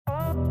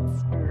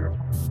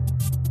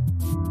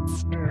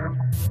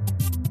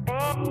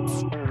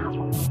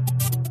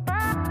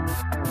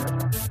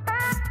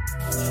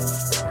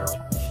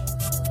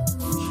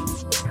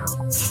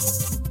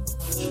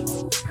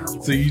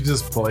So you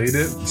just played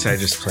it? So I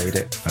just played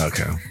it.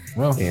 Okay.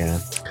 Well, yeah.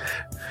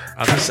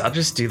 I'll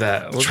just do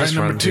that. We'll just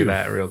run through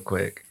that real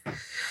quick.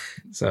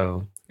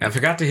 So I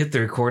forgot to hit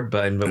the record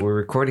button, but we're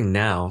recording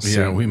now.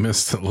 So yeah, we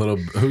missed a little.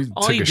 Who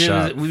took a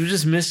shot? We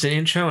just missed an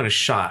intro and a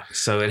shot,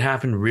 so it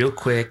happened real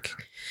quick.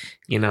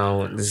 You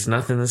know, there's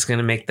nothing that's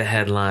gonna make the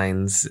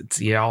headlines.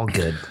 You're all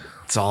good.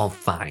 It's all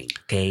fine.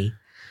 Okay,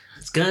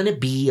 it's gonna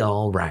be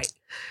all right.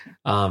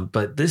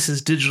 But this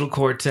is Digital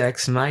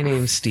Cortex. My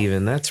name's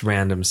Steven. That's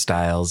Random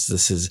Styles.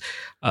 This is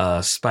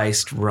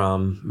spiced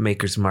rum,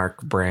 Maker's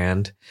Mark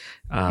brand.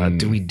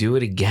 Do we do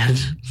it again?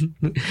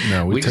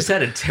 No, we just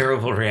had a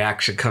terrible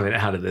reaction coming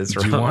out of this.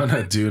 Do you want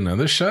to do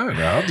another shot?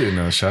 I'll do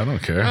another shot. I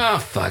don't care. Oh,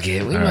 fuck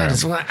it. We might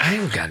as well. I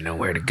ain't got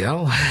nowhere to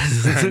go.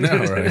 I know,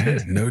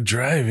 right? No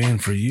driving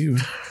for you.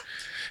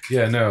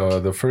 Yeah, no,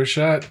 the first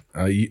shot,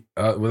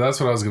 well, that's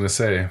what I was going to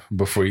say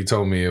before you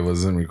told me it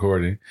wasn't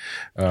recording.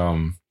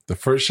 The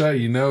first shot,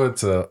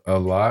 it's a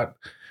lot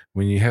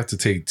when you have to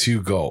take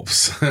 2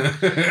 gulps.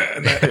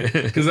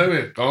 Because I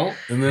went,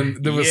 and then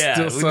there was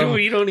still some.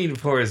 You don't need to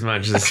pour as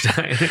much this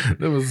time.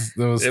 There was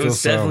it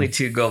was definitely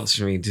 2 gulps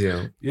for me,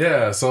 too.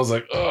 Yeah, so I was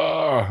like,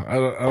 I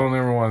don't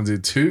ever want to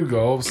do 2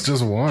 gulps,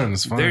 just 1.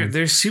 It's fine.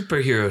 They're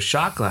superhero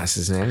shot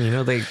glasses, man.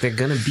 They're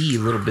going to be a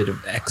little bit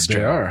of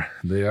extra.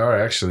 They are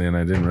actually, and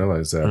I didn't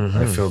realize that. Mm-hmm.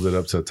 I filled it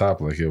up to the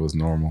top like it was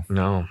normal.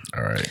 No.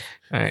 All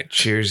right.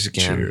 Cheers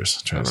again.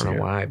 Cheers. I don't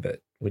know why,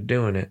 but we're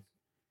doing it.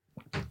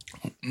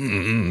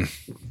 I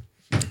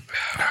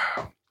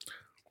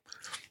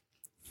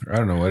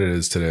don't know what it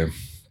is today,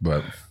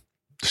 but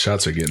the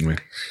shots are getting me.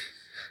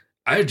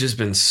 I've just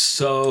been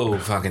so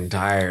fucking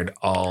tired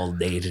all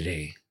day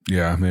today.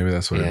 Yeah, maybe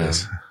that's what it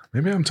is.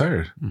 Maybe I'm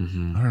tired.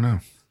 Mm-hmm. I don't know.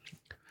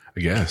 I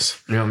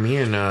guess. Me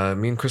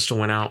and Crystal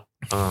went out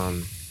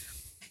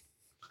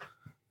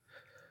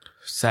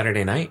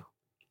Saturday night.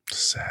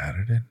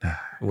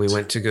 We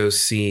went to go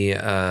see.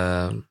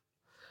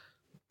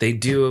 They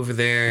do over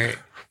there.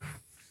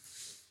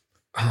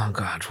 Oh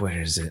God,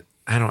 where is it?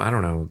 I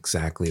don't know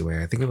exactly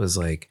where. I think it was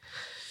like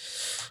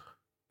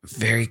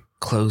very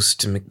close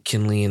to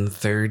McKinley and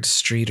 3rd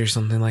Street or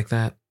something like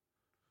that.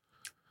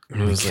 It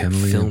was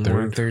McKinley like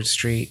Fillmore and 3rd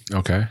Street.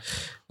 Okay.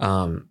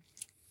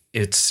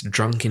 It's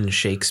Drunken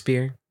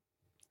Shakespeare.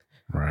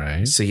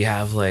 Right. So you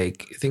have I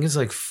think it's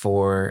like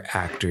 4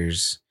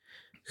 actors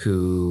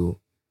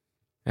who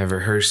have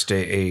rehearsed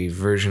a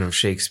version of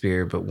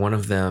Shakespeare, but one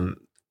of them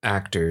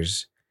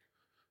actors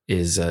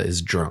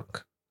is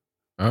drunk.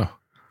 Oh.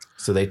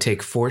 So they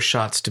take 4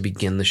 shots to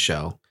begin the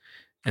show.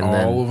 And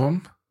all of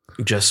them?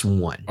 Just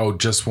 1. Oh,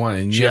 just 1.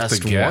 And you have to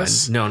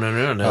guess? One.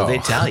 No. Oh. They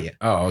tell you.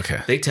 Oh,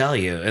 okay. They tell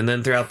you. And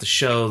then throughout the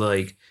show,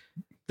 they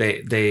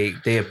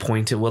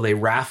appointed, they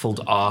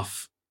raffled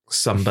off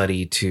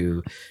somebody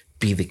to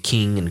be the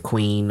king and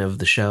queen of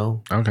the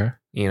show. Okay.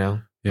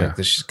 Yeah.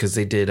 Because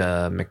they did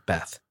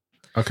Macbeth.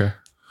 Okay.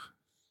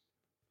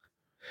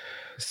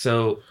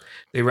 So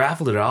they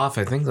raffled it off.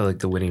 I think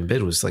the winning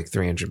bid was like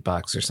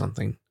 $300 or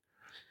something.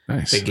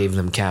 Nice. They gave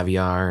them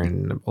caviar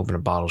and opened a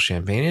bottle of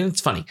champagne, and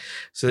it's funny.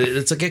 So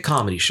it's like a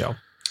comedy show,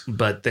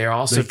 but they're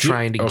also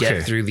trying to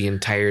get through the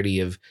entirety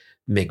of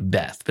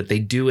Macbeth. But they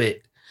do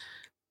it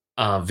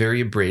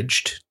very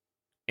abridged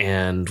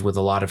and with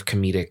a lot of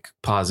comedic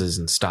pauses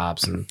and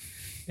stops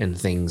and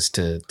things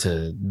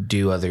to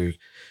do other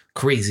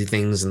crazy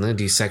things and then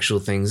do sexual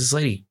things. This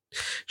lady,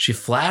 she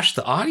flashed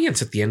the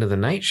audience at the end of the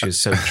night. She was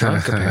so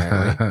drunk,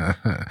 apparently.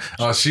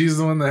 Oh, she's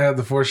the one that had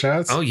the 4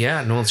 shots? Oh,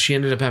 yeah. No, she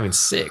ended up having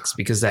 6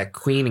 because that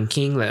queen and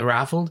king that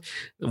raffled,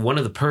 one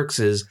of the perks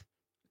is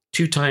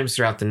 2 times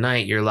throughout the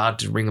night, you're allowed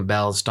to ring a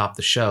bell, stop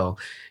the show,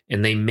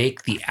 and they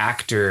make the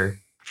actor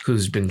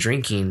who's been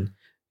drinking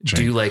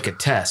do like a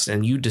test,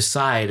 and you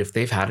decide if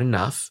they've had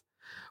enough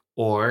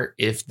or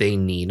if they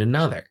need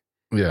another.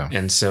 Yeah.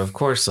 And so, of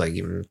course,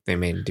 they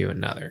made him do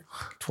another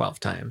 12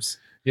 times.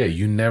 Yeah,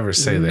 you never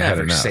say they had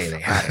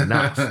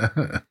enough.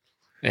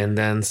 And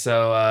then,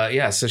 so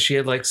she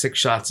had 6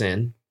 shots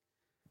in.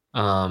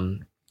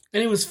 And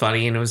it was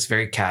funny and it was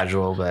very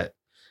casual, but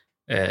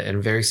in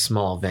a very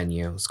small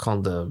venue. It's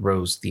called the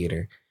Rose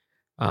Theater.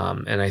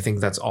 And I think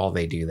that's all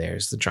they do there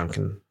is the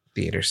drunken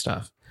theater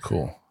stuff.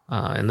 Cool.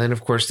 And then,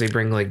 of course, they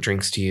bring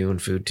drinks to you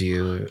and food to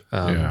you.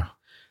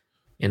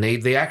 And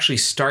they actually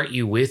start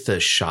you with a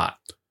shot.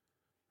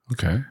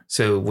 Okay.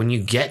 So when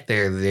you get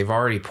there, they've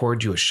already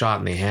poured you a shot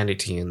and they hand it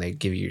to you and they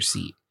give you your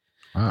seat.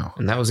 Wow.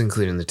 And that was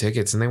included in the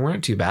tickets and they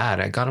weren't too bad.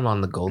 I got them on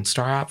the Gold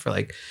Star app for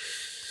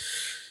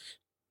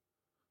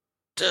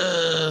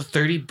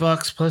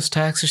 $30 plus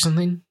tax or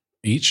something.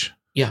 Each?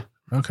 Yeah.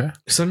 Okay.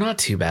 So not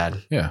too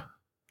bad. Yeah.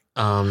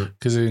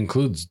 Because it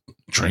includes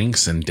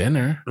drinks and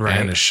dinner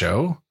and a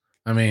show.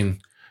 I mean,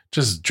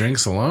 just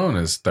drinks alone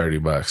is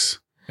 $30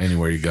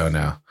 anywhere you go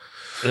now.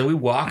 And then we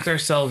walked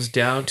ourselves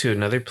down to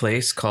another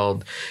place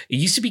it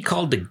used to be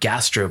called the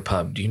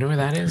Gastropub. Do you know where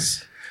that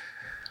is?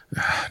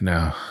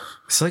 No.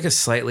 It's like a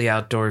slightly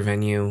outdoor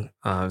venue. It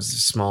was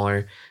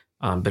smaller,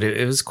 but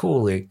it was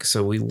cool. Like,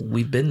 so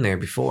we've been there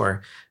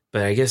before,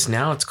 but I guess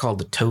now it's called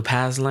the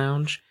Topaz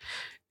Lounge,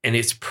 and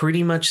it's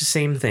pretty much the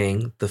same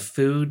thing. The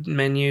food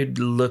menu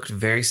looked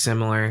very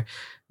similar.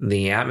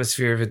 The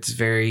atmosphere of it's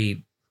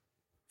very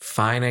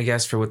fine, I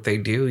guess, for what they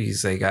do.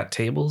 They got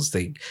tables,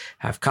 they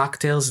have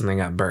cocktails, and they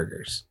got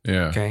burgers.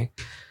 Yeah. Okay.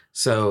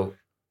 So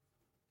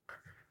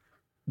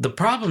the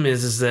problem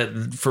is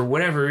that for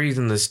whatever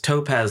reason, this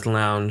Topaz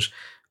Lounge,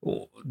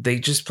 they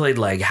just played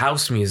like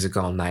house music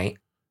all night.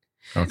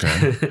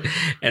 Okay.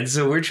 And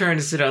so we're trying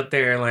to sit out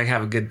there and like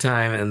have a good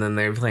time, and then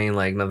they're playing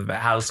like nothing but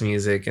house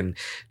music, and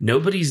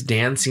nobody's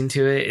dancing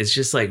to it. It's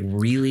just like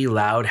really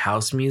loud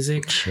house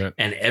music. Shit.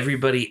 And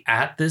everybody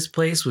at this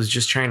place was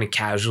just trying to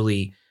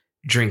casually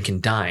drink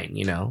and dine,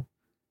 you know,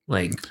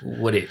 like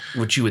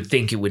what you would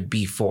think it would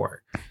be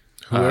for.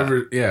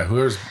 Whoever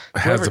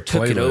has the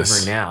took playlist. it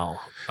over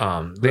now.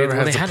 They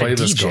had a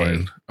DJ.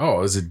 Going. Oh,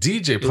 it was a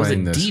DJ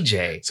playing this.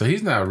 DJ. So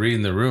he's not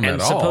reading the room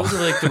and at all.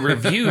 Supposedly, like the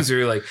reviews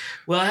are like,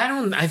 well,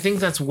 I think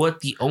that's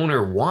what the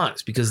owner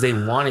wants because they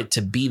want it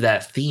to be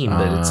that theme,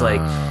 but it's like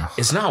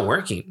it's not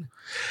working.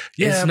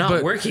 Yeah, it's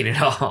not working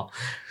at all.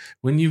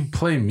 When you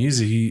play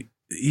music,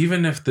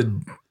 even if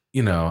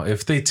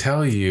if they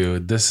tell you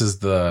this is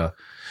the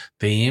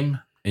theme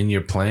and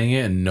you're playing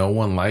it and no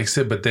one likes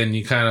it, but then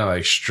you kind of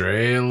like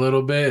stray a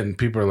little bit and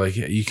people are like,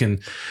 yeah, you can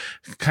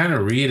kind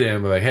of read it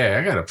and be like, hey,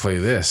 I got to play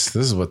this.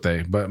 This is what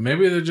but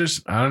maybe they're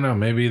just, I don't know,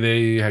 maybe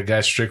they have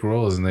got strict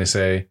rules and they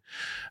say,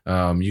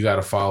 you got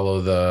to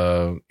follow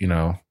the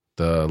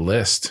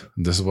list.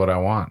 This is what I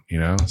want,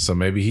 So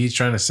maybe he's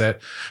trying to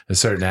set a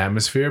certain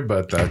atmosphere,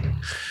 but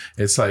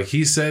it's like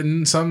he's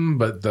setting something,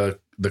 but the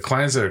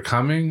clients that are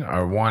coming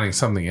are wanting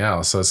something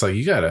else. So it's like,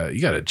 you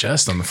gotta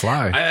adjust on the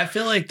fly. I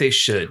feel like they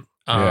should.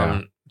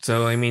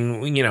 So, I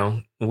mean,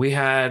 we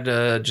had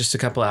just a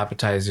couple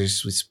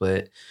appetizers we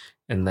split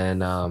and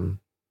then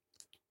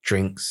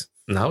drinks.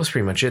 And that was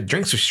pretty much it.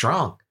 Drinks were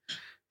strong.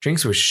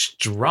 Drinks were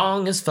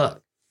strong as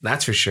fuck.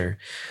 That's for sure.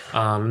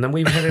 And then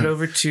we headed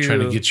over to... Trying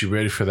to get you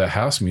ready for that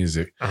house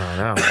music. I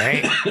know,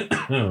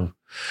 right?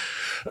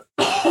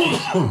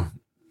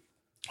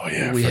 Oh,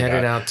 yeah. We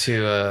headed out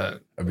to...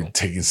 I've been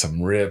taking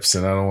some rips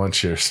and I don't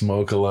want your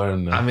smoke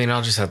alarm. I mean,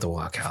 I'll just have to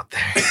walk out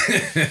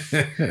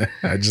there.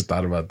 I just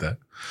thought about that.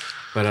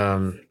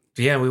 But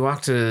yeah, we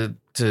walked to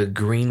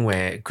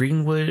Greenwood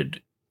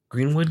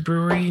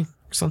Brewery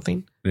or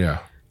something. Yeah.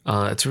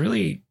 It's a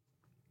really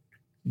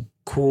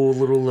cool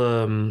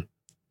little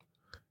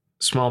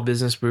small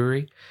business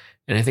brewery.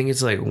 And I think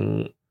it's like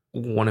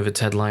one of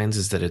its headlines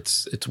is that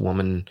it's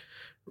woman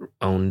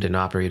owned and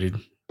operated.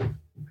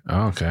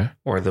 Oh, okay.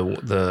 Or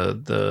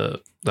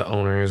the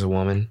owner is a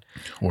woman.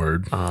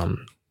 Word.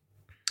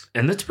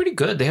 And that's pretty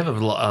good. They have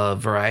a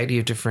variety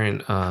of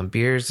different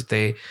beers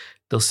that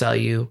they'll sell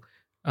you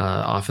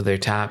off of their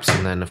taps,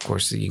 and then of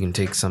course you can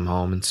take some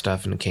home and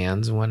stuff in the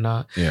cans and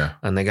whatnot. Yeah.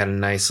 And they got a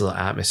nice little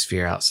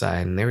atmosphere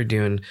outside, and they were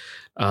doing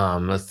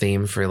a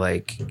theme for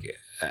like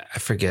I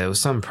forget, it was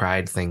some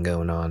pride thing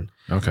going on.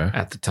 Okay.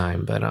 At the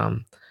time, but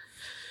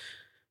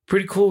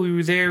pretty cool. We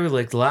were there,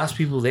 like the last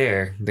people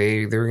there.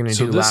 They were going to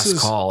do last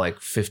call, like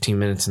 15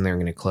 minutes, and they were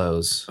going to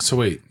close. So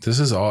wait, this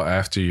is all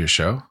after your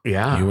show?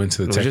 Yeah. You went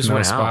to the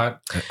techno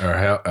spot or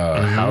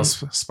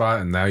house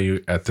spot, and now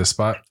you at this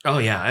spot? Oh,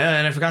 yeah.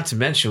 And I forgot to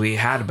mention, we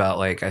had about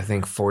like, I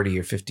think 40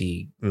 or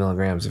 50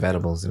 milligrams of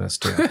edibles in us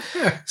too.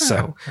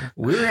 So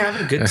we were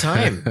having a good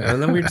time.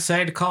 And then we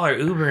decided to call our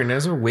Uber, and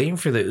as we're waiting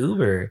for the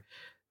Uber,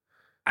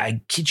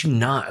 I kid you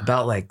not,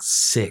 about like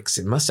 6.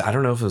 I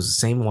don't know if it was the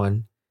same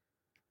one,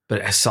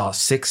 but I saw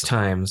 6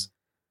 times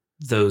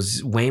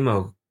those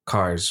Waymo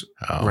cars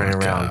running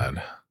around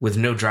with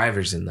no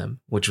drivers in them,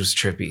 which was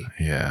trippy.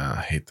 Yeah,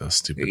 I hate those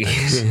stupid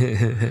things.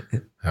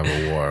 Have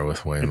a war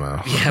with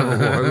Waymo. You have a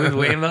war with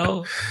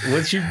Waymo?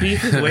 What's your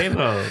beef with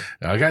Waymo?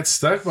 I got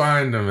stuck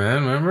behind them,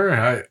 man. Remember?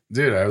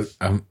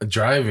 I'm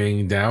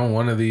driving down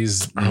one of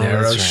these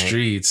narrow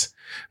streets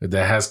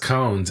that has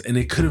cones, and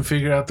they couldn't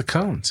figure out the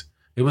cones.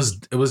 It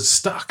was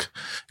stuck.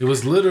 It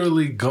was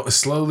literally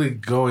slowly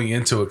going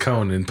into a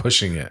cone and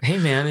pushing it. Hey,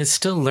 man, it's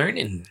still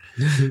learning.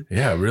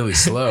 Yeah, really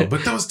slow.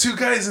 But those 2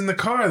 guys in the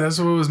car, that's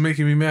what was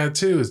making me mad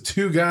too. Is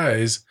 2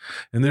 guys,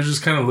 and they're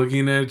just kind of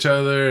looking at each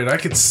other, and I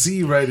could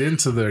see right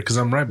into there because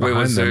I'm right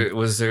behind them.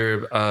 Was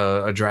there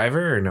a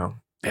driver or no?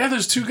 Yeah,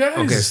 there's 2 guys.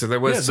 Okay, so there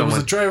was there was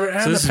a driver and a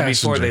passenger. So this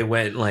is before they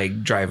went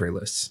like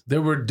driverless. They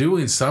were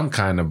doing some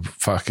kind of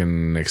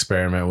fucking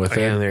experiment with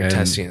it. And they were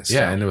testing it.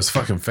 Yeah, and it was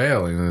fucking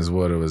failing is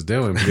what it was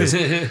doing because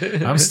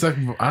I'm stuck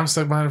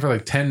behind it for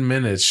like 10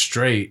 minutes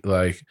straight,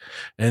 like,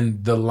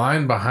 and the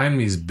line behind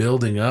me is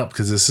building up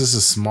because this is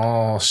a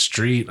small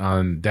street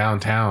on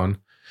downtown.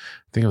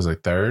 I think it was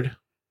like 3rd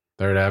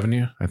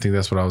Avenue. I think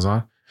that's what I was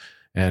on.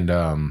 And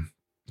or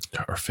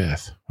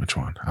 5th. Which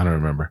one? I don't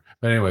remember.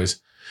 But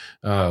anyways,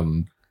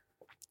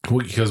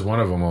 because one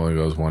of them only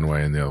goes one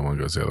way and the other one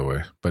goes the other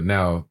way, but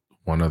now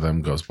one of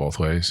them goes both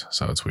ways,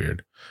 so it's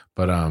weird.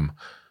 But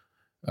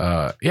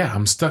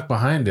I'm stuck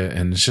behind it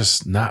and it's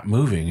just not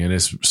moving. And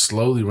it's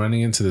slowly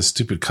running into this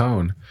stupid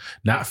cone,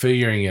 not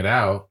figuring it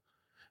out.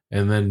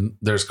 And then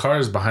there's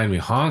cars behind me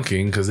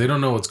honking because they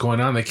don't know what's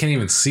going on. They can't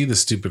even see the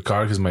stupid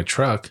car because my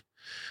truck.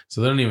 So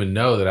they don't even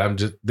know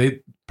that they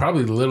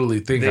probably literally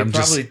think I'm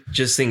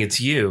just think it's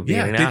you being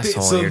an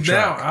asshole. So in your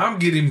now truck. I'm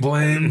getting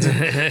blamed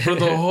for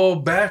the whole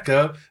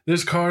backup.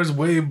 There's cars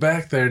way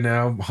back there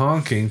now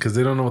honking because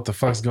they don't know what the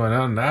fuck's going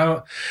on.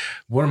 And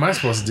what am I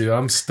supposed to do?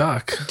 I'm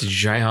stuck. Did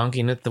you try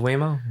honking at the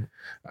Waymo?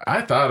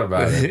 I thought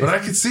about it, but I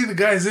could see the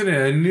guys in it.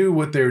 I knew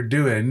what they were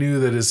doing. I knew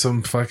that it's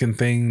some fucking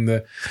thing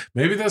that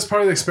maybe that's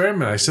part of the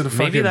experiment. I should have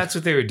maybe that's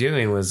what they were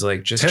doing was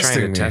like just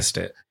trying to test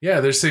it.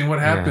 Yeah, they're saying what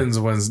happens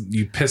when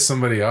you piss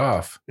somebody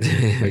off.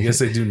 I guess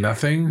they do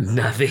nothing.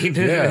 Nothing.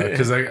 Yeah,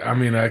 because I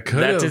could.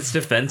 That's its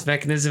defense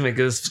mechanism. It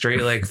goes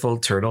straight like full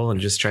turtle and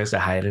just tries to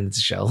hide in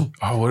its shell.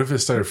 Oh, what if it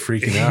started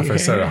freaking out? If I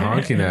started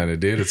honking at it,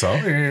 dude, it's all.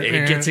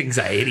 It gets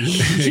anxiety.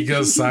 It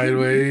goes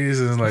sideways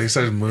and like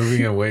starts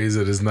moving in ways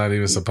that it's not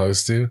even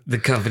supposed to. The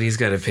company's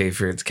got to pay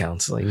for its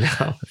counseling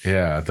now.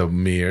 Yeah, the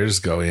mirrors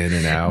go in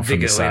and out from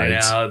the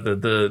sides. In and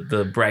out.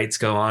 The brights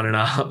go on and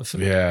off.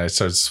 Yeah, it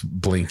starts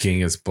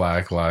blinking. It's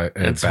black light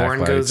and its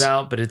horn goes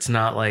out, but it's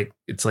not like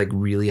it's like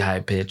really high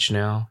pitch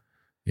now.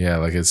 Yeah,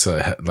 like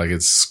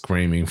it's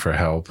screaming for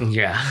help.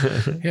 Yeah,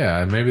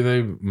 yeah.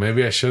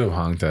 Maybe I should have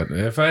honked at.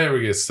 If I ever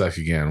get stuck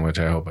again, which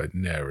I hope I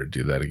never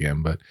do that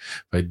again, but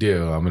if I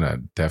do, I'm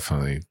gonna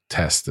definitely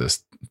test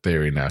this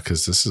theory now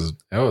because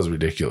that was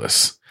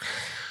ridiculous.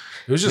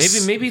 It was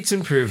just maybe it's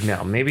improved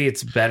now. Maybe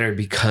it's better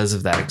because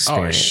of that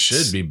experience. Oh, it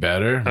should be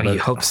better. I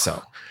hope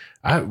so.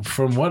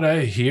 From what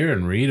I hear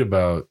and read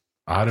about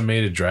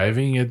automated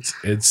driving,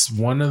 it's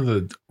one of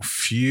the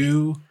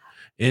few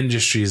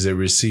industries that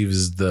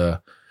receives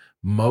the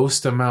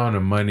most amount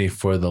of money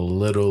for the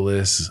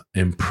littlest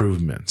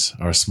improvements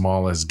or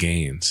smallest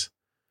gains.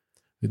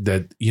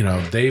 That,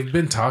 they've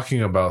been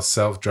talking about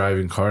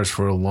self-driving cars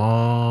for a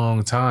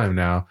long time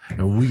now,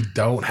 and we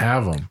don't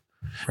have them.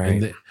 Right.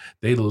 And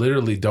they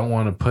literally don't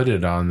want to put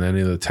it on any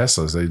of the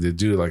Teslas. They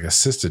do like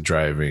assisted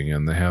driving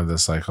and they have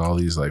this like all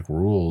these like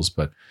rules,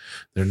 but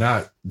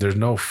there's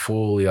no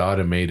fully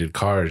automated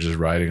cars just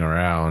riding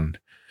around.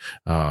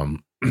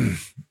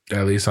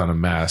 At least on a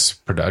mass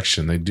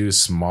production. They do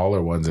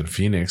smaller ones in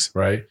Phoenix,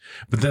 right?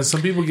 But then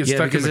some people get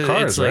stuck in the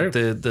cars, right? It's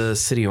like the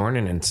city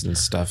ordinance and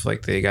stuff.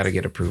 Like they got to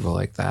get approval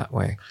like that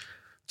way.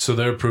 So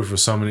they're approved for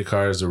so many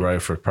cars to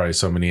ride for probably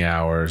so many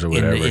hours or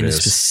whatever in a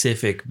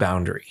specific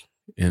boundary.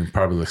 In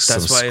probably like some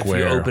square. That's why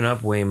if you open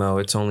up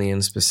Waymo, it's only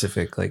in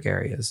specific like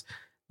areas.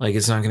 Like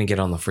it's not going to get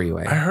on the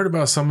freeway. I heard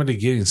about somebody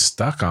getting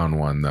stuck on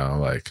one though.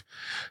 Like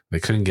they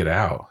couldn't get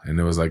out and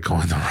it was like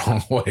going the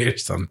wrong way or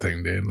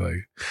something, dude.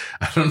 Like,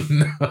 I don't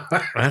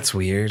know. That's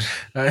weird.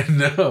 I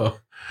know.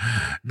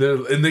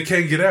 And they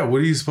can't get out.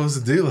 What are you supposed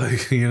to do?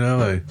 Like,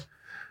 like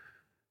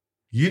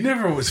you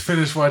never was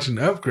finished watching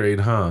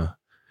Upgrade, huh?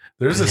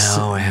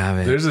 I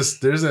haven't.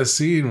 There's a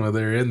scene where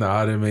they're in the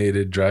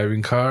automated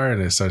driving car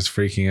and it starts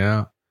freaking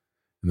out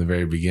in the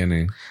very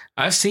beginning.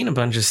 I've seen a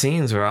bunch of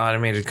scenes where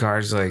automated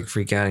cars like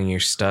freak out and you're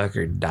stuck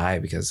or die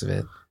because of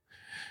it.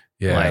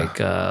 Yeah.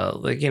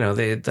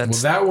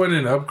 That one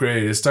in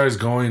Upgrade, it starts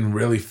going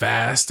really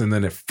fast and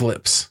then it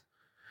flips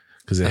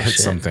because it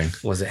hits something.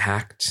 Was it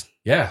hacked?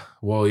 Yeah.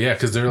 Well, yeah,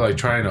 because they're like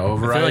trying to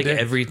override I feel like it.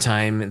 Every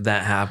time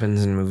that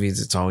happens in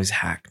movies, it's always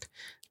hacked.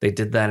 They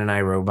did that in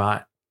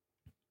iRobot.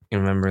 You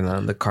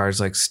remember the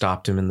cars like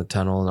stopped him in the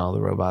tunnel and all the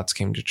robots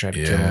came to try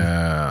to kill him.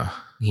 Yeah.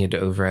 He had to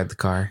override the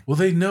car. Well,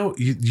 they know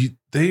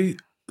they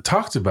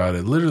talked about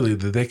it literally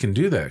that they can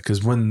do that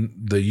because when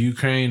the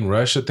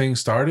Ukraine-Russia thing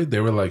started, they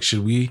were like,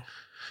 should we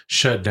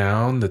shut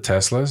down the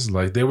Teslas?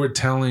 Like they were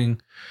telling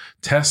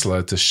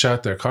Tesla to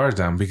shut their cars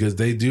down because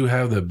they do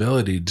have the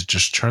ability to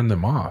just turn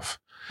them off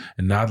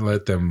and not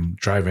let them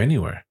drive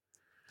anywhere.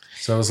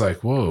 So I was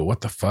like, whoa,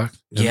 what the fuck?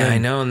 And I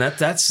know. And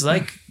that's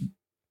like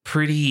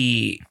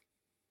pretty...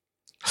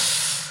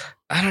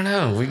 I don't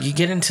know. You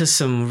get into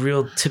some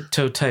real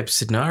tiptoe type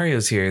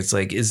scenarios here. It's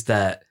like, that's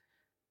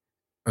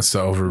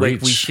the overreach.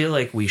 Like we feel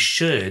like we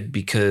should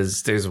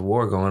because there's a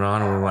war going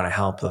on and we want to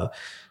help the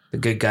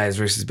good guys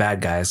versus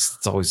bad guys.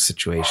 It's always a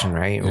situation,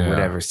 right? Or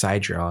whatever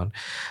side you're on.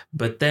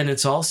 But then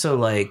it's also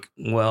like,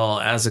 well,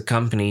 as a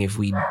company, if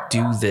we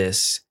do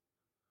this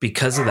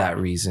because of that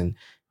reason,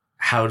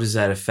 how does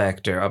that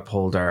affect or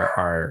uphold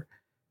our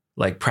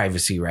like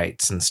privacy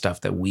rights and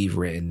stuff that we've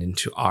written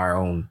into our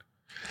own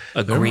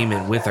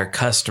agreement with our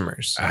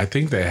customers? I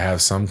think they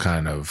have some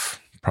kind of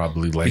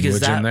probably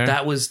language in there.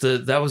 That was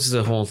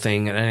the whole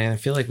thing. And I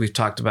feel like we've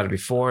talked about it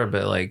before,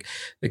 but like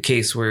the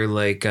case where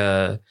like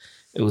it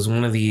was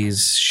one of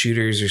these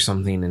shooters or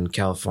something in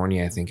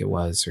California, I think it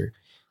was,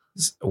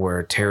 or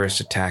a terrorist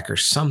attack or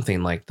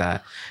something like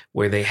that,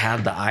 where they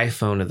had the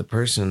iPhone of the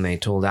person and they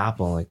told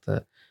Apple, like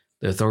the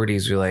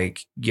authorities were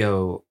like,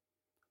 yo,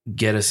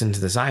 get us into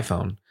this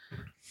iPhone.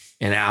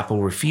 And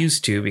Apple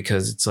refused to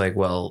because it's like,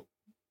 well,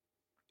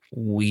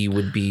 we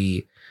would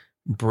be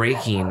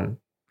breaking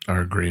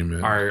our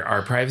agreement,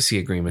 our privacy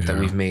agreement that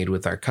we've made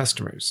with our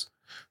customers.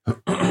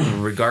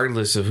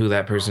 regardless of who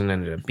that person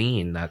ended up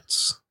being,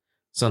 that's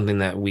something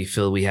that we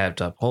feel we have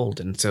to uphold.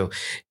 And so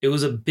it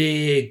was a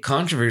big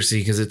controversy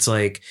because it's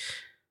like,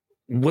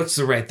 what's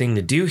the right thing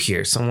to do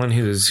here? Someone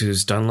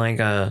who's done like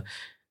a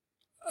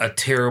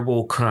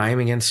terrible crime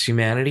against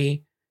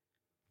humanity,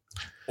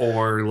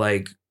 or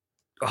like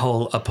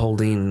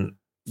upholding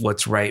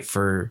what's right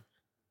for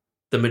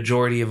the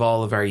majority of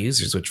all of our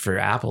users, which for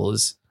Apple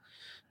is,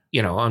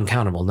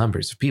 uncountable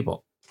numbers of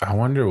people. I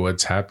wonder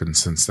what's happened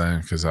since then,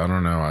 because I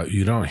don't know.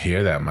 You don't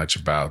hear that much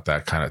about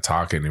that kind of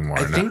talk anymore.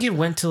 I think it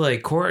went to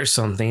like court or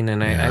something,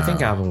 and I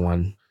think Apple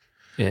won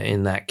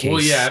in that case.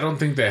 Well, yeah, I don't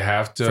think they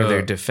have to for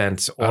their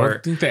defense, or I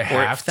don't think they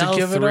have to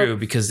give it up,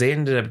 because they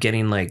ended up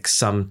getting like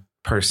some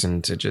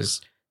person to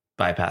just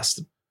bypass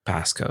the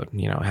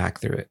passcode,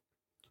 hack through it.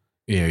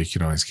 Yeah, you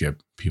can always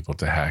get people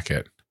to hack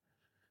it.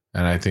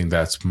 And I think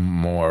that's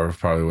more of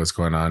probably what's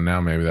going on now.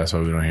 Maybe that's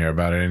why we don't hear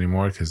about it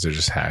anymore, because they're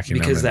just hacking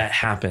them. Because that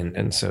happened.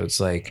 And so it's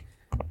like,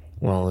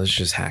 well, let's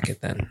just hack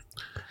it then.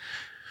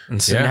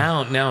 And so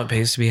now it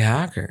pays to be a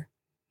hacker.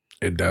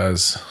 It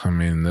does. I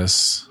mean,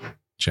 this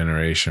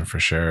generation for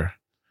sure.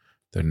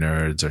 The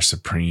nerds are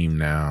supreme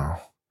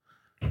now.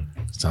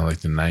 It's not like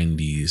the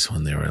 90s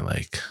when they were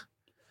like,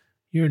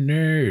 you're a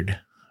nerd.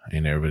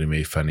 And everybody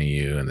made fun of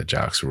you and the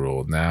jocks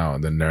ruled. Now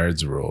the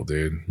nerds rule,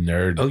 dude.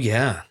 Nerd. Oh,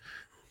 yeah.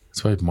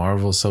 That's why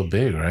Marvel's so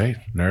big, right?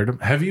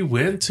 Nerd. Have you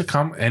went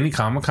to any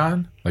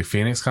Comic-Con? Like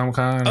Phoenix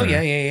Comic-Con? Oh,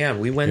 yeah.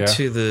 We went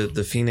to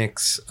the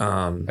Phoenix.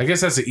 I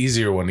guess that's the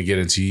easier one to get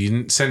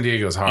into. San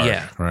Diego's hard.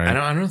 Yeah. Right?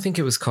 I don't think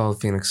it was called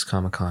Phoenix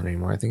Comic-Con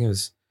anymore. I think it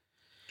was...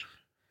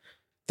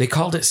 They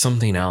called it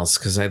something else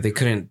because they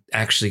couldn't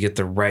actually get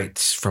the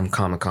rights from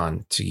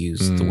Comic-Con to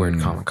use the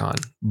word Comic-Con.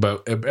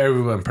 But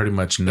everyone pretty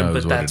much knows what it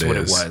is. But that's what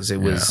it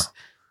was.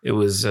 It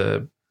was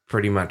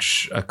pretty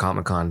much a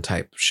Comic-Con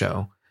type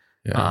show.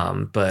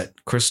 Yeah.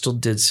 But Crystal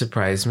did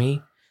surprise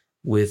me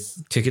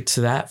with tickets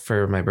to that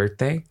for my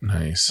birthday.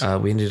 Nice.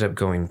 We ended up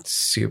going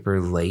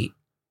super late.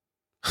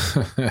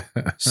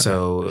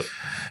 So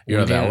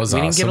that was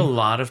awesome. We didn't get a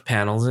lot of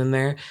panels in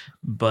there,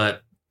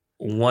 but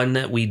one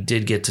that we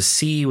did get to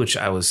see, which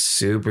I was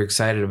super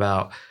excited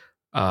about.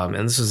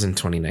 And this was in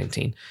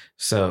 2019.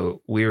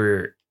 So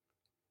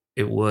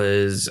it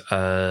was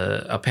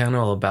a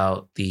panel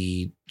about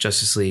the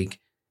Justice League.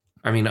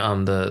 I mean,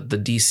 the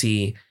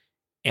DC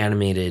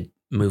animated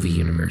movie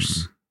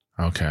universe.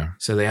 Okay.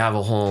 So they have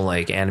a whole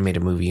like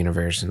animated movie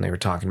universe, and they were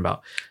talking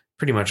about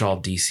pretty much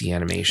all DC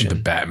animation. The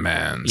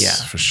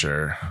Batmans, for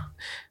sure.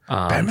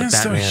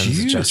 Batman's so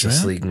huge,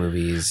 Justice man. League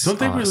movies. Don't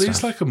they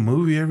release like a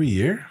movie every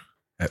year?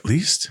 At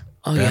least.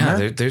 Oh,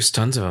 Batman? yeah. There's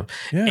tons of them.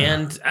 Yeah.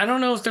 And I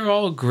don't know if they're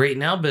all great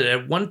now, but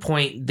at one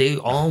point they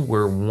all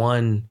were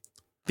one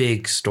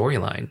big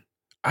storyline.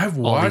 I've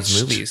watched all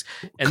these movies,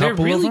 and they're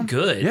really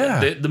good.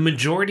 Yeah. The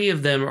majority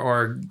of them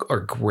are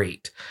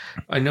great.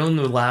 I know in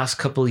the last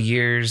couple of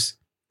years,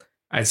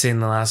 I'd say in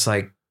the last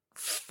like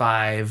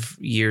 5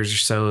 years or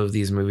so of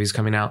these movies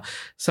coming out,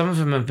 some of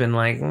them have been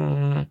like,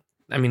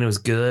 I mean, it was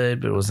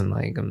good, but it wasn't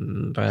like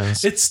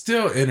best. It's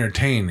still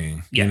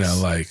entertaining.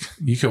 Yes. Like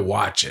you could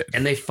watch it.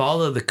 And they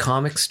follow the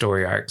comic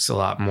story arcs a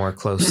lot more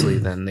closely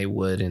than they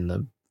would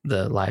in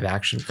the live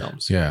action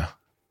films. Yeah.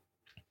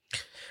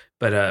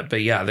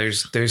 But yeah,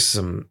 there's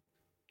some.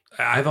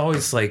 I've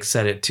always like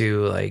said it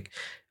too. Like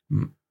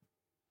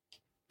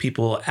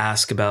people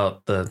ask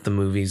about the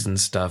movies and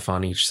stuff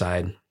on each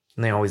side,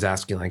 and they always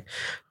ask you like,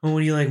 "Well,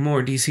 what do you like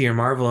more, DC or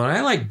Marvel?" And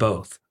I like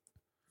both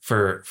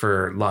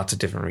for lots of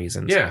different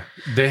reasons. Yeah,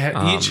 they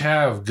each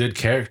have good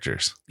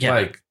characters. Yeah,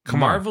 like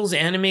Marvel's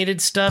animated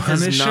stuff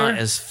is not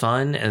as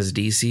fun as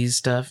DC's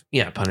stuff.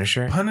 Yeah,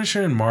 Punisher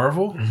and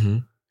Marvel. Mm-hmm.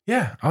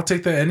 Yeah, I'll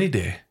take that any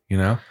day.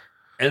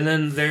 And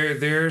then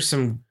there are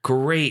some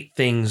great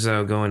things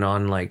though going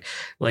on, like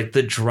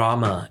the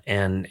drama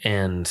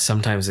and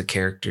sometimes the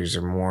characters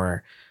are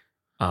more,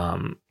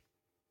 I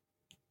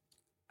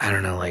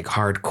don't know, like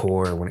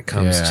hardcore when it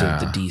comes to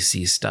the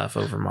DC stuff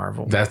over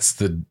Marvel. That's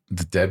the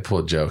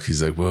Deadpool joke.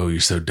 He's like, "Whoa, you're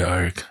so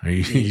dark. Are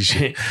you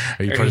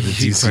part of the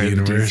DC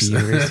universe?"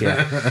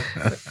 Yeah,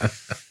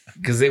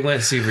 because they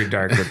went super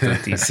dark with the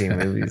DC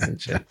movies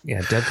and shit. Yeah,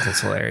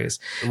 Deadpool's hilarious.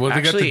 Well,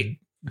 actually.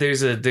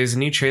 There's a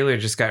new trailer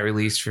just got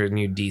released for a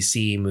new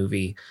DC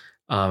movie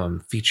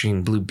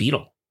featuring Blue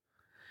Beetle.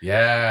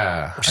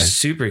 Yeah. Which is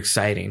super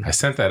exciting. I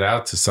sent that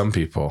out to some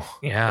people.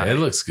 Yeah. It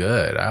looks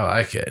good. I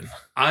like it.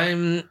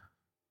 The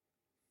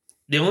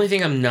only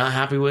thing I'm not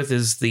happy with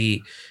is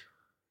the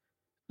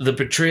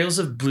portrayals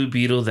of Blue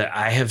Beetle that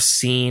I have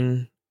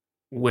seen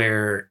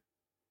where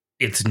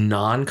it's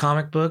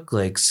non-comic book.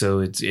 Like,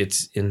 so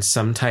it's in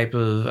some type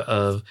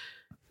of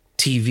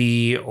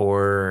TV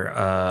or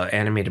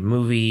animated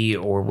movie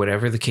or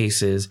whatever the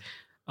case is,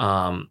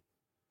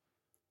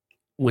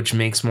 which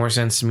makes more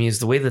sense to me is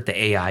the way that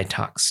the AI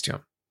talks to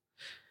him.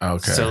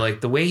 Okay. So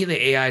like the way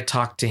the AI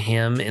talked to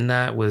him in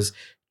that was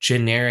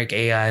generic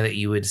AI that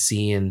you would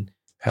see in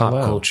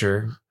pop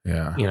culture.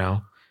 Yeah.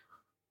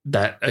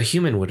 That a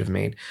human would have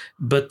made.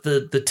 But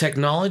the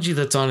technology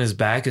that's on his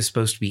back is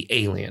supposed to be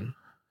alien.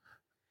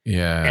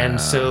 Yeah. And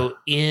so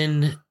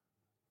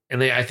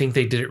I think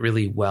they did it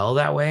really well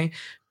that way.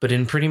 But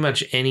in pretty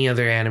much any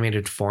other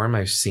animated form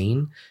I've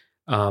seen,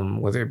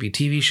 whether it be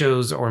TV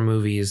shows or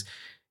movies,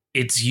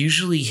 it's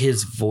usually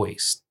his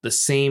voice, the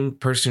same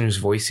person who's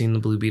voicing the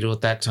Blue Beetle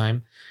at that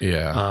time.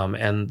 Yeah.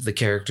 And the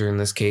character in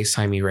this case,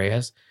 Jaime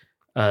Reyes,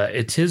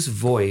 it's his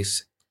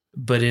voice,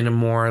 but in a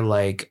more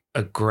like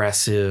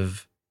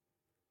aggressive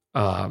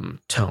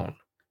tone.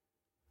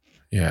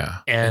 Yeah.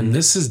 And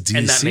this is DC,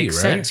 and that makes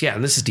right? sense. Yeah.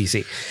 And this is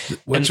DC.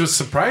 Which was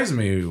surprised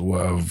me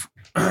of,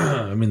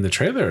 I mean, the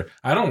trailer,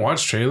 I don't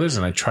watch trailers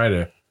and I try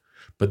to,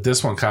 but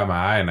this one caught my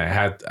eye and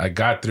I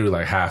got through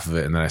like half of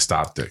it and then I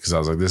stopped it because I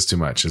was like, this is too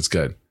much. It's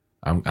good.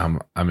 I'm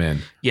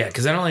in. Yeah,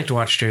 because I don't like to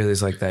watch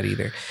trailers like that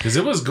either. Because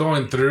it was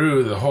going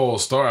through the whole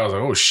story. I was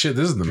like, oh shit,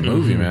 this is the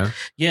movie, man.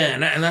 Yeah,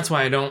 and that's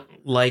why I don't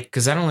like,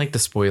 because I don't like the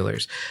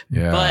spoilers.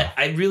 Yeah. But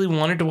I really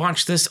wanted to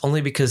watch this only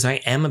because I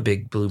am a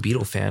big Blue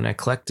Beetle fan. I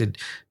collected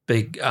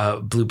big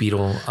Blue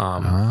Beetle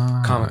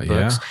comic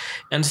books. Yeah.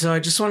 And so I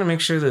just want to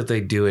make sure that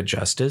they do it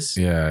justice.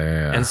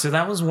 Yeah. And so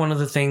that was one of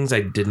the things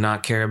I did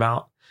not care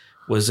about,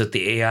 was that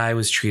the AI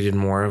was treated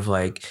more of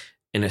like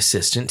an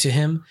assistant to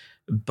him.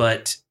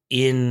 But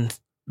in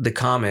the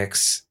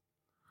comics,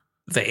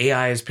 the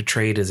AI is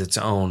portrayed as its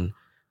own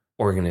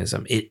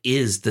organism. It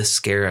is the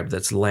scarab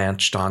that's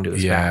latched onto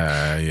his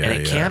back. And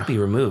it can't be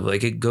removed.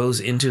 Like it goes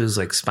into his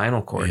like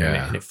spinal cord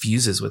and it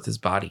fuses with his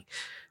body.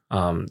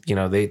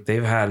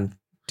 They've had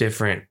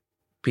different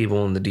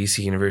people in the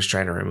DC universe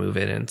try to remove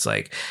it. And it's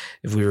like,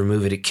 if we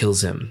remove it, it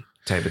kills him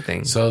type of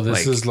thing. So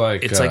this is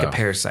like, it's like a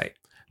parasite.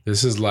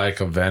 This is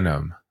like a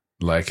venom.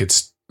 Like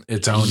it's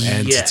own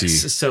entity.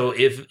 Yes. So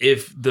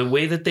if the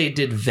way that they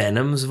did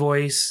Venom's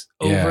voice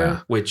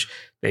over, which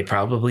they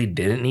probably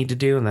didn't need to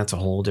do, and that's a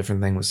whole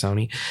different thing with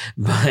Sony,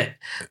 but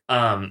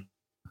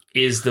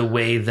is the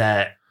way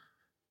that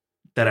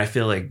I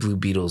feel like Blue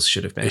Beetles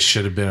should have been. It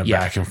should have been a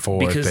back and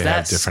forth. Because they that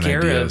have different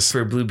Scarab ideas.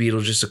 for Blue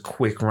Beetle, just a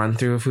quick run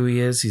through of who he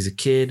is. He's a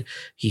kid.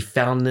 He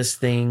found this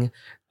thing.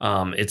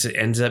 It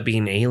ends up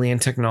being alien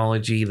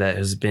technology that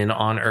has been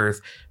on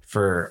Earth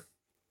for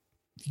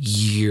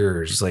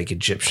years, like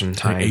Egyptian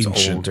times,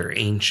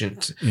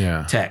 ancient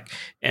tech,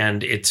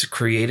 and it's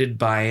created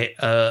by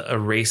a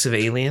race of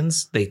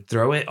aliens. They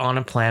throw it on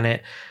a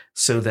planet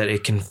so that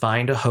it can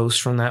find a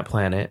host from that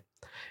planet,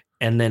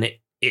 and then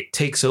it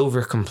takes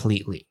over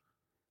completely.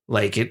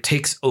 Like it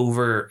takes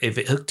over. If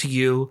it hooked to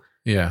you,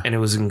 and it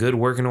was in good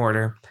working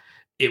order,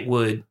 it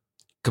would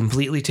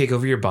completely take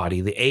over your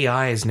body. The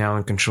AI is now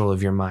in control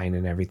of your mind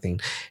and everything,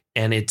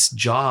 and its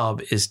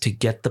job is to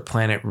get the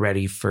planet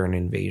ready for an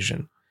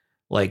invasion.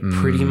 Like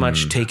pretty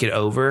much take it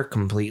over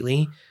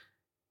completely,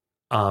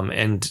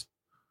 and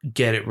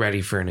get it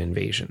ready for an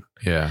invasion.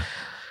 Yeah.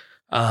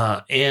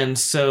 And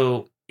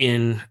so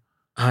in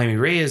Jaime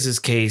Reyes'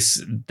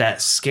 case,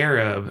 that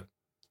scarab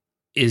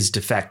is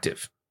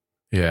defective.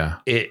 Yeah.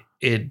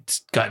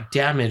 It got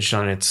damaged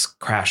on its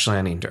crash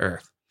landing to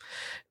Earth.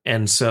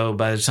 And so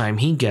by the time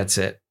he gets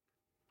it,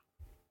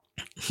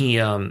 he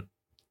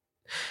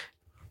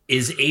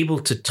is able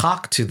to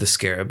talk to the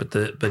scarab,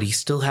 but he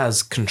still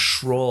has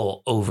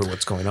control over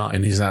what's going on.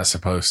 And he's not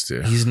supposed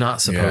to. He's not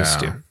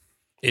supposed to.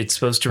 It's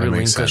supposed to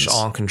relinquish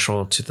all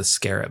control to the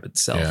scarab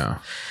itself. Yeah.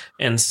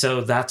 And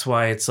so that's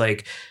why it's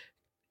like,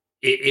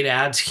 it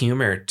adds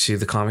humor to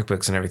the comic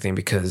books and everything,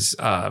 because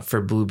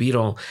for Blue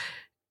Beetle,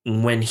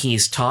 when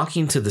he's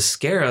talking to the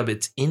scarab,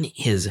 it's in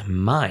his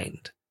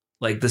mind.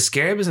 Like the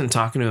scarab isn't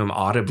talking to him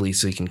audibly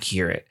so he can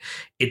hear it.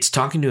 It's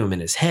talking to him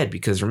in his head,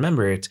 because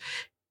remember,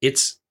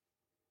 it's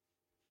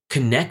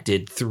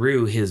connected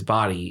through his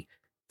body,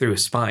 through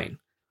his spine.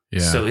 Yeah.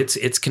 So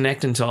it's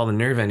connecting to all the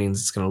nerve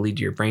endings. It's going to lead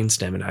to your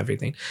brainstem and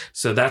everything.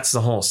 So that's the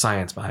whole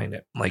science behind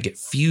it. Like it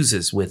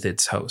fuses with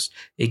its host.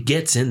 It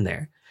gets in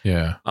there.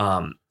 Yeah.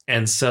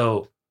 And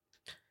so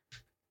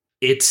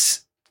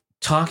it's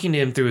talking to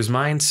him through his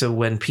mind. So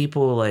when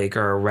people like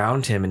are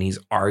around him and he's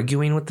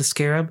arguing with the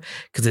scarab,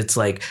 because it's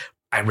like,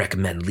 I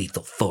recommend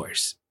lethal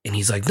force. And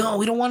he's like, no,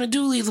 we don't want to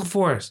do lethal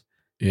force.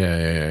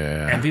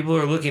 Yeah. And people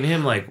are looking at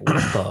him like, what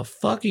the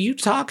fuck are you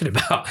talking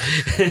about?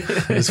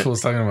 This fool's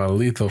talking about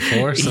lethal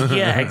force.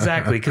 Yeah,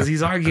 exactly. Because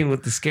he's arguing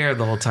with the scarab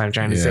the whole time,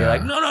 trying to say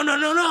like,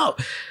 no.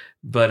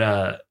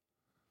 But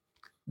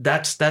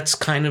that's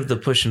kind of the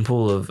push and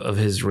pull of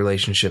his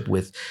relationship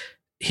with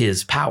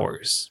his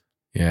powers.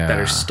 Yeah. That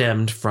are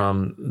stemmed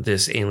from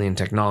this alien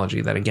technology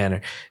that,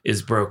 again,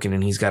 is broken.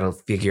 And he's got to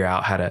figure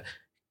out how to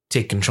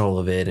take control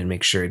of it and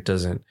make sure it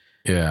doesn't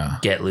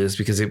get loose,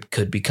 because it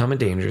could become a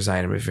dangerous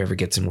item if it ever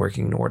gets in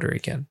working order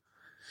again.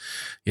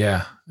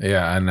 Yeah.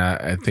 And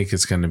I think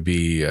it's going to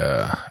be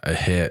a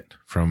hit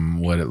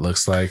from what it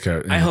looks like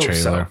in the hope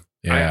trailer. So.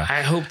 Yeah.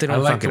 I hope they don't I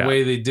like fuck it the up.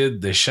 way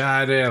they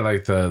shot it. I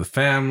like the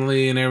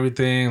family and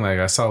everything. Like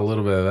I saw a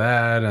little bit of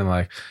that, and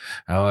like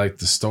I like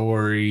the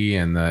story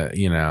and that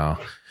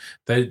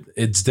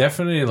it's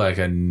definitely like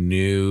a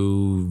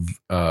new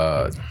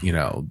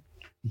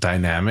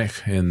dynamic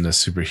in the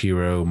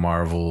superhero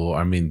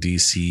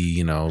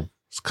DC,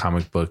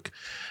 comic book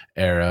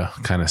era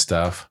kind of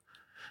stuff.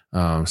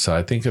 So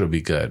I think it'll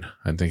be good.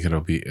 I think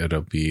it'll be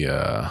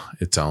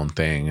its own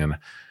thing. And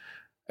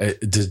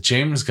does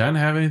James Gunn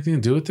have anything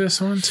to do with this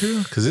one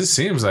too? Because it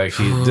seems like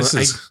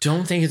I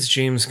don't think it's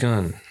James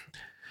Gunn,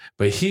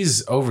 but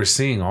he's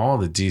overseeing all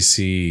the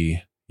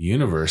DC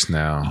universe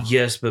now.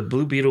 Yes, but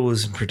Blue Beetle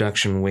was in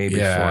production way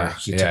before.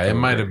 It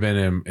might have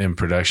been in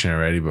production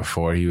already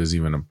before he was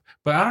even.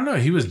 But I don't know.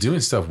 He was doing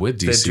stuff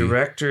with DC. The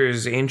director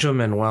is Angel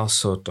Manuel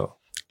Soto.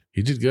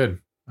 He did good.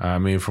 I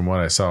mean, from what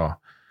I saw,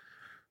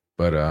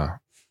 but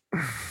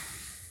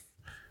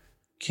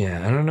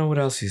yeah, I don't know what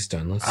else he's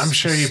done. I'm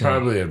sure he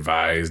probably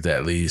advised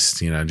at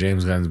least. You know,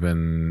 James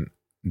Gunn's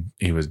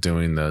he was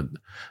doing the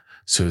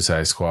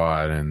Suicide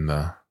Squad and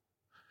the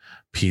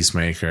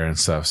Peacemaker and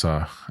stuff,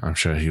 so I'm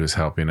sure he was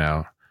helping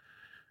out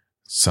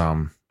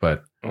some.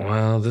 But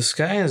well, this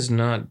guy has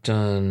not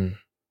done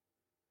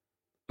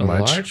a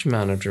large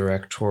amount of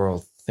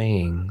directorial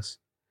things.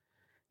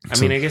 I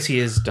mean, I guess he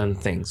has done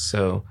things.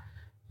 So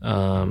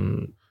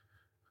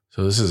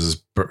this is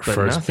his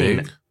first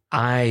big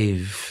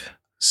I've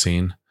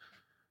seen.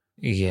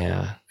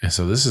 Yeah. And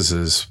so this is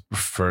his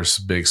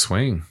first big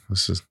swing.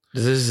 This is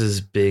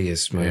his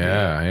biggest movie.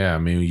 Yeah. I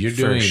mean, if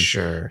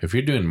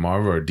you're doing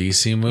Marvel or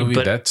DC movie,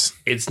 but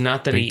it's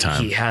not that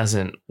he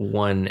hasn't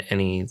won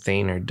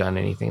anything or done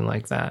anything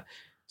like that.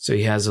 So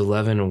he has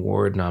 11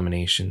 award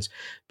nominations,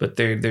 but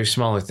they're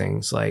smaller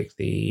things like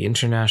the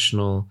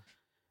International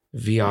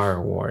VR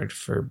Award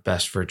for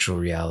Best Virtual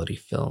Reality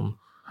Film,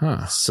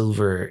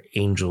 Silver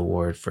Angel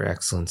Award for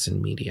Excellence in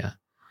Media,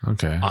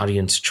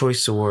 Audience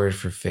Choice Award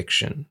for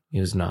Fiction. He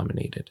was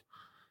nominated.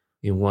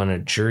 He won a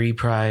jury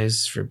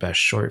prize for Best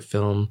Short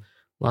Film.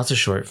 Lots of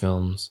short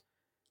films,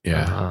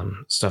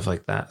 stuff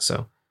like that.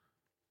 So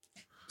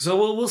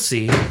we'll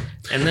see.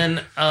 And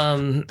then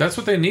that's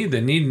what they need.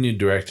 They need new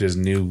directors,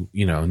 new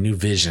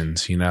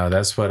visions. You know,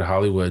 that's what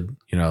Hollywood,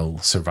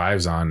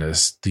 survives on,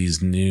 is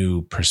these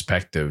new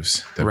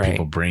perspectives that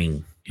people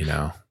bring. You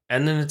know,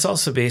 and then it's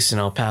also based in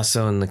El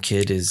Paso, and the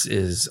kid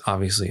is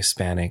obviously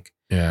Hispanic.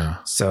 Yeah.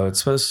 So it's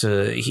supposed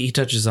to. He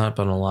touches up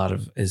on a lot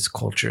of his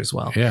culture as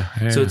well.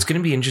 Yeah. So it's going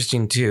to be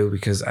interesting too,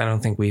 because I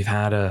don't think we've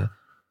had a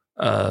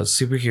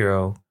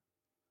superhero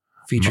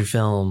feature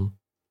film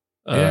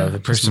of a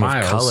person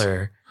of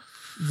color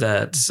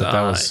that's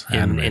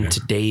in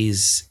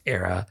today's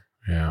era.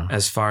 Yeah.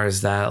 As far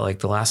as that, like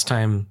the last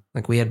time,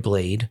 like we had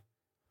Blade,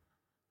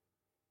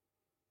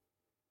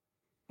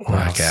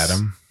 Black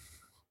Adam,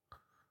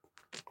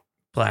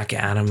 Black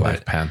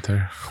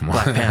Panther.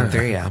 Black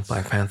Panther, yeah.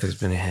 Black Panther's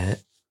been a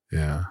hit.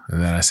 Yeah.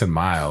 And then I said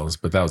Miles,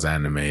 but that was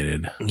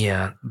animated.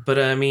 Yeah. But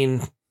I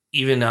mean,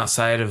 even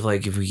outside of,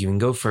 like, if we even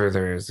go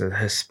further, is a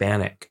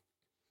Hispanic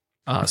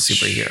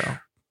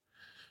superhero.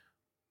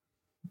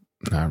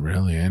 Not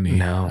really any.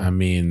 No. I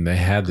mean, they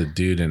had the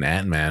dude in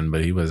Ant-Man,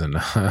 but he wasn't.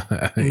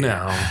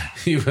 No.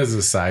 He was a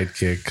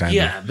sidekick kind of.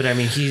 Yeah, but I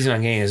mean, he's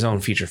not getting his own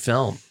feature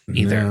film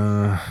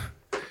either.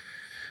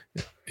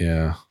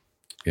 Yeah.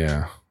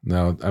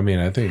 No, I mean,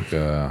 I think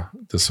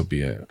this will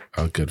be a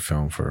good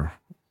film for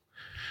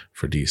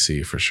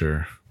DC for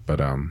sure.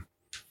 But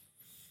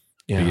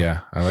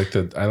yeah, I like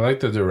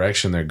the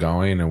direction they're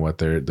going and what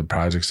the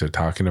projects they're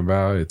talking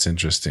about. It's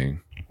interesting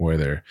where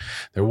they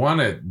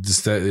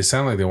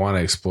sound like they want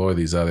to explore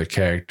these other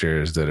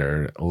characters that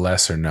are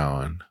lesser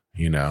known.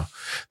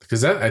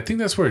 Because I think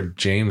that's where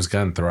James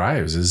Gunn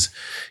thrives. Is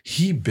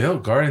he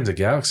built Guardians of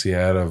the Galaxy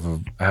out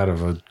of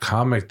a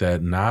comic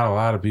that not a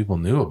lot of people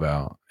knew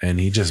about, and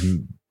he just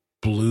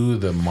blew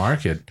the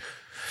market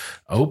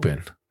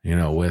open.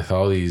 With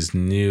all these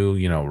new,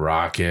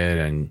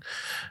 Rocket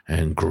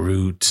and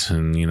Groot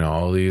and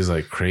all these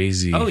like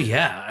crazy. Oh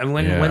yeah, and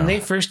when they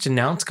first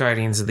announced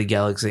Guardians of the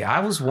Galaxy, I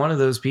was one of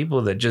those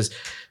people that just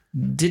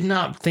did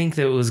not think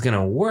that it was going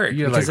to work.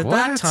 Because at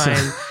that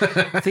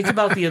time, think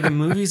about the other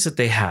movies that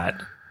they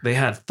had. They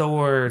had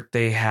Thor,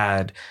 they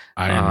had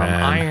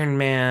Iron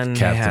Man,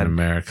 Captain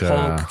America,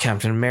 Hulk,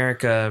 Captain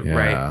America,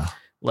 right?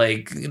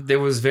 Like there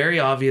was very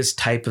obvious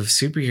type of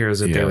superheroes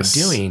that they were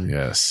doing.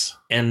 Yes.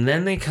 And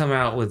then they come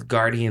out with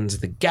Guardians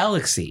of the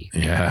Galaxy.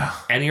 Yeah.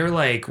 And you're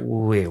like,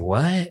 wait,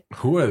 what?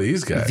 Who are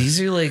these guys?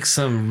 These are like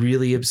some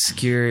really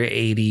obscure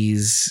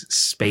 80s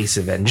space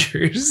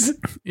Avengers.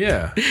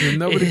 Yeah.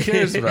 Nobody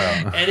cares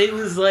about. And it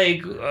was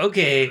like,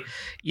 okay,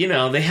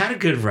 they had a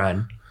good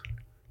run.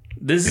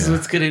 This is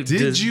what's going to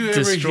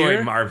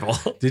destroy Marvel.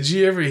 Did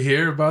you ever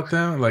hear about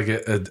them? Like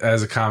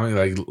as a comic,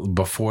 like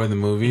before the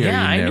movie?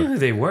 Yeah, I knew who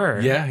they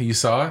were. Yeah, you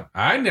saw it?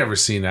 I never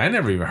seen it. I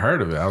never even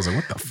heard of it. I was like,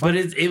 what the fuck? But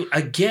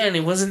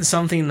it wasn't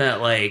something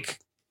that like,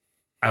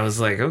 I was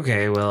like,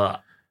 okay,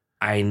 well,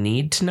 I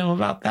need to know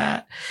about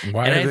that.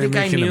 Why and I think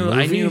I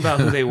knew about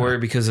who they were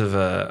because of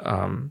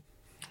who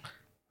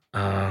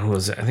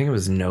was it? I think it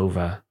was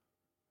Nova.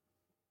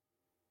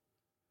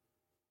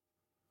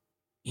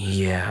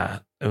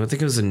 Yeah. I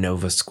think it was a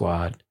Nova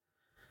Squad.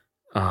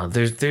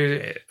 There's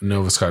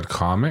Nova Squad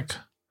comic.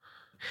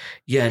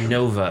 Yeah,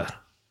 Nova.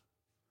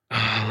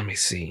 Let me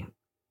see.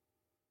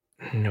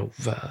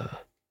 Nova.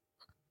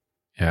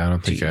 Yeah, I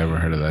don't think I ever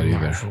heard of that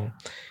either.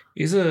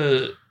 He's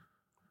a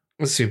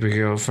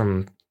superhero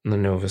from The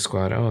Nova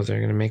Squad. Oh,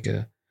 they're gonna make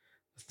a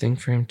thing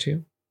for him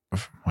too?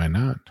 Why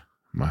not?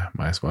 Might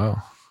as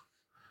well.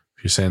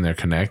 If you're saying they're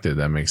connected,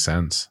 that makes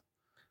sense.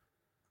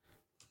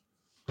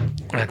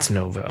 That's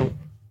Nova. Oh.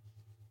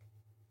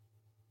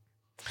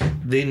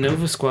 The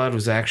Nova Squad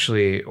was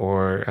actually,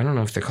 or I don't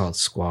know if they're called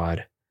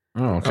Squad.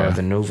 Oh, okay.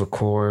 The Nova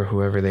Corps,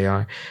 whoever they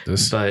are.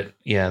 But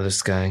yeah,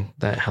 this guy,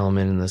 that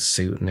helmet and the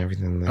suit and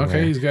everything.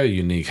 Okay, he's got a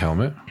unique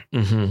helmet.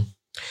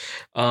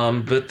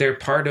 Mm-hmm. But they're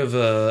part of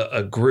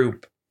a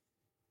group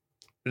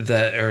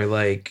that are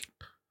like,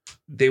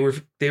 they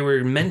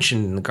were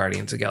mentioned in the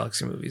Guardians of the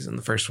Galaxy movies in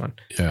the first one.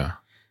 Yeah.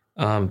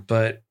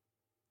 But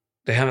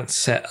they haven't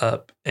set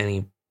up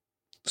any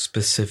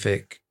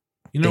specific.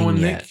 You know,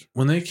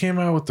 when they came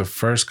out with the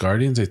first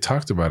Guardians, they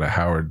talked about a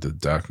Howard the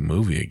Duck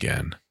movie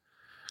again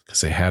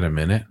because they had him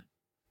in it.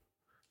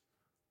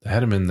 They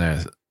had him in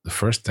the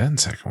first and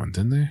second one,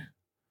 didn't they?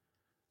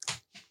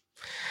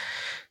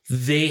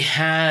 They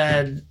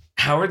had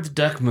Howard the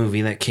Duck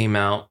movie that came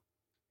out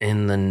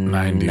in the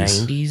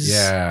 90s.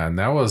 Yeah, and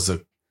that was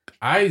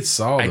I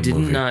saw the movie. I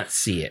did not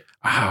see it.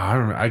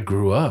 I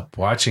grew up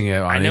watching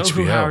it on HBO. I know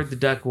who Howard the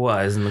Duck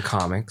was in the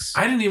comics.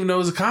 I didn't even know it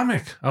was a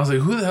comic. I was like,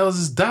 who the hell is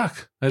this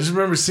duck? I just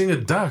remember seeing a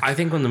duck. I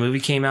think when the movie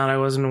came out, I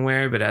wasn't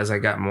aware, but as I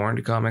got more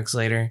into comics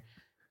later,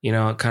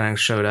 it kind of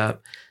showed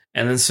up.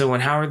 And then so when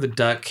Howard the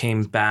Duck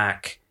came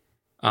back,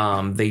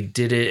 they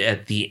did it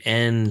at the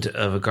end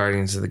of a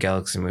Guardians of the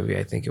Galaxy movie,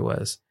 I think it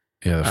was.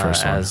 Yeah, the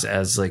first one.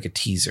 As like a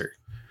teaser.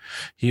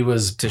 He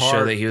was to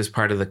show that he was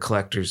part of the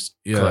collector's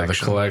collection. The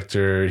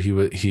collector.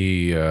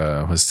 He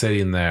was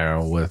sitting there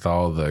with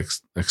all the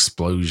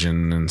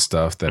explosion and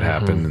stuff that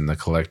happened in the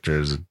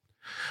collector's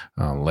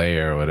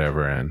lair or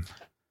whatever, and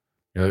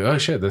you're like, oh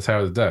shit, that's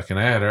Howard the Duck. And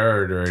I had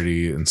heard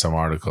already in some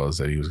articles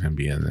that he was going to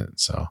be in it.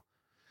 So,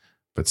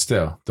 but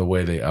still, the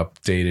way they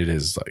updated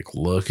his like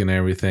look and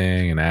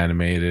everything and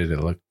animated,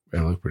 it looked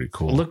pretty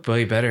cool. It looked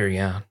way better,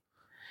 yeah.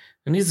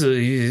 And he's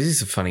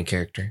a funny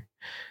character,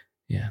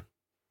 yeah.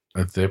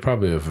 They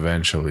probably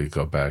eventually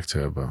go back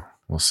to it, but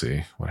we'll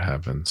see what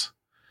happens.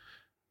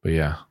 But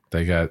yeah,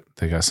 they got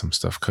some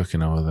stuff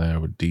cooking over there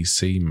with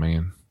DC,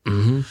 man.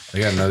 Mm-hmm. They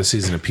got another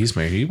season of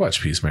Peacemaker. You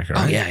watch Peacemaker,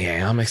 right? Oh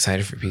yeah. I'm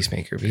excited for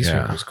Peacemaker.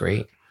 Peacemaker was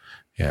great.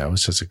 Yeah, it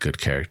was just a good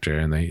character,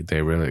 and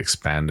they really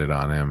expanded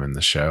on him in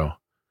the show.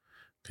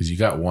 Because you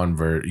got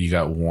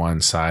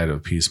one side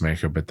of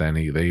Peacemaker, but then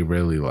they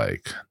really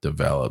like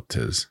developed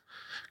his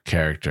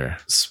character.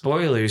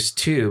 Spoilers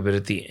too, but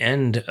at the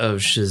end of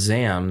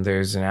Shazam,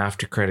 there's an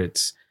after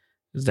credits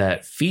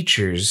that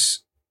features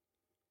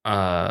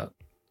characters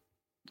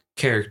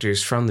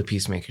from the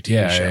Peacemaker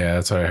TV show. Yeah,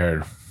 that's what I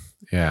heard.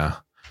 Yeah.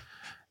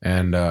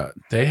 And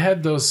they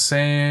had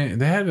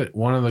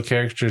one of the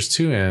characters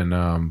too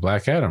in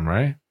Black Adam,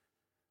 right?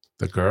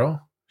 The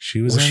girl?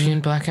 Was she in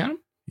Black Adam?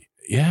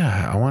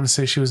 Yeah, I want to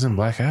say she was in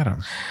Black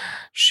Adam.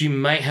 She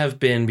might have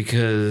been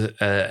because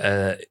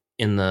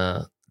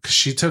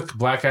she took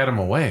Black Adam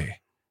away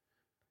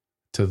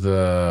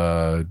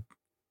to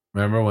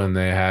remember when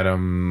they had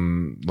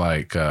him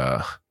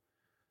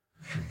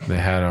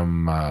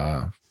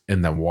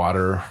in the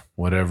water,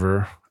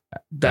 whatever.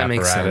 That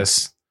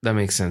apparatus. That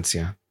makes sense.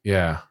 Yeah.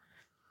 Yeah.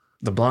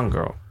 The blonde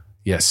girl.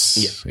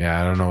 Yes. Yeah.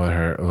 I don't know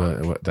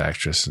what the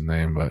actress's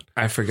name, but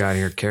I forgot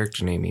her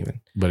character name even.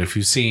 But if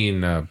you've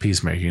seen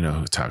Peacemaker, you know who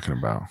I'm talking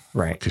about.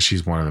 Right. Because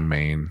she's one of the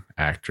main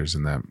actors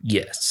in that.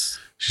 Yes.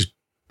 She's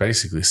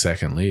basically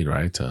second lead,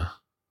 right, to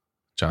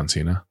John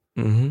Cena.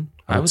 Mm-hmm.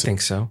 I would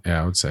think so.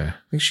 Yeah, I would say. I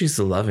think she's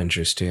the love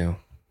interest too.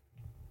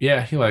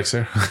 Yeah, he likes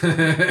her.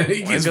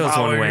 It goes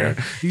one way.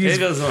 It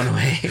goes one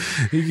way.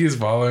 He keeps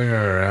following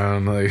her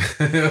around. Like,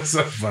 it was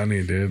so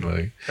funny, dude.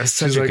 Like, that's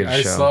such a good show.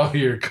 I saw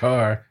your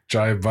car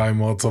drive by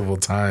multiple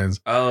times.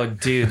 Oh,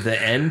 dude,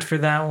 the end for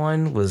that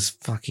one was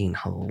fucking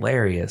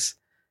hilarious.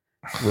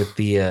 With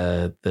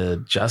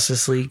the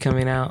Justice League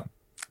coming out.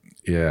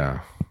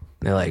 Yeah.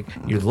 They're like,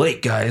 you're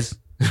late, guys.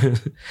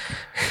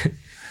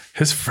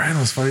 His friend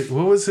was funny.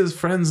 What was his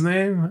friend's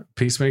name?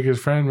 Peacemaker's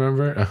friend,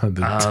 remember?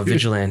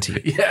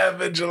 Vigilante. Yeah,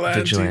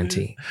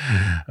 Vigilante.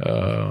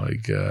 Oh my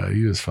god,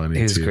 he was funny.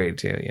 He was great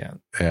too. Yeah.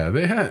 Yeah,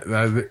 they had.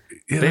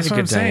 That's what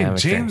I'm saying.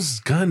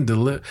 James Gunn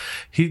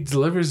he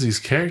delivers these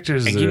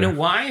characters. And you know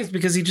why? It's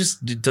because he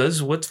just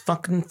does what's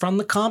fucking from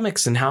the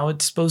comics and how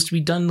it's supposed to be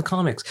done in the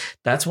comics.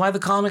 That's why the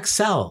comics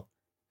sell.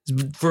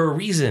 For a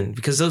reason,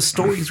 because those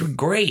stories were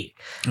great.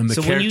 And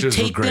so when you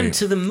take them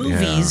to the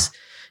movies. Yeah.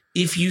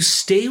 If you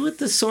stay with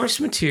the source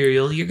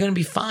material, you're going to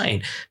be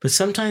fine. But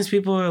sometimes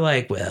people are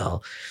like,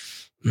 well,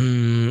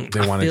 they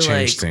want to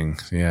change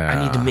things. Yeah.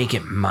 I need to make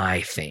it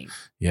my thing.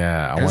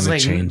 Yeah. I want to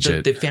change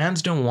it. The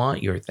fans don't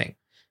want your thing.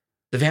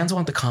 The fans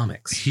want the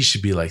comics. He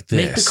should be like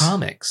this. Make the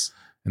comics.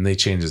 And they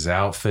change his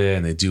outfit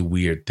and they do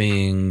weird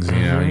things. You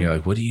know, and you're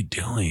like, what are you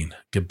doing?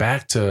 Get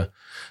back to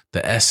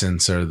the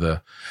essence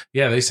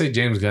they say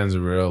James Gunn's a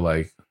real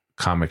like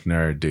comic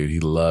nerd, dude. He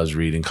loves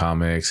reading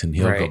comics and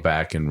he'll go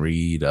back and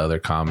read other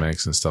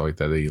comics and stuff like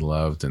that he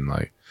loved, and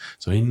like,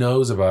 so he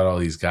knows about all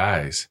these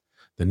guys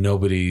that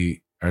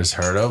nobody or has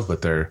heard of,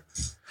 but they're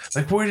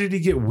like, where did he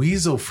get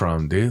Weasel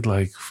from, dude?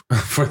 Like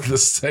for the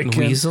second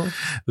Weasel?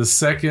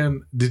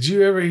 Did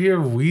you ever hear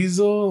of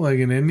Weasel like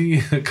in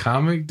any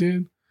comic,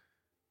 dude?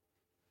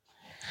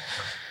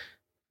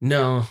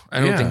 No,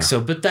 I don't think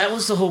so. But that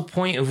was the whole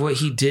point of what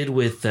he did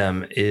with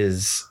them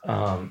is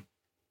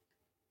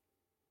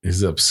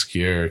these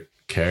obscure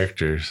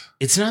characters.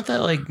 It's not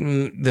that like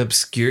the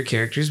obscure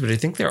characters, but I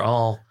think they're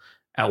all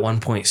at one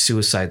point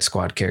Suicide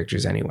Squad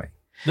characters anyway.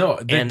 No,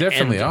 they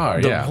definitely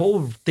are. The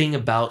whole thing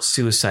about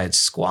Suicide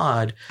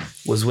Squad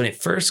was when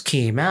it first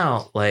came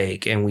out,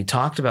 like, and we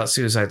talked about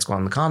Suicide Squad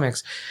in the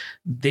comics,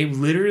 they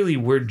literally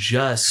were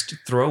just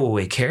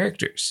throwaway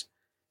characters.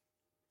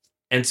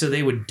 And so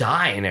they would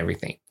die and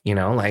everything, you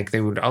know, like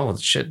they would, oh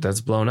shit,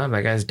 that's blown up.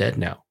 That guy's dead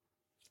now.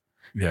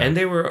 Yeah. And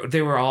they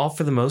were all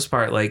for the most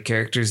part like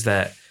characters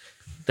that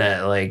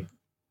like,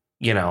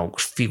 you know,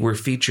 were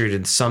featured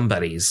in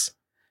somebody's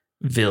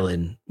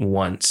villain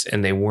once,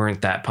 and they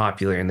weren't that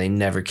popular, and they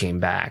never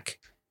came back.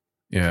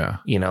 Yeah,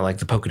 you know, like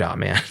the Polka Dot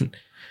Man.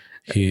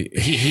 He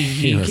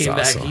came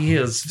back. He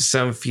has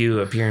some few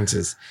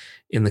appearances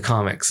in the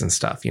comics and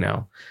stuff, you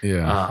know.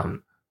 Yeah.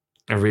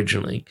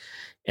 Originally,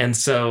 and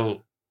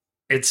so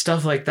it's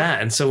stuff like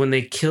that. And so when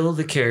they kill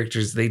the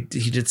characters, he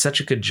did such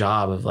a good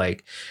job of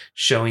like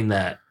showing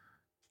that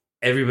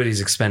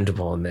everybody's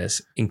expendable in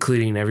this,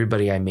 including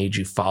everybody I made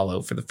you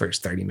follow for the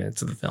first 30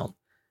 minutes of the film.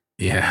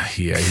 Yeah,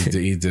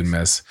 he did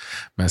mess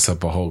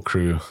up a whole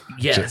crew.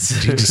 Yes,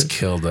 he just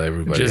killed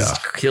everybody.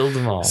 Killed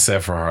them all,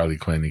 except for Harley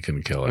Quinn. He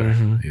couldn't kill her.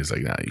 Mm-hmm. He was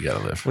like, "No, you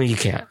gotta live." Well, you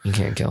can't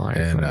kill her.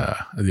 And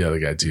the other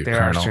guy too,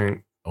 Colonel.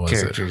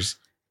 Characters.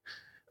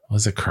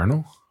 Was it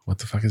Colonel? What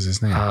the fuck is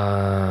his name?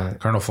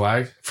 Colonel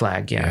Flag.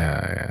 Flag.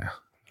 Yeah.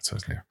 That's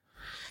his name.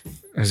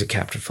 Or is it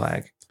Captain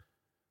Flag?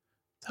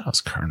 That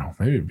was Colonel.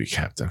 Maybe it'd be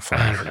Captain Flag.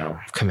 I don't know.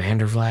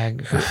 Commander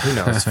Flag? Who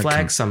knows?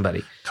 Flag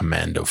somebody.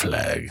 Commando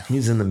Flag.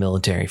 He's in the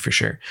military for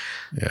sure.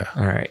 Yeah.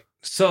 All right.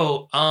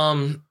 So,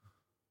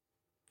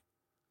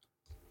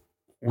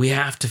 we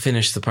have to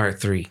finish the part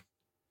 3.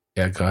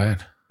 Yeah, go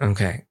ahead.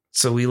 Okay.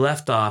 So we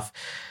left off.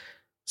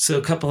 So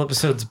a couple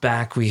episodes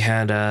back, we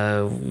had,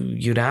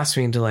 you'd asked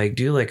me to like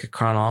do like a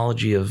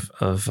chronology of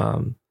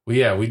well,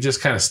 yeah, we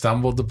just kind of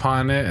stumbled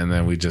upon it, and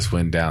then we just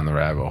went down the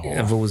rabbit hole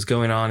of what was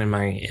going on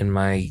in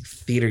my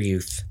theater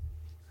youth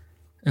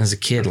as a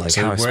kid, like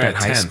so how I spent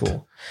high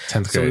school.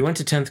 10th grade. So we went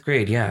to 10th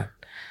grade, yeah.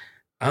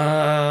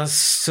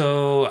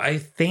 So I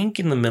think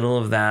in the middle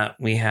of that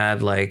we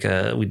had like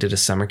we did a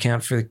summer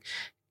camp for the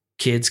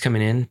kids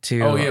coming in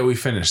to. Oh yeah, we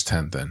finished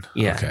 10th then.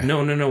 Yeah. Okay.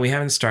 No, we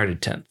haven't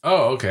started 10th.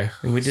 Oh, okay.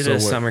 We did a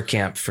summer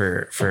camp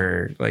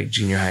for like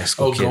junior high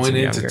school. Oh, kids going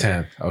into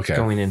 10th. Okay.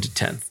 Going into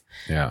 10th.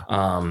 Yeah.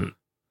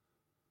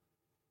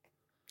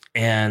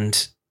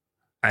 And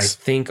I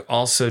think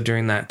also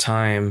during that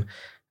time,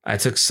 I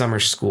took summer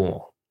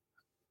school.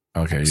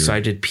 Okay. So I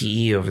did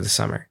PE over the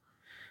summer.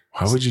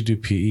 Why would you do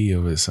PE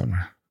over the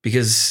summer?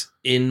 Because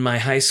in my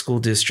high school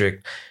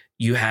district,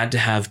 you had to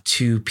have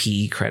 2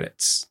 PE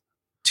credits,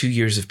 2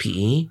 years of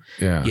PE.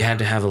 Yeah. You had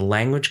to have a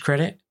language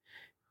credit,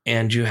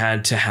 and you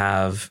had to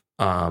have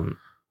all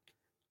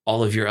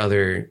of your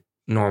other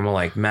normal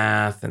like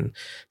math and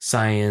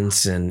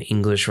science and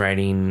English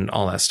writing,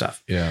 all that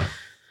stuff. Yeah.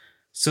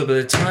 So by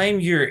the time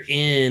you're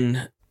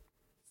in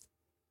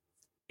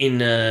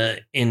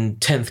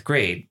 10th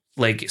grade,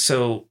 like,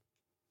 so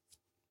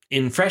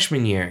in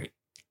freshman year,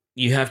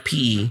 you have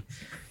PE,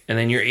 and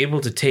then you're able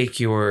to take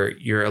your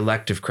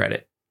elective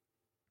credit,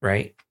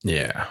 right?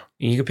 Yeah.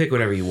 And you can pick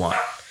whatever you want.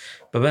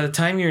 But by the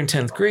time you're in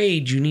 10th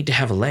grade, you need to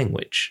have a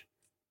language,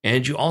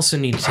 and you also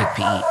need to take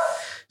PE.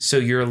 So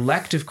your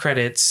elective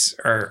credits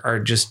are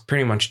just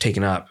pretty much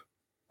taken up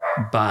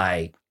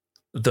by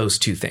those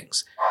 2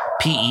 things,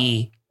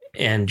 PE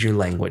and your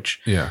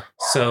language. Yeah.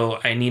 So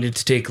I needed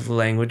to take the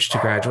language to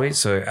graduate.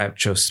 So I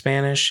chose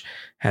Spanish,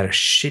 had a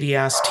shitty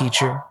ass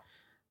teacher.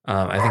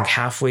 I think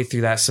halfway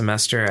through that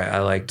semester, I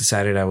like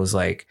decided I was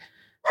like,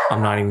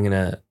 I'm not even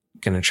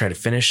gonna try to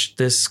finish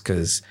this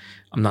because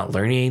I'm not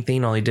learning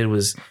anything. All he did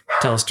was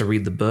tell us to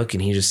read the book,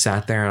 and he just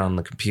sat there on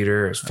the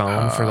computer or his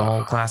phone for the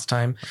whole class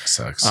time.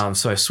 Sucks.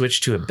 So I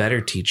switched to a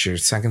better teacher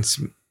second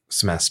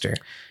semester,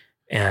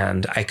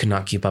 and I could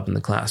not keep up in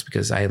the class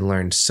because I had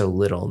learned so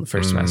little in the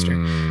first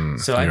semester.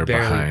 So I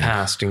barely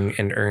passed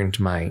and earned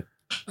my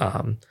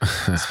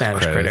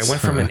Spanish credit. I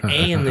went from an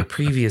A in the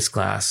previous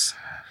class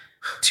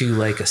to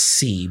like a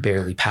C,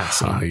 barely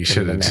passing. Oh, you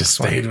should have just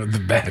stayed with the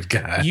bad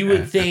guy. You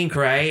would think,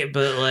 right?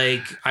 But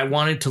like, I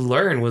wanted to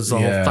learn was the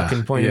whole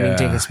fucking point of me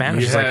taking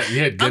Spanish.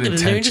 I'm going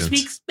to learn to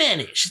speak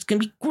Spanish. It's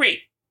going to be great.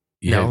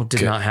 No,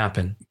 did not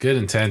happen. Good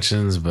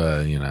intentions,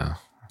 but you know.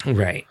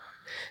 Right.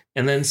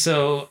 And then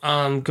so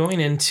going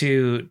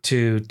into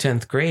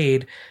 10th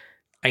grade,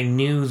 I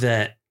knew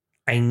that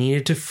I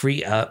needed to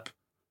free up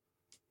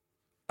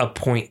a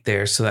point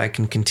there so that I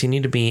can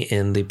continue to be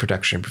in the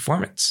production and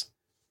performance.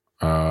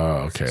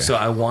 Oh, okay. So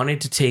I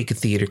wanted to take a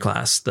theater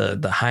class, the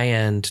high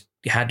end,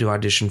 had to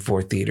audition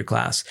for theater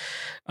class.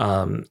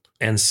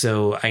 And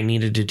so I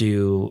needed to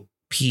do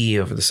PE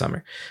over the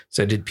summer.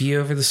 So I did PE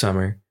over the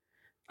summer.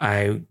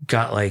 I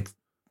got like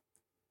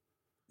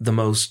the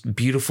most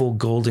beautiful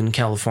golden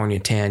California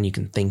tan you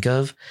can think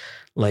of.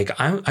 Like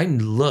I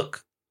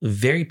look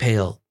very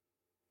pale.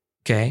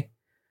 Okay.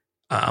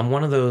 I'm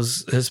one of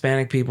those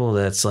Hispanic people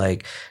that's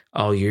like,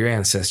 oh, your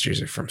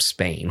ancestors are from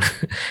Spain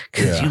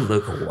because you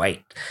look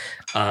white.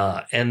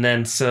 And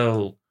then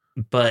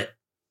but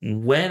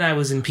when I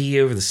was in PE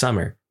over the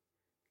summer,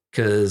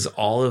 because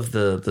all of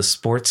the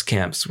sports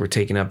camps were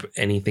taking up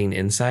anything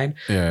inside.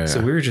 So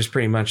we were just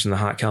pretty much in the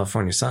hot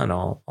California sun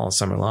all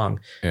summer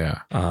long.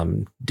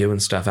 Doing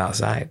stuff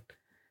outside.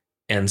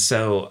 And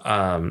so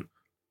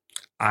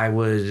I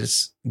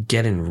was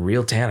getting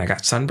real tan. I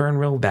got sunburn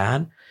real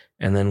bad.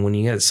 And then when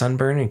you get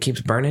sunburn and it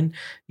keeps burning,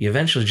 you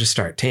eventually just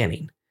start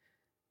tanning.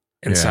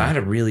 And so I had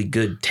a really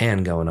good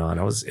tan going on.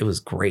 It was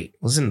great. I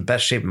was in the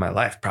best shape of my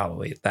life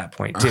probably at that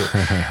point too.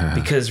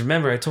 Because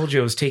remember, I told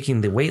you I was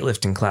taking the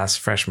weightlifting class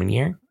freshman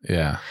year.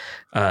 Yeah.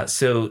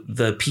 So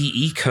the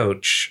PE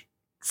coach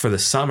for the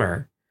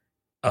summer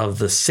of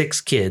the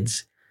 6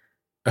 kids,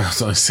 it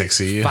was only 6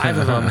 of you. 5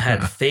 of them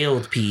had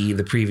failed PE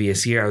the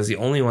previous year. I was the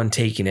only one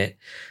taking it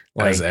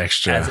as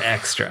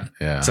extra.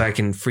 Yeah. So I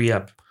can free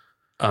up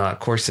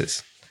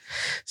courses.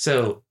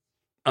 So,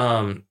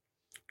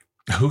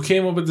 who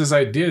came up with this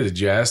idea? Did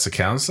you ask the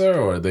counselor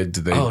or did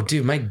they? Oh,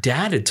 dude, my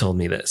dad had told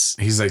me this.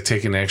 He's like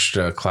taking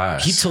extra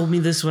class. He told me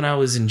this when I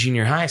was in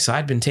junior high. So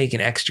I'd been taking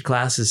extra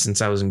classes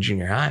since I was in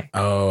junior high.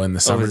 Oh, in the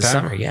summer? Over the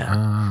summer, yeah.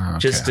 Oh, okay.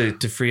 Just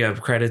to free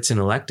up credits and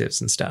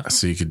electives and stuff.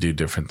 So you could do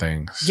different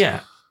things.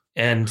 Yeah.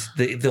 And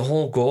the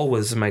whole goal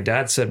was, my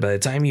dad said, by the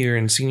time you're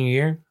in senior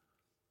year,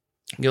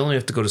 you only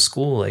have to go to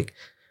school like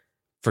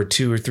for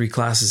 2 or 3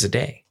 classes a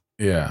day.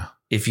 Yeah.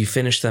 If you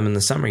finish them in the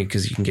summer,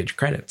 because you can get your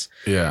credits.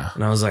 Yeah.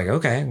 And I was like,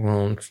 okay,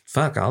 well,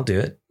 fuck, I'll do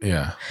it.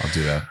 Yeah, I'll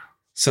do that.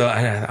 So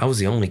I was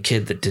the only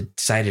kid that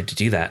decided to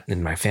do that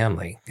in my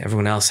family.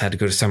 Everyone else had to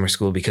go to summer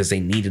school because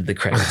they needed the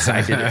credits.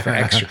 I did it for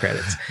extra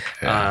credits.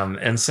 Yeah.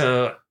 And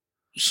so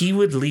he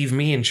would leave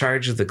me in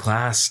charge of the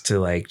class to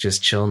like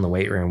just chill in the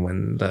weight room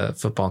when the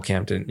football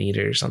camp didn't need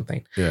it or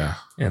something. Yeah.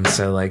 And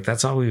so like,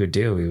 that's all we would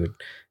do. We would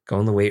go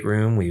in the weight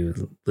room. We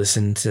would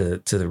listen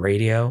to the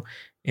radio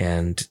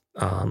and,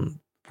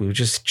 we would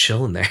just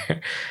chill in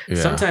there. Yeah.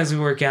 Sometimes we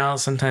work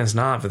out, sometimes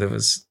not. But there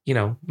was,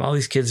 all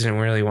these kids didn't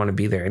really want to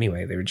be there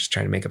anyway. They were just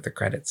trying to make up their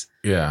credits.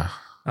 Yeah.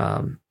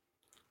 And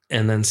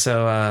then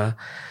so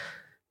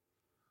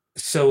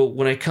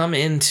when I come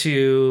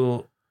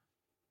into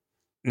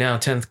now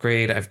 10th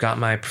grade, I've got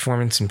my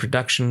performance and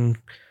production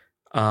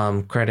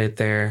credit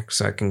there,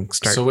 so I can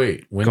start. So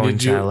wait, going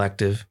to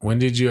elective. When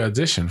did you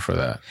audition for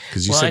that?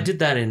 Because I did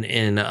that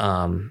in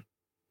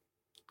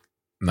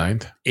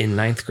ninth? In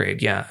 9th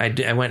grade, yeah.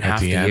 I went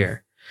half the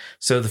year.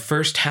 So the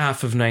first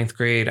half of 9th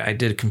grade, I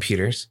did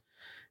computers.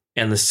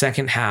 And the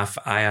second half,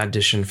 I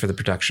auditioned for the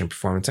production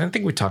performance. And I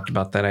think we talked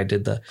about that. I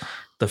did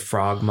the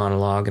frog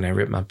monologue and I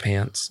ripped my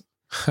pants.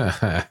 You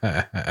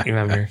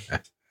remember?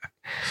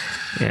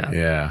 Yeah.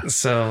 Yeah.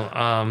 So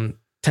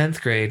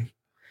 10th grade,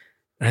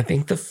 and I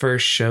think the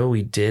first show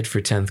we did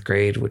for 10th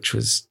grade, which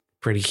was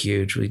pretty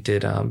huge, we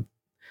did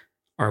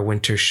our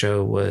winter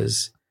show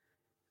was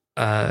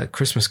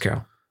Christmas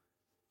Carol.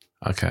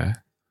 Okay.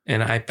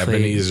 And I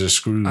played Ebenezer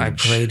Scrooge. I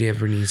played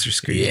Ebenezer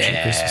Scrooge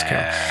in Christmas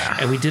Carol.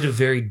 And we did a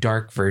very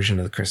dark version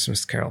of the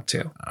Christmas Carol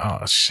too.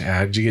 Oh shit.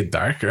 How'd you get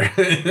darker?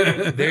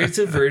 There's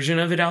a version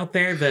of it out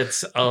there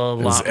that's a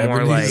lot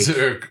more like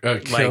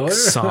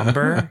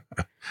somber.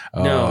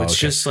 No, it's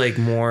just like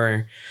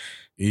more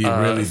it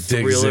really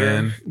digs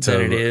in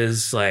than it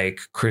is like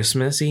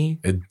Christmassy.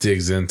 It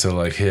digs into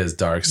like his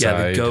dark side.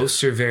 Yeah, the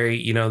ghosts are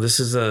very,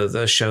 this is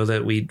the show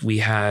that we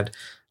had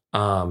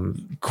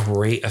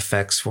great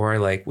effects for.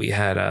 Like we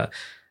had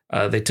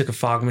they took a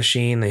fog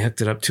machine, they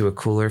hooked it up to a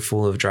cooler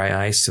full of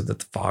dry ice so that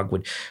the fog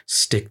would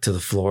stick to the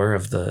floor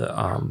of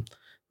the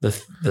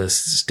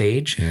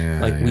stage.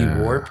 We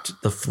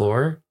warped the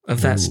floor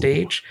of that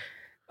stage.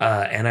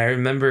 And I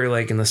remember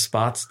like in the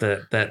spots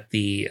that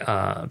the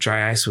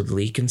dry ice would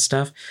leak and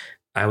stuff,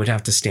 I would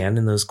have to stand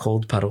in those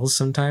cold puddles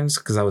sometimes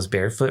because I was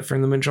barefoot for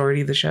the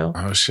majority of the show.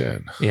 Oh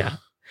shit. Yeah.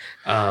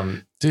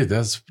 Dude,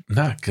 that's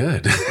not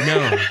good.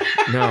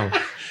 No.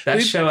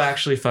 That show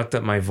actually fucked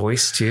up my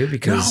voice too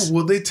because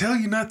they tell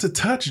you not to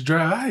touch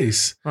dry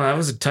ice. Well, I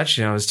wasn't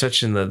touching. I was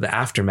touching the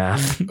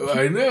aftermath.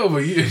 I know,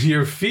 but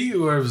your feet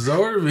were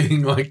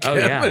absorbing like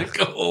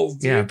chemicals.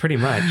 Yeah, pretty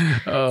much.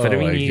 Oh, but I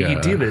mean,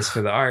 you do this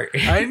for the art.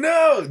 I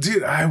know,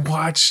 dude. I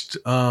watched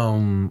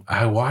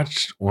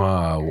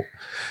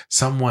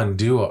someone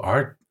do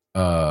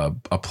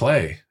a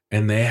play,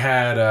 and they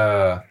had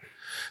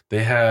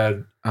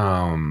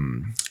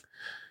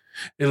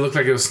it looked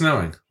like it was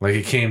snowing. Like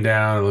it came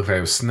down, it looked like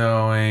it was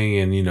snowing,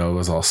 and it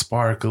was all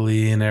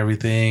sparkly and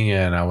everything.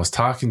 And I was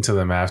talking to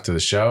them after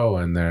the show,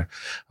 and I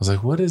was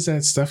like, "What is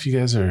that stuff you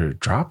guys are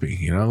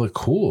dropping? It looked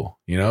cool,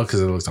 because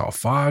it looked all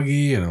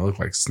foggy and it looked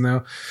like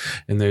snow."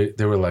 And they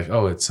were like,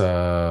 "Oh, it's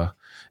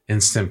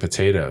instant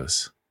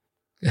potatoes."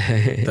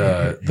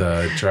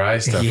 the dry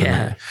stuff.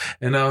 Yeah.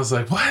 And I was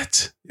like,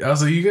 what? I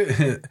was like, you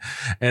get,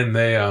 and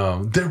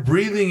they're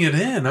breathing it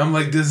in. I'm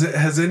like,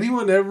 has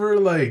anyone ever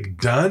like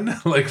done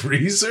like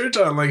research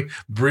on like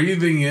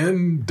breathing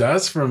in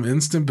dust from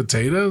instant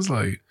potatoes?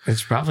 Like,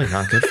 it's probably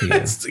not good for you.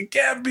 It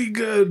can't be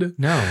good.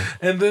 No.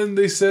 And then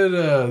they said,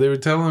 they were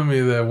telling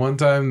me that one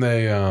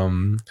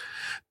time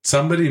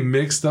somebody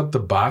mixed up the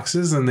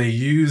boxes and they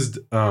used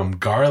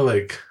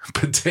garlic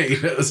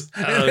potatoes.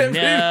 Oh, and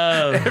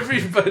no.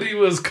 Everybody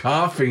was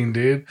coughing,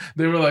 dude.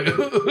 They were like,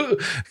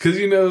 because,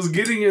 it was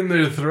getting in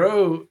their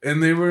throat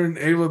and they weren't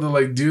able to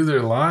like do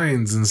their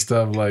lines and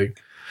stuff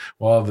like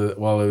while it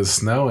was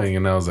snowing.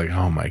 And I was like,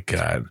 oh my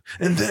God.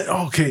 And then,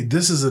 okay,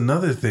 this is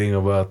another thing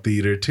about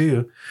theater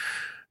too.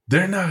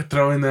 They're not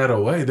throwing that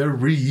away. They're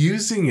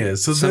reusing it.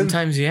 So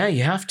sometimes, you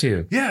have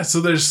to. Yeah. So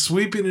they're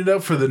sweeping it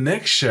up for the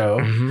next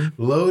show,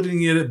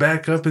 loading it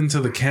back up into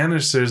the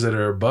canisters that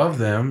are above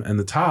them and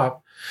the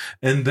top.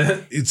 And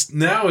then it's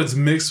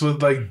mixed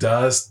with like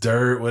dust,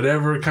 dirt,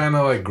 whatever kind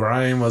of like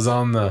grime was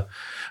on the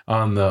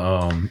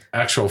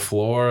actual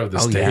floor of the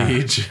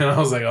stage. Yeah. And I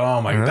was like,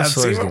 oh my God, that's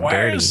even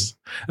worse.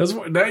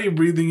 Now you're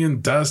breathing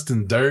in dust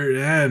and dirt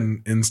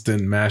and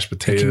instant mashed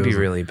potatoes. It can be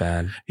really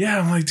bad. Yeah,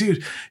 I'm like,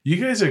 dude, you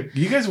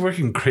guys work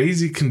in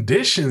crazy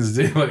conditions,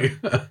 dude. Like,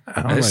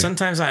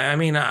 sometimes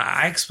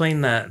I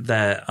explained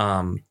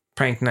that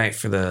prank night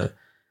for the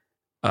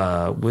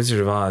Wizard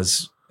of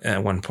Oz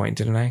at one point,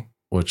 didn't I?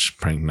 Which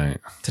prank night?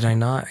 Did I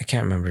not? I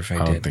can't remember if I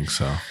did. I don't think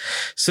so.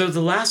 So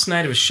the last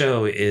night of a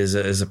show is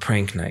a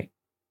prank night.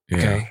 Yeah.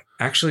 Okay.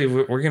 Actually,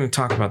 we're going to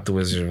talk about the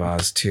Wizard of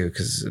Oz too,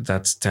 because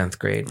that's 10th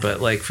grade. But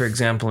like, for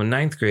example, in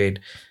 9th grade,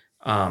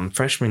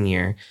 freshman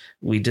year,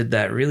 we did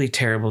that really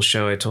terrible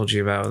show I told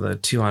you about, the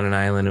Two on an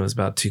Island. It was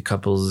about two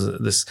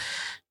couples,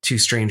 two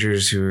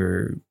strangers who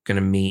were going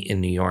to meet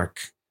in New York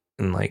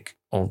in like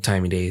old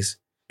timey days.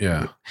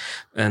 Yeah.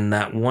 And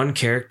that one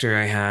character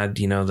I had,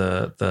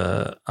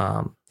 the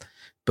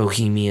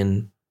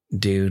bohemian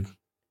dude.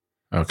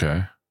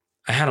 Okay.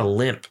 I had a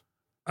limp.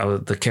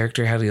 The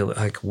character had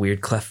like a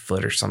weird cleft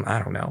foot or something.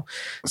 I don't know.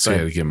 So you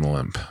had to give him a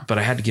limp. But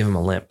I had to give him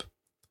a limp.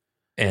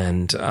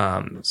 And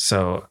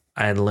so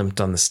I had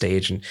limped on the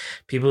stage. And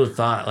people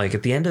thought, like,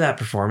 at the end of that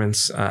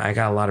performance, I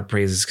got a lot of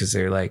praises because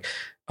they're like,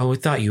 oh, we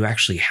thought you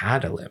actually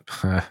had a limp.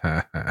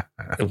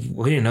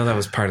 We didn't know that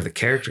was part of the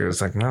character. It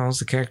was like, no, it was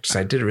the character. So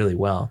I did it really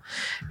well.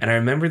 And I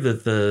remember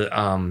that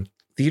the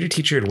theater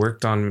teacher had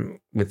worked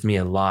with me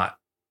a lot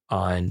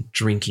on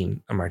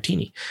drinking a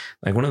martini.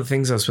 Like, one of the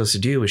things I was supposed to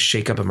do was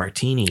shake up a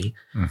martini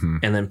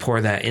and then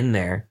pour that in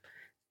there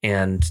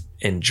and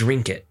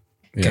drink it.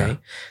 Okay. Yeah.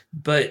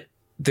 But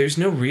there's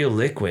no real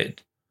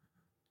liquid.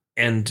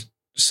 And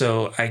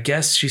so I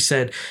guess she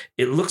said,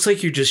 it looks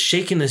like you're just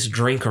shaking this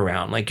drink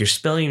around, like you're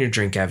spilling your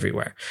drink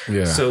everywhere.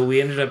 Yeah. So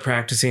we ended up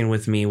practicing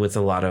with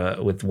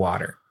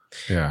water.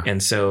 Yeah.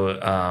 And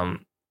so,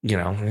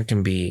 it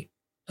can be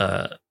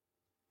a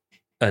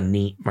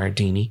neat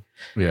martini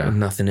with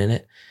nothing in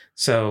it.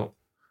 So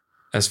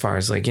as far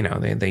as like,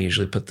 they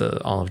usually put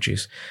the olive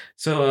juice.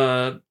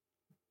 So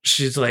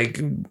she's like,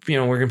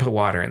 we're going to put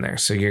water in there.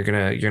 So you're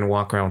going to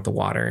walk around with the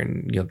water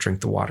and you'll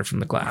drink the water from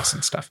the glass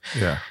and stuff.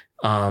 Yeah.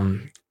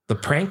 The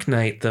prank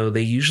night, though,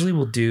 they usually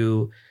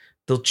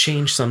they'll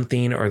change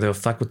something or they'll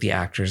fuck with the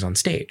actors on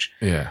stage.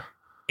 Yeah.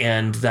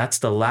 And that's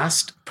the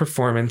last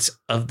performance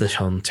of the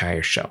whole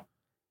entire show.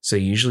 So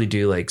you usually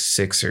do like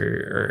 6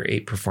 or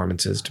 8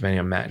 performances, depending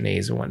on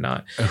matinees and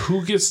whatnot.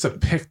 Who gets to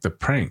pick the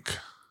prank?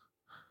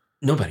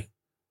 Nobody.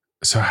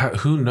 So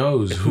who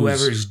knows?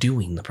 Whoever's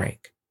doing the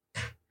prank.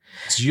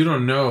 So you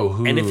don't know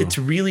who. And if it's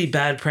a really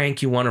bad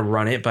prank, you want to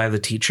run it by the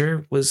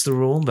teacher was the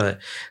rule. But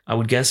I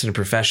would guess in a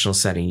professional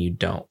setting, you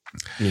don't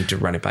need to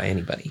run it by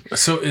anybody.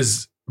 So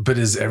is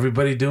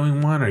everybody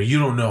doing one, or you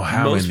don't know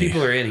how most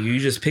people are in it? You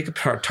just pick a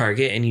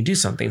target and you do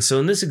something.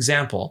 So in this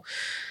example,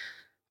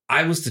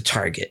 I was the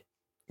target.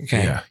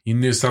 Okay. Yeah. You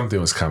knew something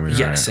was coming.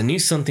 Yes. Right? I knew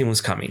something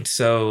was coming.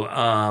 So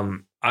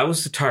I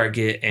was the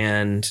target,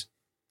 and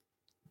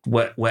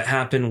what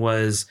happened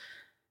was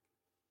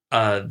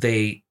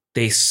they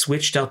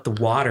switched out the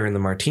water in the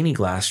martini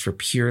glass for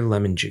pure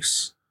lemon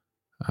juice.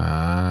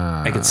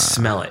 I could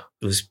smell it.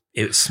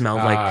 It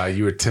smelled like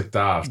you were tipped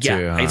off.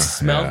 Yeah, too, it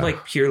smelled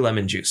like pure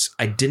lemon juice.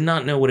 I did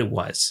not know what it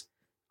was.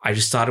 I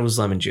just thought it was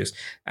lemon juice.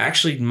 I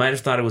actually might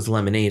have thought it was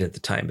lemonade at the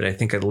time, but I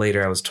think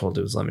later I was told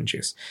it was lemon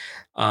juice.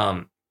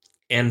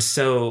 And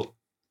so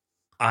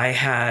I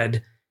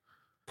had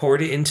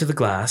poured it into the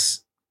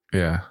glass.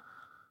 Yeah.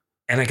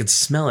 And I could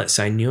smell it,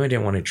 so I knew I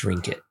didn't want to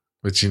drink it.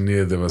 But you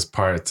knew there was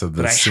parts of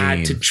the scene. I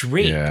had to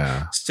drink.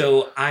 Yeah.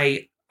 So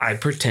I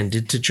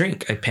pretended to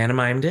drink. I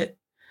pantomimed it.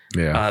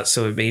 Yeah.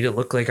 So it made it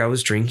look like I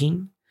was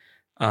drinking.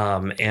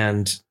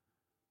 And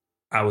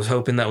I was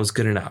hoping that was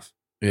good enough.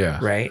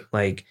 Yeah. Right?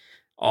 Like,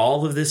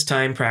 all of this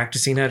time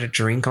practicing how to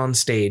drink on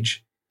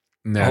stage.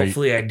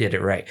 Hopefully I did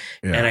it right.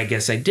 Yeah. And I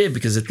guess I did,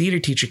 because the theater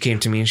teacher came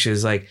to me and she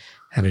was like,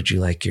 how did you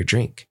like your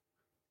drink?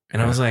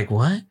 And I was like,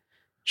 what?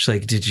 She's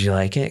like, did you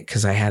like it?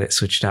 Because I had it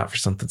switched out for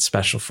something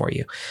special for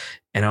you.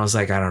 And I was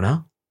like, I don't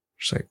know.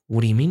 She's like, what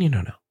do you mean you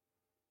don't know?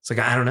 It's like,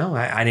 I don't know.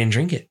 I didn't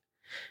drink it.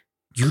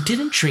 You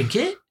didn't drink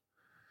it?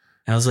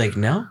 I was like,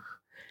 no.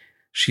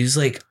 She's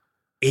like,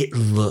 it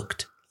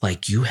looked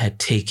like you had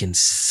taken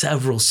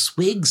several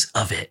swigs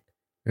of it.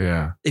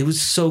 Yeah. It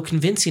was so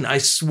convincing. I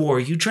swore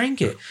you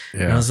drank it.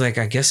 Yeah. And I was like,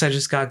 I guess I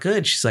just got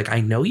good. She's like, I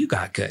know you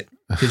got good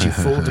because you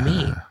fooled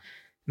me.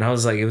 And I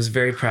was like, it was a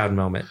very proud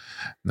moment.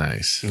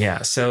 Nice.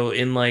 Yeah. So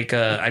in like,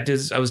 I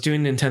was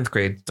doing in 10th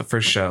grade,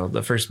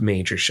 the first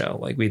major show,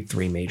 like we had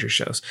 3 major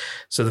shows.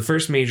 So the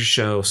first major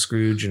show,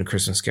 Scrooge and A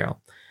Christmas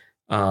Carol.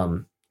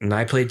 And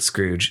I played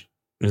Scrooge.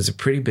 It was a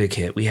pretty big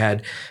hit. We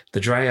had the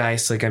dry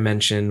ice, like I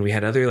mentioned. We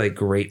had other like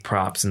great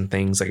props and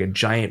things, like a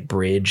giant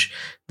bridge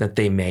that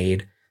they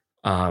made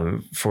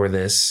for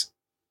this.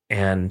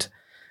 And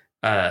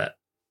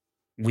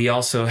we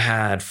also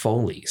had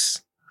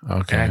Foley's.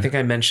 Okay. And I think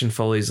I mentioned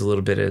Foley's a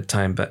little bit at a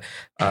time,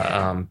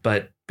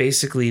 but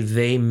basically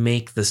they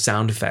make the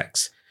sound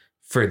effects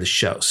for the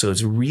show. So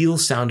it's real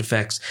sound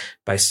effects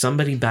by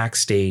somebody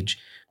backstage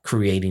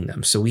creating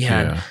them. So we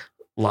had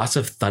lots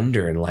of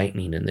thunder and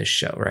lightning in this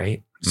show,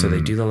 right? So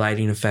they do the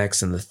lighting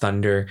effects and the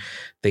thunder.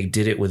 They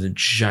did it with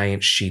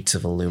giant sheets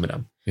of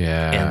aluminum.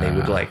 Yeah. And they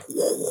would like,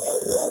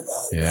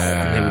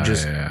 and they would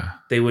just,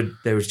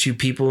 there was 2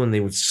 people and they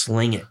would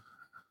sling it.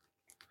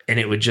 And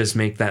it would just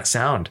make that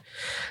sound.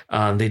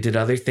 They did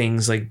other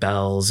things like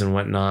bells and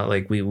whatnot.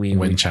 Like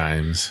wind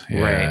chimes.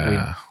 Yeah.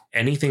 Right.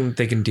 Anything that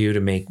they can do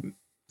to make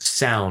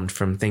sound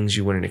from things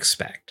you wouldn't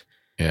expect.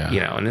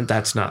 Yeah. And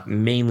that's not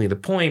mainly the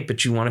point,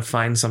 but you want to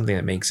find something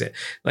that makes it.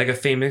 Like a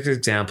famous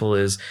example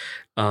is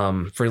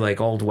for like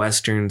old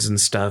Westerns and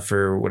stuff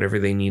or whatever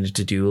they needed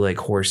to do, like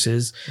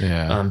horses.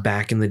 Yeah.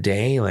 Back in the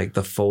day, like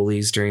the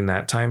Foleys during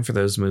that time for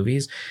those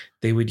movies,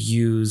 they would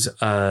use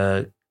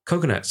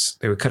coconuts.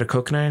 They would cut a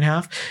coconut in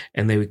half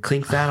and they would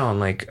clink that on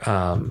like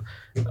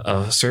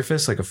a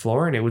surface, like a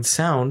floor, and it would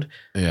sound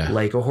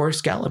like a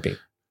horse galloping.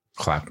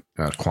 Clomping.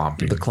 The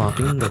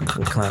clomping, the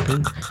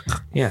clapping.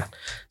 Yeah.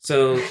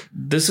 So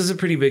this is a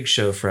pretty big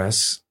show for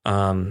us.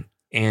 And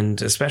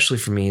especially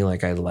for me,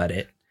 like I led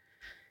it.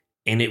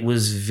 And it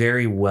was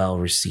very well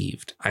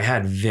received. I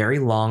had very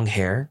long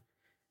hair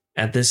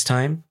at this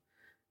time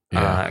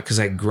because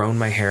I'd grown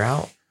my hair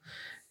out.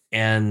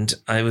 And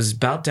I was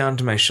about down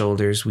to my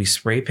shoulders. We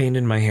spray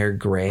painted my hair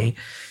gray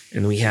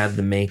and we had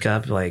the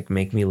makeup like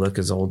make me look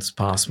as old as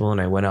possible.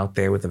 And I went out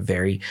there with a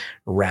very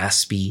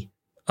raspy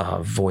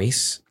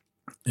voice.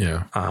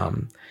 Yeah.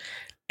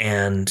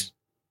 And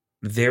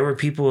there were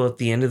people at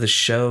the end of the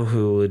show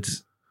who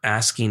was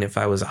asking if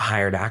I was a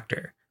hired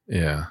actor.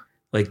 Yeah.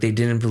 Like they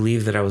didn't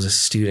believe that I was a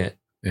student.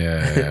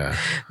 Yeah.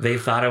 They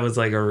thought I was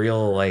like a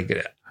real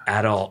like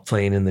adult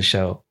playing in the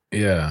show.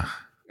 Yeah.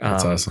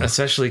 That's awesome.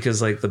 Especially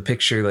because like the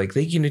picture, like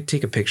they can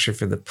take a picture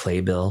for the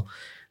playbill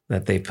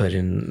that they put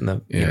in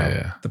the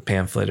the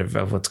pamphlet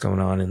of what's going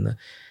on in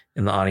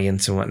the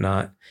audience and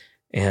whatnot.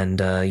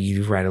 And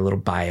you write a little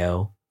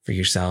bio for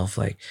yourself,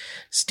 like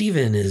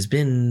Steven has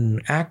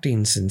been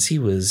acting since he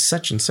was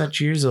such and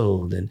such years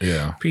old, and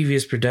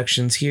previous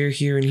productions here,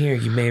 and here.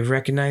 You may have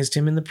recognized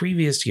him in the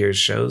previous year's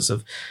shows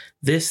of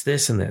this,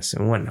 and this,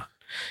 and whatnot.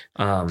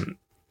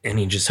 And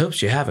he just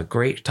hopes you have a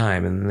great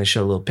time. And then they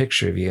show a little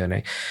picture of you.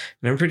 And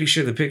I'm pretty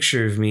sure the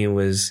picture of me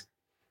was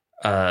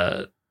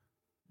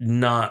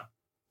not,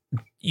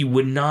 you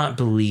would not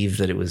believe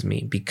that it was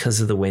me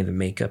because of the way the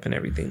makeup and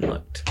everything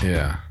looked.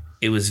 Yeah.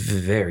 It was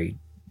very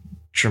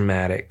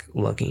dramatic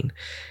looking.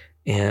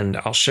 And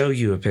I'll show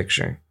you a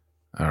picture.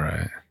 All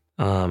right.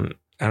 I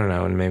don't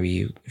know. And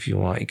maybe if you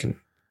want, you can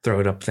throw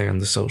it up there on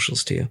the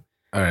socials too.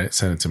 All right.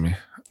 Send it to me.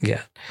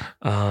 Yeah.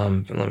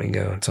 Let me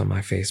go. It's on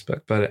my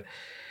Facebook. But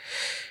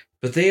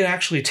they had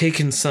actually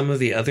taken some of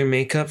the other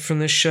makeup from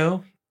this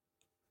show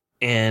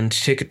and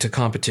took it to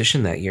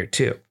competition that year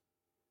too.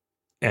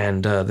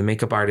 And the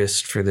makeup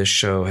artist for this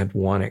show had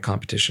won at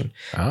competition.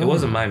 Oh. It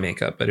wasn't my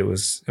makeup, but it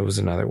was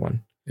another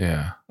one.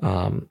 Yeah.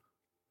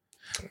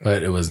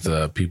 But it was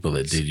the people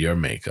that did your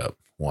makeup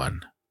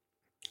won.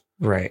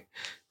 Right.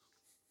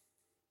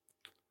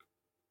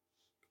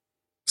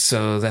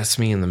 So that's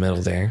me in the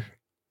middle there.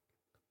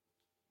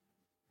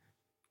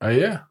 Oh,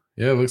 yeah.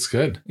 Yeah, it looks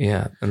good.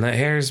 Yeah. And that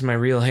hair is my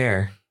real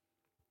hair.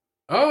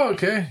 Oh,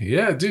 okay.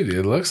 Yeah, dude,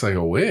 it looks like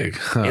a wig.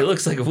 It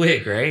looks like a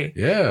wig, right?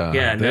 Yeah.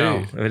 Yeah,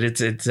 no, but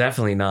it's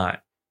definitely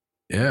not.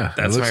 Yeah.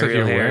 That's my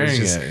real hair.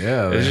 Wearing it.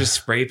 Yeah. It was just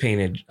spray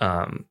painted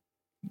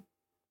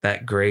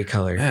that gray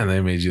color. Man,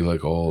 they made you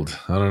look old.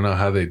 I don't know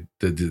how they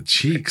did the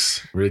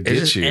cheeks really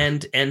get you.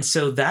 And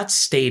so that's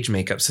stage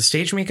makeup. So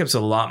stage makeup's a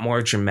lot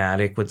more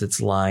dramatic with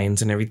its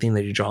lines and everything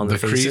that you draw on the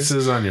faces.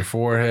 Creases on your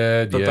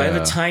forehead. But by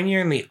the time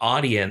you're in the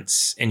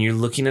audience and you're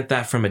looking at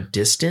that from a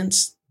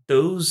distance,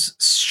 those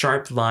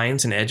sharp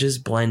lines and edges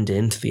blend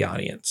into the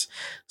audience.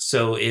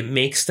 So it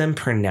makes them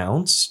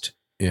pronounced.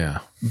 Yeah.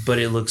 But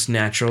it looks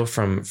natural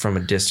from a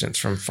distance,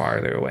 from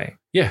farther away.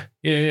 Yeah.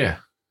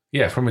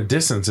 Yeah, from a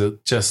distance,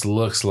 it just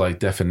looks like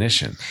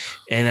definition.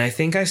 And I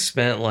think I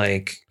spent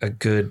like a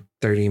good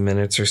 30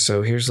 minutes or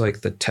so. Here's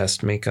like the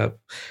test makeup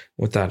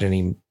without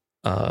any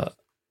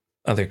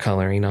other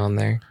coloring on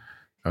there.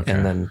 Okay.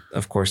 And then,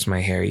 of course,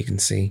 my hair, you can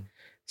see,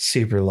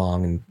 super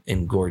long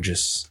and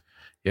gorgeous.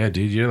 Yeah,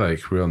 dude, you're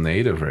like real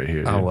native right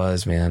here. Dude. I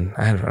was, man.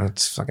 I don't know.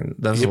 It's fucking.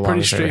 That was you the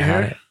pretty longest I ever straight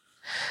had hair. it.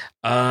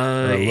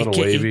 A little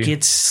wavy. It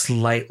gets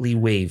slightly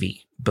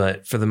wavy,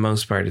 but for the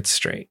most part, it's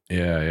straight.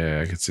 Yeah,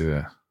 I can see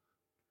that.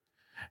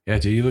 Yeah,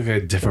 dude, you look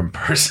like a different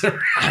person.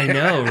 I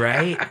know,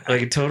 right?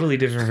 Like a totally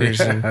different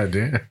person. Yeah,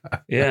 dude.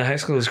 Yeah, high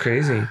school was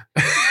crazy.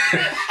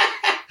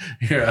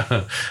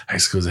 Yeah, high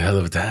school's a hell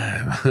of a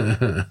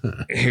time.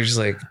 Here's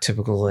like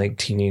typical like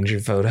teenager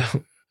photo.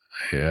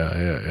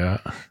 Yeah.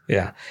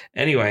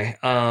 Anyway,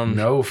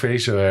 no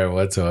facial hair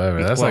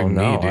whatsoever. That's like me,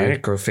 dude. I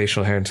didn't grow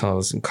facial hair until I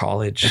was in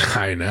college.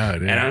 I know,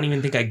 dude. And I don't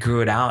even think I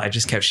grew it out. I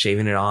just kept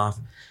shaving it off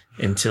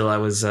until I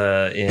was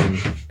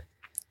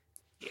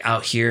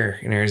out here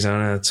in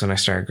Arizona. That's when I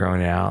started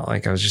growing it out.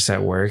 Like I was just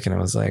at work and I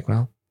was like,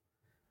 well,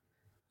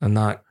 I'm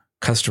not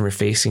customer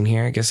facing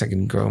here. I guess I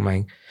can grow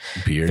my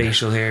beard,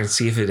 facial hair and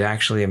see if it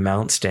actually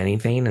amounts to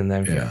anything. And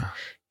I've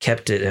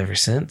kept it ever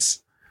since.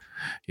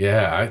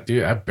 Yeah,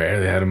 I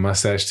barely had a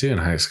mustache too in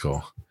high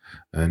school.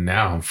 And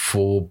now I'm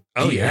full.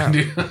 Oh, yeah.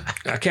 Dude.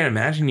 I can't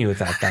imagine you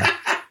without that.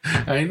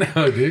 I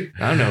know, dude.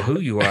 I don't know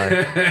who you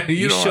are.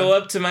 you show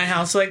up to my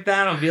house like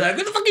that, I'll be like,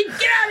 what the fuck? Get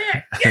out of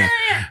here. Get out of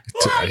here.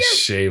 I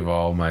shave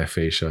all my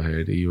facial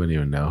hair, dude. You wouldn't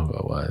even know who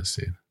I was,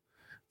 dude.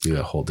 Be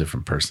a whole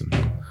different person.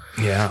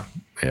 Yeah.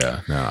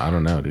 Yeah. No, I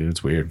don't know, dude.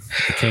 It's weird.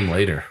 It came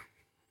later.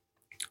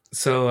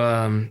 So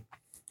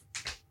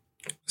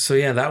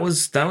yeah, that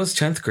was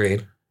 10th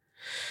grade.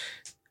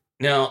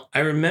 Now, I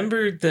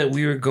remember that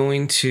we were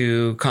going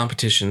to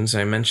competitions.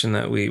 I mentioned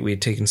that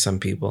we'd taken some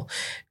people.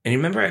 And you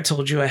remember I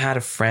told you I had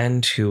a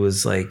friend who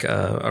was like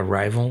a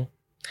rival?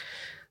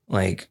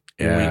 Like,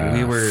 we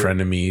were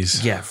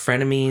frenemies. Yeah,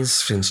 frenemies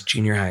since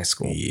junior high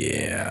school.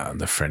 Yeah,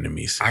 the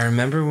frenemies. I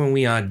remember when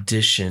we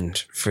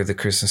auditioned for the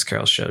Christmas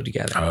Carol show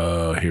together.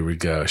 Oh, here we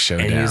go.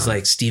 Showdown. And he was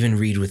like, Steven,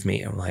 read with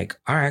me. I'm like,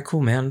 all right,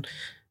 cool, man.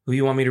 Who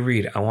you want me to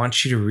read? I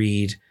want you to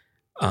read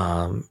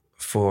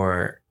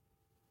for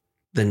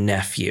the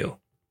nephew,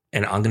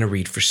 and I'm gonna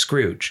read for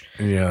Scrooge.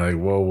 Yeah, like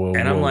whoa.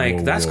 And I'm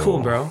like, that's cool,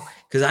 bro.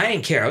 Because I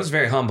didn't care. I was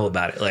very humble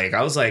about it. Like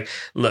I was like,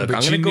 look, but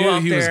I'm gonna go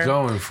out he there. Was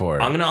going for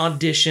it. I'm gonna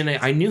audition.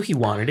 I knew he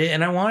wanted it,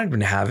 and I wanted him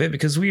to have it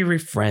because we were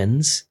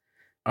friends.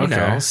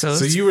 Okay, so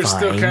you were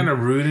still kind of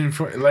rooting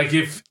for like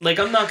if like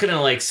I'm not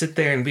gonna like sit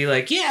there and be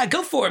like, yeah,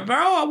 go for it, bro.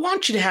 I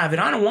want you to have it.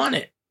 I don't want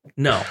it.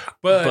 No,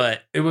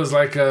 but it was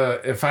like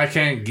if I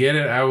can't get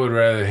it, I would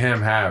rather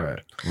him have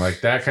it,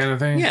 like that kind of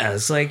thing. Yeah,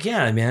 it's like,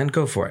 yeah, man,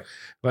 go for it.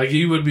 Like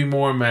you would be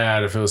more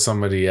mad if it was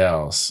somebody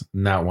else,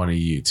 not one of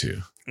you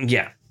two.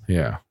 Yeah.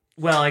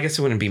 Well, I guess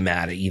I wouldn't be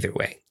mad at either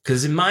way,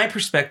 because in my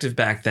perspective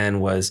back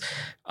then was,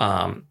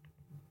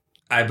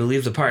 I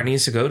believe the part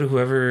needs to go to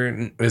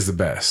whoever is the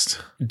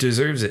best,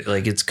 deserves it.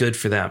 Like it's good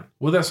for them.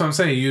 Well, that's what I'm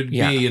saying. You'd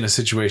be in a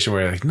situation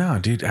where you're like, no,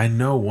 dude, I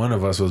know one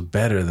of us was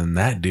better than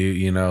that dude,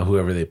 you know,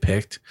 whoever they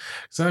picked.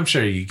 So I'm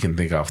sure you can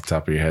think off the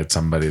top of your head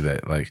somebody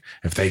that like,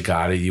 if they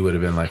got it, you would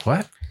have been like,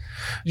 what?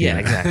 Yeah,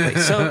 exactly.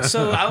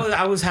 So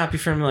I was happy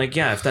for him. Like,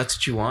 yeah, if that's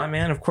what you want,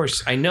 man, of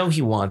course. I know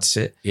he wants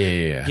it.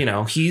 Yeah. You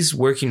know, he's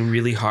working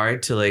really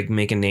hard to like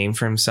make a name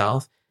for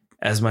himself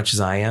as much as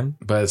I am.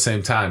 But at the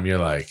same time, you're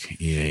like,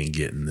 you ain't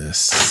getting this,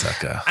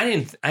 sucker. I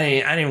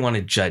didn't want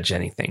to judge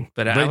anything,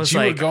 but I was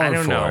like, I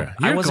don't know.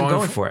 I wasn't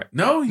going for it.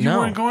 No, you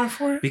weren't going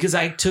for it? Because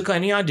I took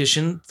any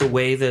audition the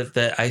way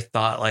that I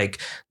thought, like,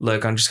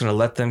 look, I'm just going to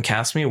let them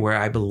cast me where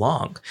I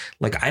belong.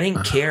 Like, I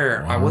didn't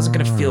care. I wasn't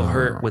going to feel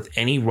hurt with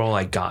any role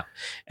I got.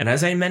 And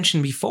as I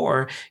mentioned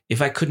before,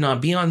 if I could not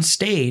be on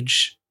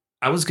stage,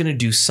 I was going to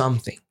do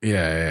something.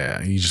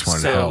 Yeah. You just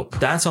wanted to help.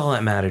 That's all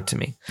that mattered to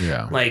me.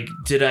 Yeah. Like,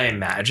 did I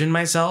imagine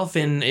myself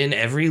in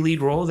every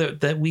lead role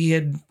that we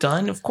had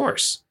done? Of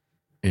course.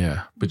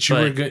 Yeah. But you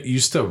were good.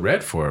 You still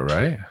read for it,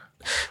 right?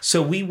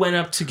 So we went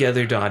up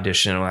together to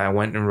audition. I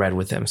went and read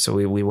with him. So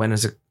we went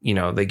as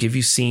they give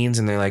you scenes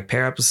and they're like,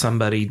 pair up with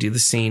somebody, do the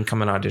scene,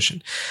 come and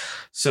audition.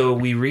 So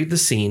we read the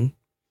scene.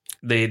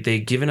 They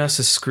given us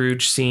a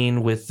Scrooge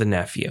scene with the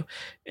nephew.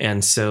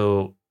 And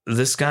so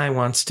this guy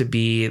wants to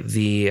be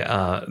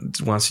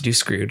wants to do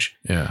Scrooge.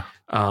 Yeah.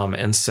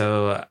 And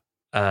so,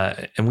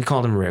 and we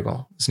called him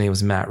Wriggle. His name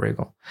was Matt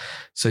Wriggle.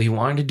 So he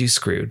wanted to do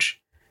Scrooge.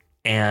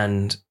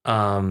 And,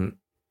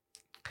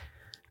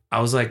 I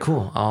was like,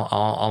 cool,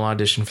 I'll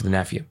audition for the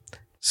nephew.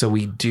 So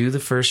we do the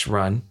first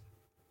run.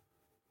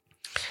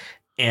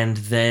 And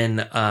then,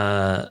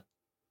 the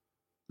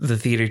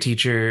theater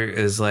teacher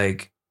is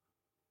like,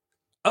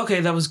 okay,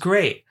 that was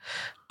great.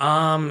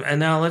 And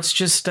now let's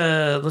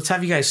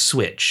have you guys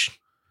switch.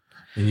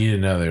 And you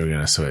didn't know they were going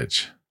to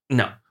switch?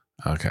 No.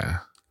 Okay.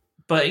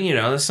 But,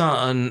 that's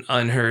not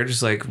unheard.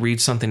 Just like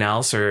read something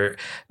else or,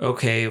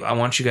 okay, I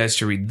want you guys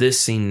to read this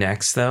scene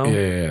next though.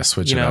 Yeah.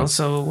 Switch it up.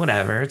 So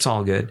whatever. It's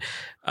all good.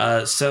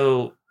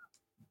 So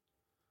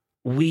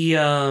we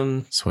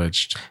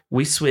switched.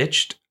 We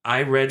switched.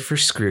 I read for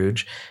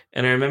Scrooge.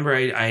 And I remember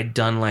I'd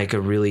done like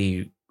a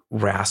really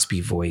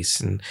raspy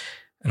voice, and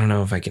I don't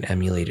know if I can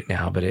emulate it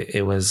now, but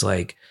it was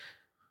like,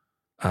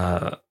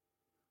 I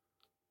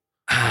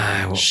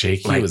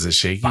Shaky? Like, was it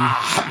shaky?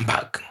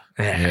 Humbug.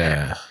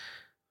 Yeah.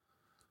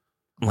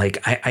 Like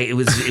it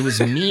was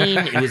mean.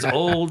 It was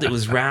old. It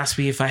was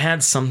raspy. If I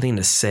had something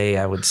to say,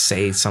 I would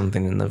say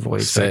something in the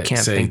voice. But I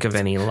can't think of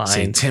any lines.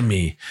 Say,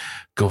 Timmy,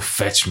 go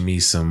fetch me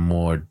some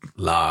more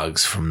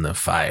logs from the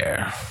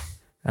fire.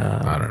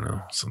 I don't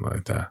know, something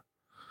like that.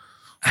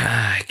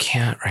 I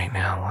can't right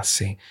now. Let's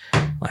see.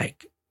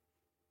 Like,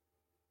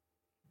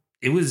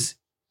 it was.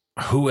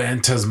 Who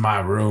enters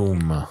my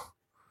room?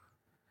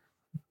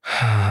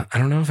 I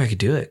don't know if I could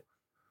do it.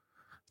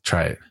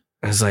 Try it.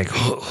 It was like,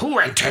 who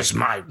enters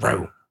my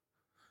room?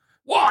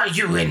 Why are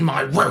you in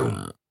my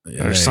room?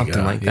 Or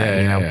something like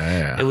that.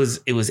 Yeah.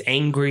 It was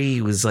angry.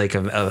 It was like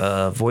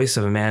a voice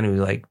of a man who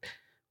like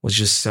was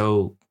just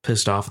so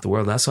pissed off at the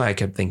world. That's why I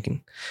kept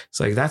thinking. It's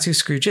like, that's who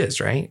Scrooge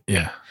is, right?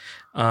 Yeah.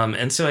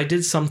 And so I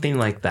did something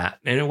like that,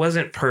 and it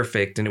wasn't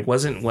perfect, and it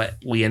wasn't what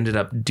we ended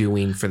up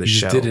doing for the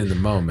show. You did it in the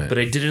moment, but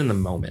I did it in the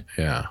moment.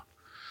 Yeah.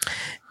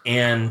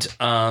 And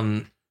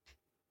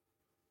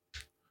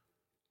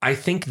I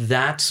think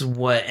that's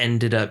what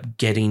ended up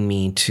getting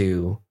me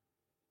to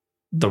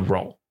the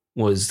role,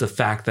 was the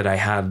fact that I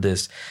had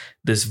this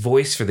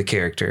voice for the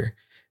character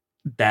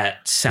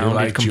that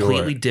sounded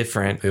completely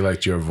different. They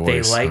liked your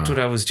voice. They liked what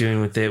I was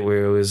doing with it,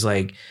 where it was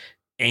like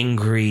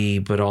angry,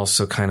 but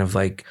also kind of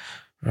like,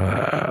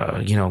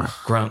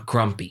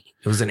 grumpy.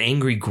 It was an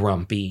angry,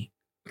 grumpy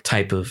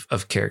type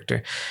of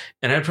character.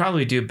 And I'd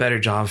probably do a better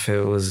job if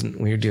it was,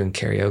 we were doing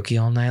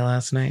karaoke all night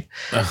last night.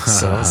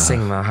 So I was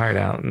singing my heart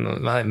out,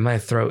 and my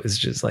throat is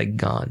just like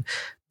gone.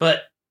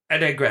 But I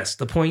digress.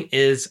 The point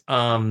is,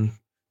 I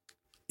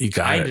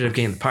ended up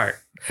getting the part.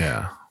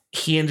 Yeah.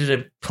 He ended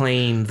up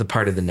playing the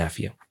part of the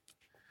nephew.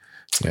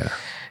 Yeah.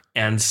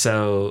 And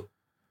so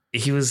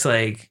he was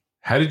like,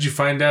 how did you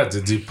find out?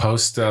 Did you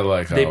post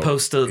they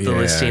post the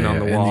listing on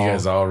the wall, and you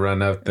guys all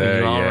run up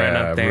there? You all ran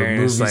up there,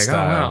 and it's like, style.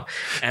 Oh wow!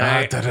 And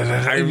I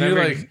remember,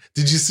 you're like,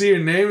 did you see your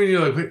name? And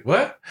you're like, wait,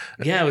 what?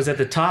 Yeah, it was at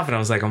the top, and I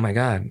was like, oh my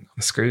god,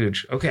 I'm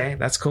Scrooge. Okay,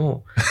 that's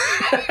cool.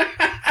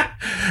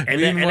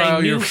 and I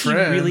knew he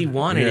really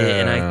wanted it,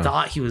 and I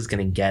thought he was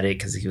going to get it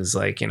because he was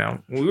like,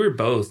 we were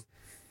both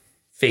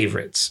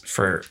favorites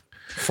for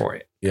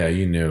it. Yeah,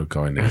 you knew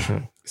going in.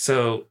 Mm-hmm.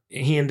 So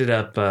he ended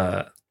up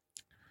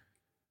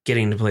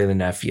getting to play the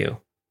nephew.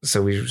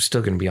 So we were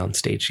still going to be on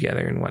stage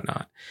together and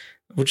whatnot,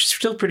 which is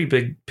still pretty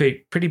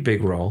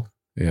big role.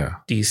 Yeah.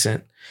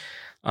 Decent.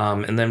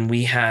 And then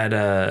we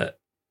had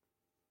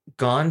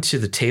gone to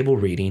the table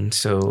reading.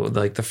 So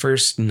like the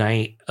first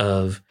night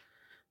of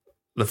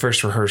the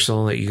first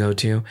rehearsal that you go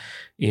to,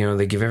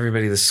 they give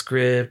everybody the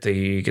script,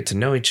 they get to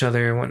know each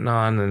other and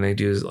whatnot. And then they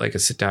do like a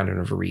sit down and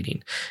a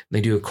reading. They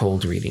do a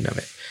cold reading of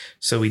it.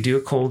 So we do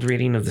a cold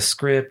reading of the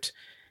script,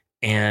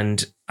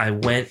 and I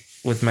went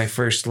with my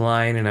first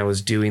line, and I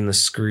was doing the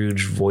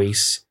Scrooge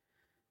voice.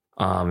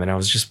 And I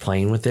was just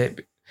playing with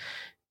it.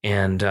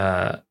 And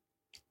I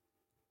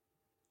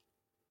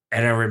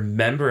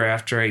remember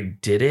after I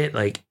did it,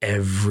 like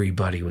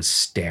everybody was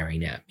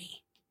staring at me.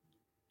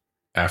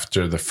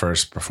 After the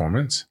first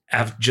performance?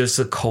 After just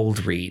a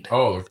cold read.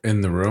 Oh,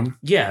 in the room?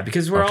 Yeah,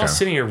 because we're all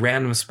sitting at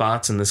random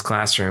spots in this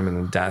classroom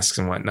and the desks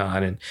and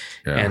whatnot.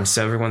 And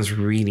so everyone's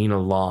reading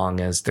along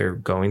as they're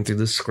going through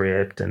the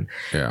script. And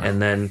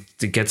then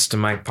it gets to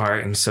my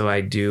part. And so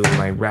I do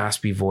my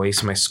raspy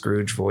voice, my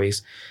Scrooge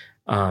voice.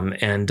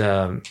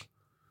 I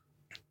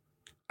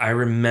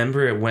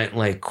remember it went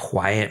like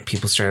quiet.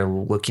 People started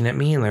looking at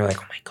me and they're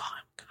like, oh my God.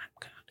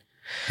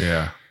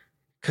 Yeah.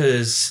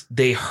 Because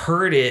they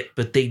heard it,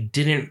 but they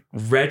didn't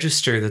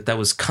register that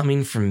was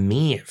coming from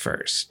me at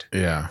first.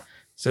 Yeah.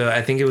 So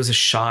I think it was a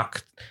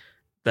shock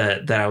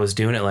that I was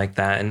doing it like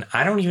that. And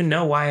I don't even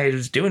know why I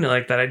was doing it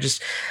like that. I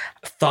just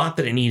thought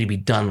that it needed to be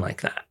done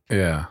like that.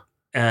 Yeah.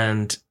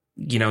 And,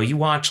 you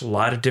watch a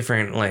lot of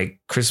different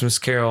like Christmas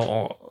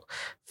Carol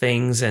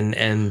things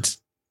and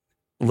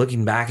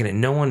looking back at it,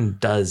 no one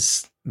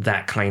does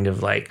that kind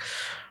of like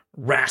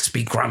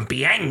raspy,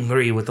 grumpy,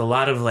 angry with a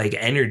lot of like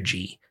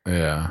energy.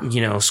 Yeah.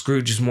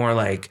 Scrooge is more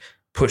like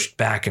pushed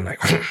back and like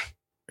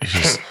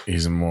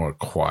he's more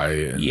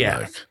quiet and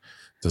like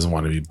doesn't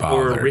want to be or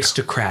bothered.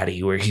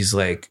 aristocratic, where he's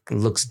like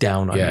looks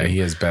down on you. Yeah,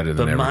 he is better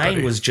than everybody. But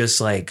mine was just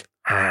like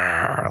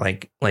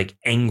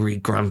angry,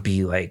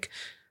 grumpy, like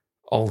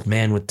old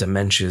man with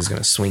dementia is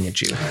gonna swing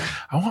at you.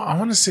 I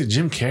want to say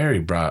Jim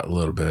Carrey brought a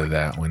little bit of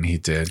that when he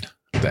did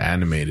the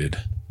animated.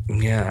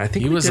 Yeah, I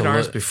think he did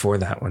ours before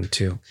that one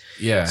too.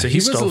 Yeah, so he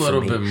was a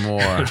little bit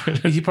more.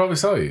 He probably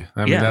saw you.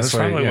 I mean, that's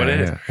probably what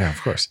it is. Yeah,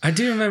 of course. I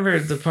do remember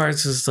the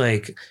parts was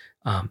like,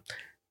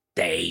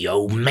 they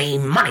owe me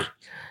money.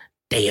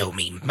 They owe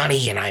me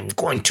money, and I'm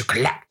going to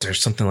collect, or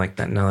something like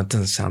that. No, it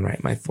doesn't sound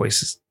right. My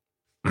voice is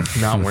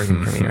not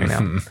working for me right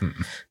now.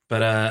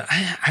 But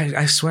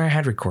I swear I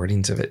had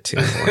recordings of it too.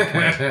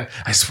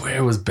 I swear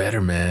it was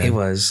better, man. It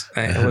was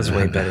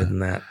way better than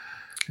that.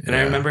 And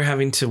I remember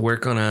having to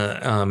work on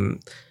an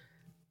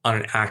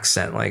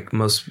accent. Like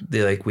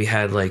we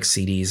had like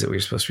CDs that we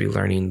were supposed to be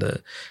learning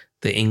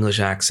the English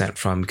accent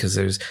from, because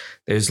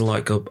there's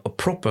like a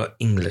proper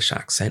English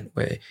accent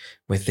where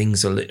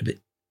things are a little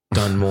bit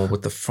done more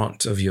with the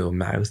front of your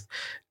mouth.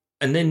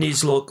 And then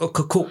there's like a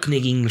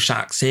Cockney English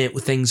accent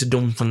where things are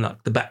done from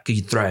like the back of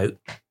your throat.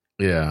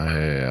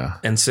 Yeah.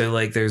 And so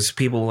like there's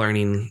people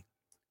learning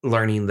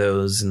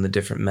those and the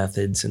different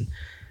methods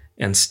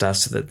and stuff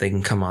so that they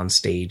can come on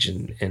stage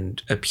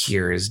and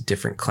appear as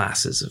different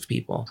classes of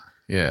people.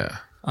 Yeah.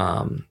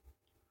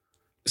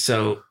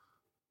 So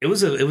it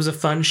was a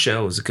fun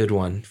show. It was a good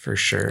one for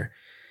sure.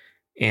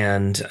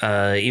 And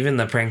even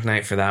the prank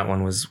night for that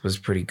one was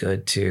pretty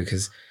good too,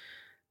 because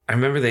I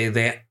remember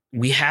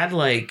we had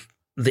like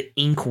the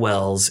ink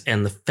wells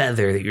and the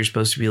feather that you're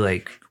supposed to be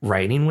like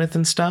writing with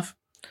and stuff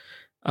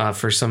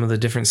for some of the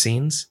different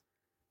scenes,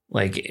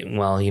 like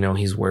while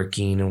he's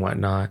working and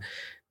whatnot.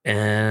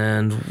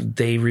 And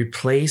they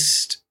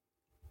replaced,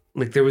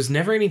 like, there was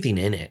never anything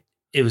in it.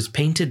 It was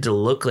painted to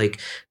look like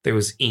there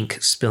was ink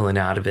spilling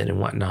out of it and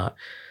whatnot.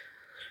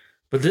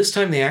 But this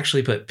time they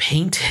actually put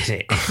paint in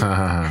it.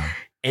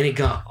 And it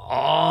got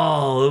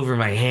all over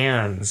my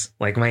hands.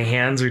 Like my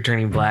hands were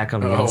turning black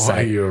on the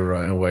inside.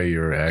 While you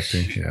were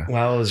acting, yeah.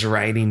 While I was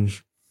writing,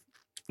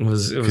 it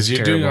was because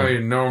you're doing all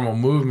your normal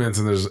movements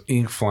and there's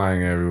ink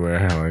flying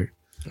everywhere.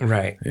 Like,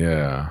 right.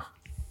 Yeah,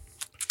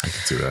 I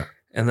can see that.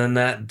 And then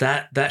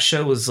that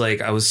show was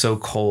like, I was so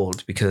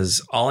cold because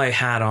all I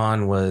had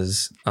on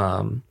was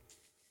I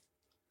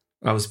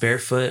was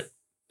barefoot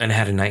and I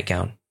had a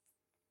nightgown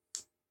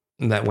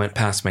that went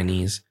past my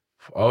knees.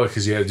 Oh,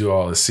 because you had to do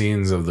all the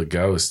scenes of the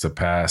ghost, the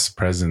past,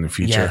 present, and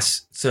future.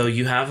 Yes. So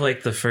you have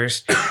like the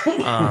first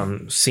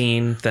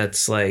scene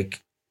that's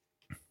like.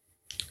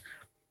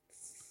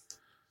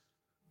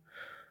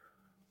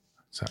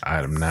 So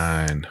item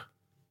 9.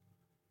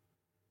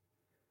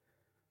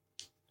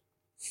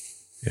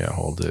 Yeah,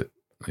 hold it.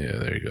 Yeah,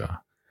 there you go.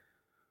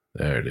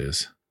 There it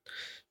is.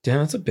 Damn,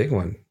 that's a big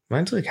one.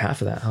 Mine's like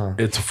half of that, huh?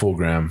 It's a full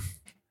gram.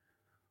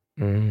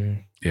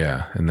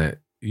 Yeah, and that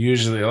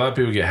usually a lot of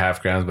people get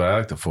half grams, but I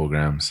like the full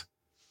grams.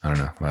 I don't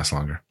know, lasts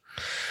longer.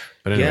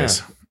 But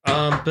anyways,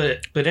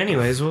 but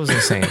anyways, what was I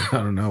saying? I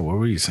don't know. What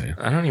were you saying?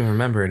 I don't even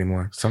remember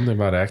anymore. Something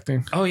about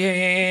acting. Oh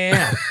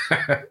yeah.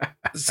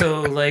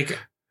 So like,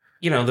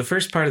 the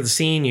first part of the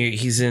scene,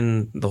 he's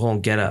in the whole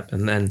getup,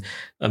 and then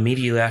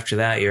immediately after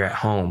that, you're at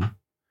home.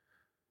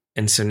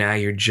 And so now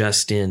you're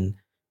just in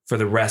for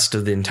the rest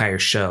of the entire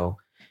show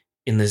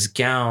in this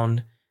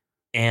gown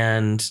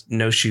and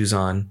no shoes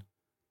on.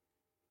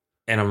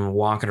 And I'm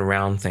walking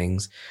around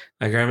things.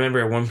 Like I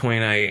remember at one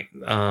point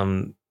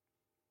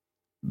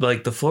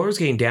like the floor was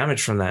getting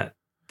damaged from that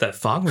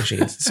fog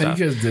machine and stuff.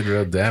 You guys did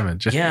real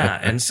damage. Yeah.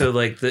 And so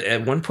like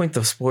at one point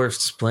the floor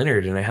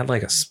splintered and I had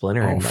like a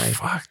splinter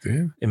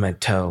in my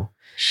toe.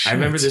 Shit. I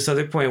remember this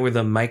other point where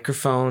the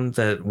microphone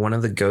that one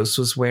of the ghosts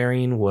was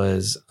wearing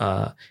was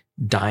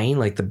dying,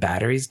 like the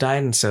batteries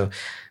died, and so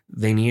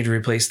they needed to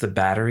replace the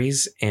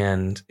batteries,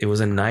 and it was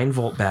a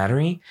 9-volt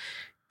battery,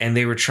 and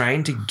they were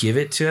trying to give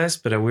it to us,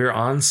 but we were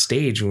on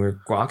stage and we were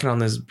walking on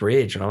this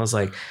bridge, and I was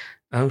like,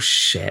 oh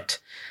shit.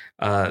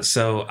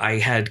 So I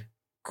had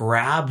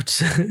grabbed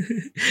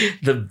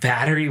the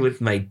battery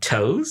with my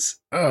toes,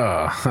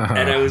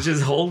 and I was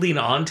just holding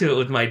onto it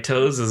with my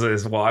toes as I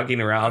was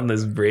walking around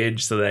this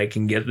bridge so that I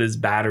can get this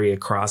battery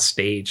across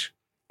stage.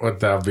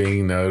 Without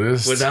being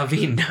noticed? Without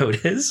being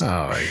noticed.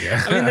 Oh, my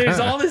God. I mean, there's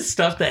all this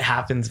stuff that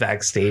happens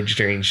backstage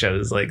during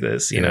shows like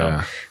this, you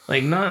know?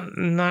 Like, not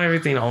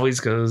everything always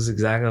goes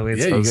exactly the way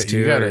it's supposed to.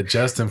 You got to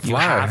adjust and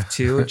fly. You have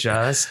to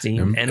adjust.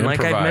 And like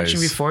I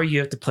mentioned before, you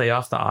have to play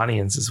off the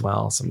audience as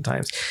well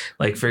sometimes.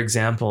 Like, for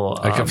example...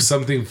 Like, if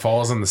something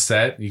falls on the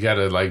set, you got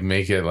to, like,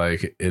 make it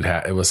like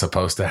it was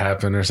supposed to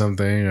happen or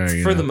something? Or,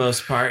 for the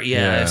most part,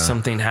 yeah. If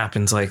something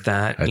happens like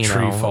that, a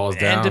tree falls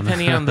down. And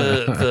depending on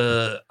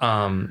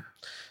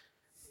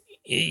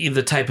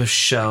the type of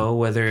show,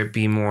 whether it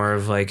be more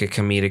of like a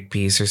comedic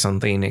piece or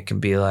something, it can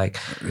be like,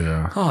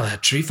 oh,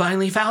 that tree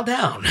finally fell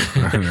down.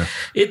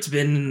 It's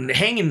been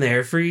hanging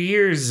there for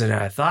years and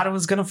I thought it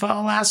was going to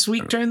fall last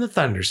week during the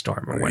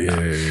thunderstorm or whatnot.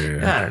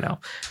 I don't know.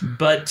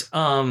 But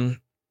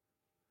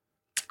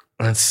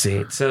let's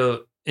see.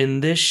 So in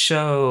this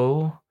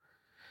show,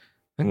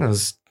 I think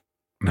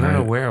I don't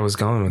know where I was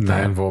going with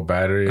that. 9-volt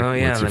battery. Oh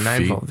yeah, the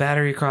 9-volt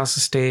battery across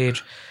the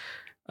stage.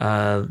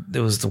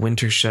 It was the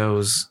winter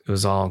shows. It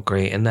was all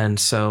great. And then,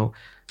 so,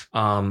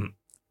 I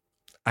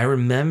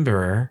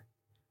remember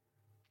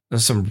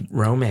some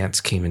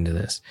romance came into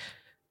this.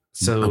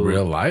 So in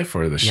real life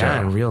or the show? Yeah,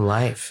 in real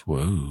life.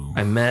 Whoa.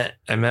 I met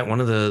one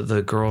of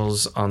the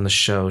girls on the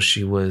show.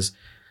 She was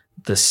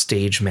the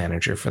stage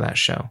manager for that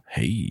show.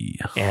 Hey.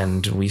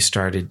 And we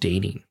started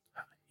dating.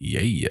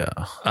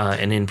 Yeah.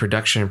 And in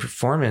production and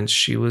performance,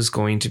 she was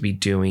going to be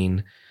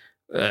doing,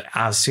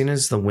 as soon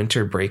as the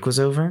winter break was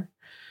over,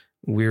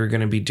 we were going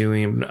to be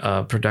doing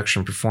a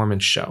production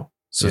performance show.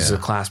 So it's a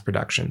class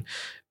production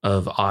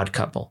of Odd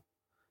Couple,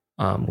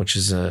 which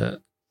is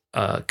a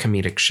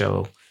comedic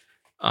show.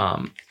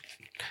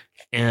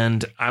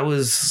 And I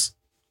was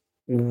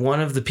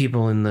one of the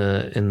people in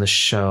the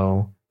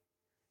show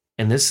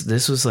And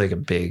this was like a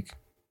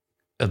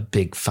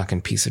big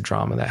fucking piece of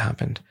drama that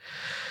happened.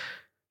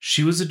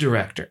 She was a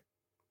director,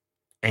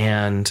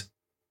 and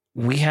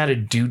we had a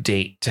due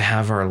date to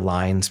have our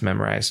lines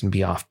memorized and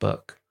be off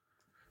book.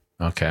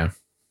 Okay.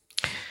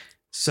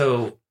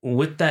 So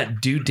with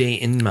that due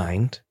date in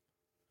mind,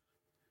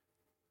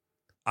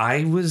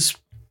 I was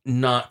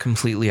not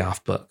completely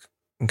off book.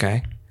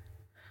 Okay.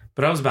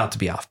 But I was about to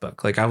be off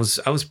book. Like I was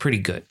pretty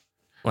good.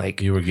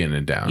 Like you were getting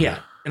it down. Yeah.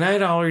 And I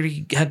had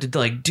already had to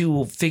like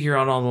figure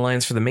out all the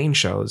lines for the main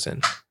shows.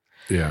 And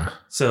yeah.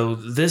 So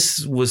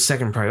this was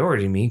second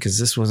priority to me because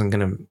this wasn't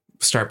going to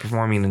start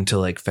performing until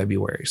like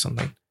February or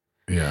something.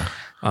 Yeah.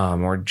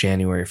 Or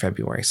January,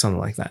 February, something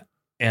like that.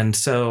 And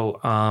so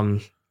I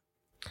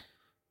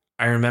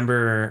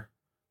remember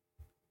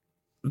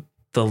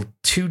the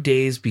 2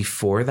 days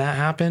before that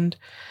happened,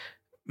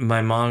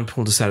 my mom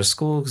pulled us out of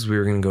school because we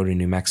were going to go to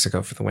New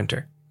Mexico for the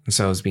winter. And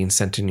so I was being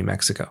sent to New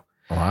Mexico.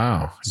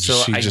 Wow. So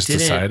she just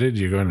decided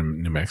you're going to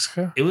New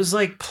Mexico? It was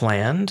like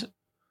planned,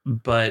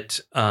 but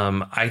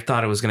I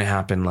thought it was going to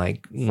happen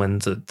like when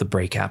the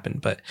break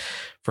happened. But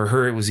for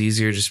her, it was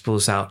easier just to pull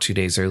us out 2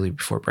 days early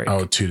before break.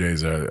 Oh, 2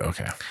 days early.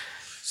 Okay.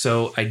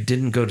 So I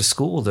didn't go to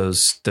school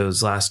those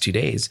last 2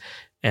 days.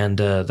 And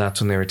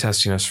that's when they were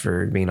testing us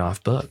for being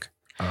off book.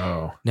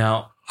 Oh.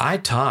 Now, I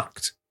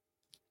talked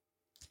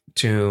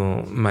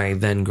to my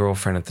then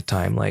girlfriend at the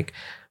time, like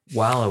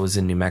while I was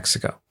in New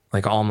Mexico,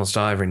 like almost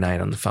every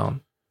night on the phone,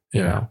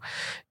 you know,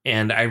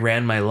 and I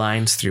ran my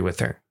lines through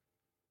with her.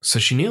 So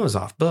she knew I was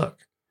off book.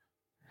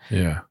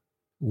 Yeah.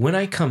 When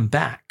I come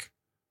back,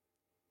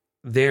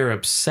 they're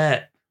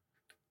upset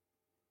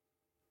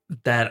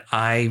that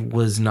I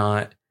was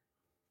not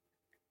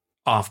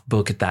off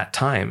book at that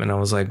time. And I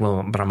was like,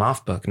 well, but I'm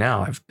off book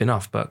now. I've been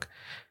off book.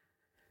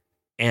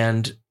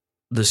 And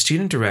the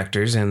student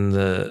directors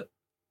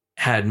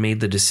had made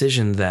the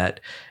decision that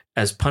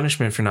as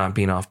punishment for not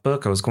being off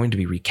book, I was going to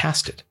be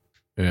recasted.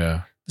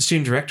 Yeah. The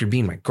student director,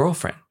 being my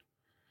girlfriend,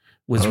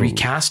 was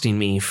recasting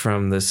me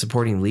from the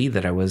supporting lead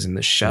that I was in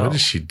the show. What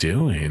is she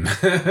doing?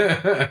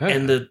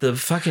 And the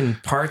fucking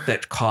part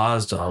that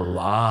caused a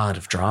lot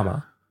of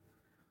drama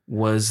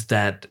was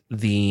that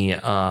the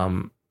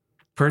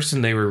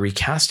person they were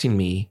recasting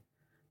me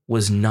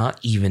was not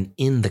even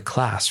in the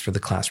class for the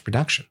class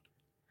production.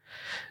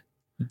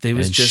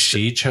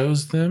 She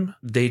chose them?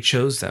 They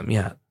chose them,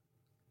 yeah.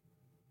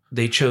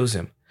 They chose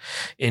him.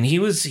 And he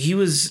was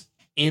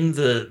in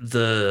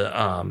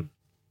the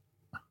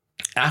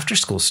after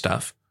school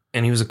stuff.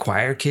 And he was a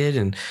choir kid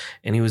and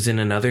he was in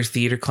another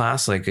theater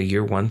class, like a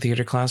year one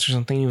theater class or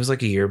something. He was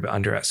like a year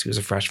under us. He was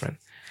a freshman.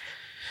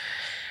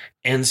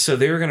 And so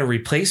they were going to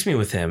replace me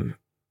with him.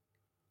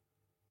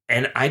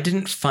 And I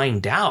didn't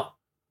find out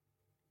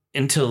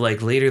until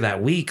like later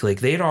that week. Like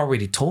they had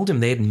already told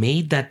him, they had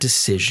made that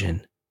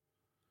decision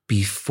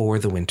before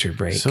the winter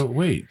break. So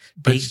wait,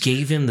 they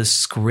gave him the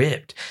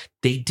script.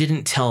 They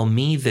didn't tell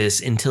me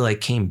this until I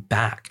came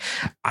back.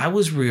 I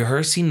was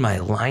rehearsing my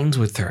lines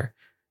with her.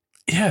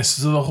 Yes.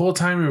 So the whole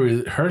time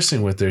you're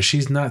rehearsing with her,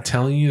 she's not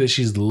telling you that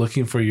she's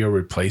looking for your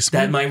replacement?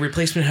 That my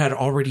replacement had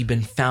already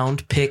been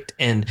found, picked,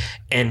 and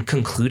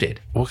concluded.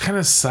 What kind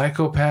of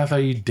psychopath are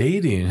you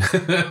dating?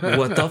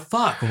 What the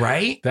fuck,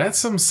 right? That's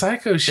some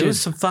psycho shit. It was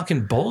some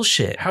fucking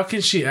bullshit. How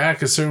can she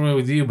act a certain way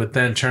with you, but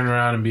then turn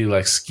around and be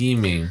like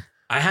scheming?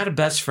 I had a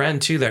best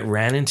friend too that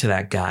ran into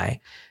that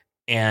guy,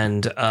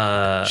 and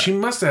she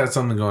must have had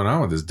something going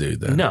on with this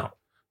dude then. No.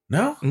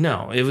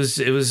 It was.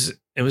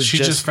 She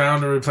just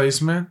found a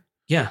replacement.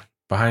 Yeah,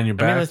 behind your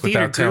back, the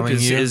without telling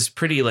you, is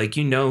pretty like,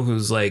 you know,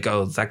 who's like,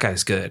 oh, that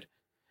guy's good,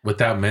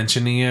 without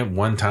mentioning it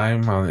one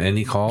time on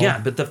any call.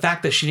 Yeah, but the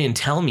fact that she didn't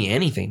tell me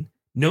anything,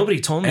 nobody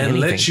told me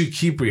anything, and let you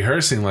keep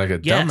rehearsing like a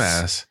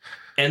dumbass.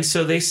 And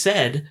so they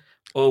said,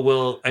 oh,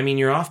 well, I mean,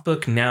 you're off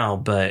book now,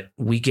 but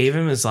we gave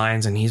him his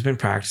lines and he's been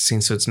practicing.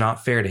 So it's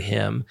not fair to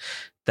him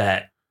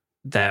that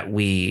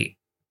we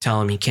tell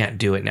him he can't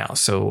do it now.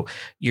 So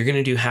you're going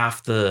to do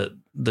half the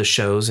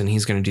shows and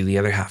he's going to do the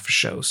other half of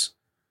shows.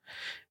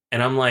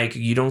 And I'm like,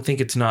 you don't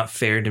think it's not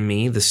fair to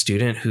me, the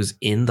student who's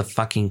in the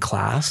fucking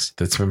class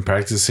that's been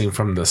practicing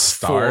from the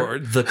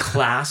start for the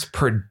class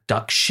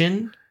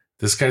production?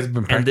 This guy's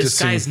been practicing. And this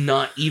guy's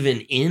not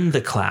even in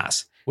the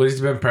class. What,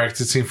 he's been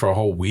practicing for a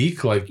whole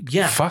week? Like,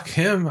 yeah, fuck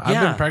him.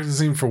 I've been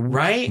practicing for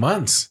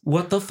months.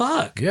 What the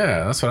fuck?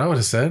 Yeah, that's what I would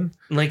have said.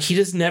 Like, he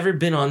just never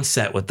been on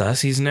set with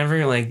us. He's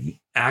never like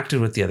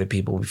acted with the other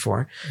people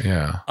before.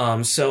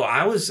 Yeah. So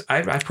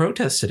I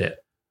protested it.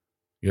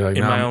 You're like,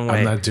 in my own way.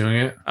 I'm not doing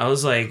it. I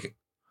was like,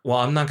 well,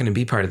 I'm not going to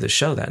be part of the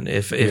show then.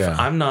 If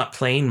I'm not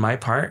playing my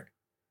part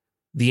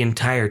the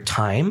entire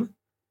time,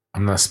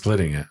 I'm not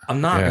splitting it. I'm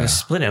not going to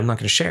split it. I'm not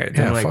going to share it.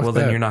 They're like, well,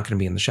 then you're not going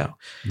to be in the show.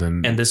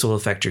 And this will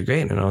affect your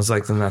grade. And I was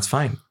like, then that's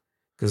fine.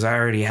 Because I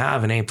already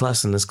have an A+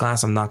 in this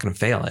class. I'm not going to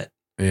fail it.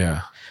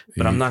 Yeah.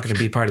 But I'm not going to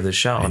be part of the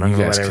show. And I'm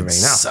going to let everybody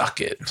know.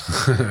 Suck it.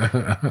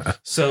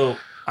 So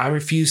I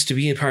refused to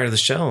be a part of the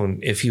show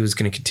if he was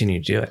going to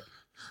continue to do it.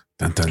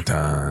 Dun, dun,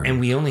 dun. And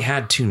we only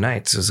had 2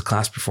 nights. It was a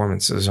class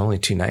performance. So there's only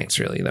 2 nights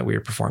really that we were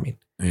performing.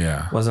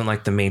 Yeah. It wasn't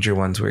like the major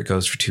ones where it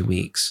goes for 2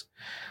 weeks.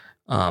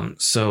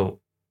 So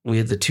we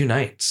had the 2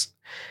 nights.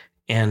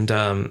 And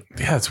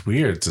yeah, it's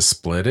weird to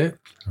split it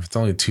if it's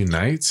only 2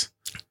 nights.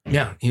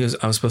 Yeah,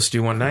 I was supposed to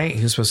do one night.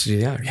 He was supposed to do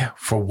the other. Yeah,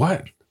 for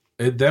what?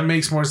 That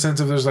makes more sense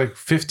if there's like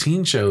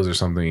 15 shows or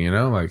something, you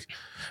know, like,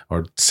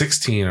 or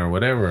 16 or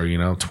whatever, you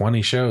know,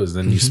 20 shows.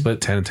 Then you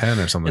split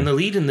 10-10 or something. And the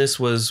lead in this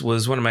was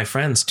one of my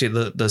friends too,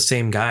 the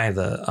same guy,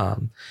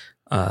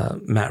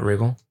 Matt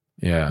Riggle.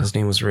 Yeah, his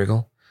name was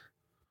Riggle,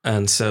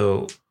 and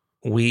so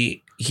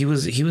he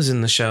was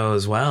in the show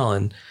as well,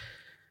 and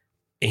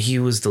he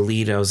was the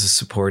lead. I was a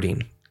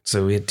supporting,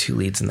 so we had 2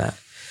 leads in that,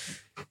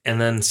 and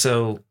then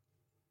so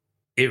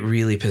it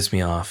really pissed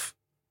me off.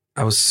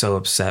 I was so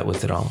upset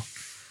with it all.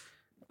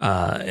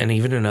 And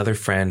even another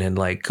friend had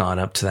like gone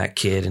up to that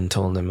kid and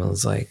told him, it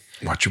was like,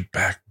 watch your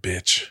back,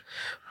 bitch.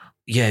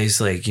 Yeah.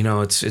 He's like, you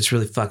know, it's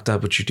really fucked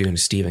up what you're doing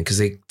to Steven. Cause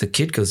the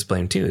kid goes to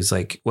blame too. He's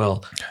like,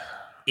 well,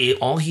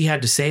 all he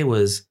had to say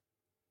was,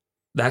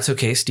 that's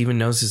okay. Steven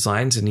knows his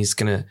lines and he's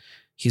going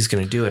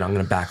to do it. I'm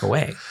going to back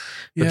away.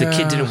 But the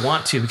kid didn't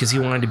want to because he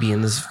wanted to be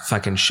in this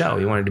fucking show.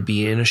 He wanted to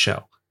be in a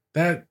show.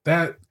 That's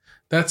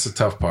the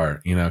tough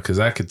part, you know, cause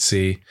I could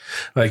see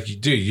like,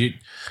 dude,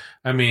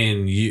 I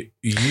knew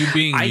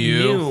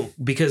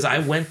because I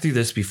went through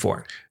this before.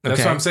 Okay? That's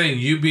what I'm saying.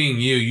 You being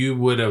you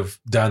would have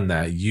done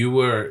that. You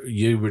were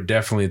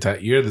definitely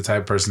you're the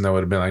type of person that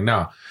would have been like,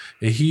 no,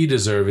 he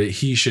deserved it.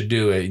 He should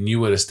do it. And you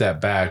would have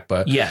stepped back.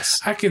 But yes,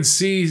 I can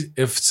see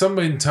if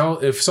someone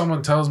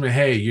tells me,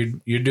 hey,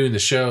 you're doing the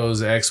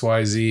shows,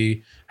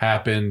 XYZ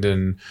happened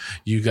and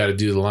you got to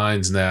do the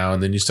lines now.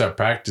 And then you start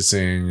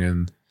practicing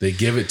and they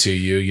give it to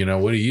you. You know,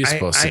 what are you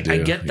supposed to do? I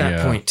get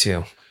that point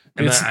too.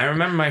 And I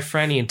remember my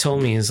friend, he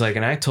told me, he's like,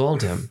 and I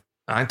told him,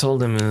 and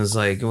it was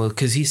like, well,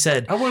 because he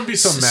said, I wouldn't be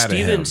so mad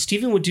at him.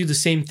 Steven would do the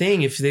same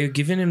thing. If they had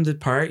given him the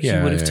part, he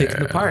would have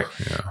taken the part.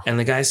 Yeah. And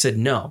the guy said,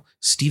 no,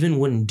 Steven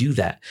wouldn't do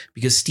that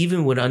because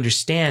Steven would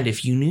understand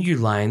if you knew your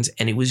lines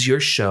and it was your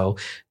show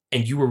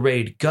and you were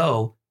ready to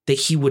go, that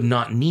he would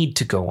not need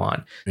to go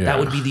on. Yeah. That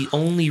would be the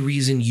only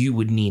reason you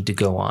would need to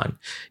go on.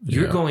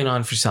 You're going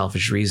on for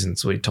selfish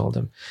reasons, what he told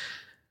him.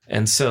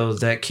 And so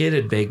that kid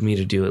had begged me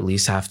to do at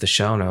least half the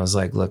show. And I was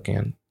like, look,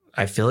 man,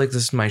 I feel like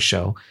this is my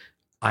show.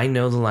 I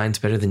know the lines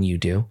better than you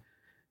do.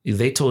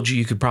 They told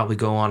you could probably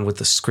go on with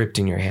the script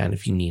in your hand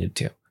if you needed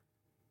to.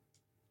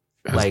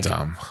 That's like,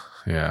 dumb.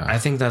 Yeah. I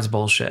think that's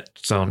bullshit.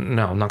 So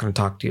no, I'm not going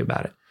to talk to you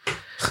about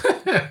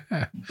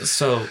it.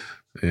 So.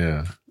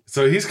 Yeah.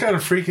 So he's kind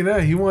of freaking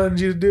out. He wanted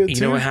you to do it too.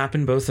 You know what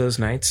happened both those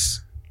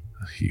nights?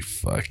 He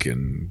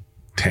fucking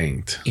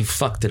tanked. He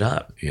fucked it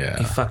up. Yeah.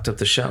 He fucked up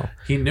the show.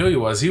 He knew he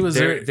was. He was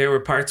there. There were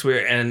parts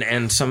where,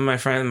 and some of my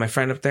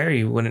friend up there,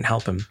 he wouldn't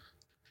help him.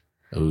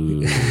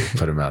 Ooh,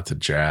 put him out to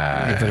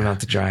dry. He put him out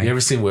to dry. You ever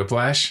seen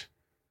Whiplash?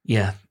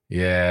 Yeah.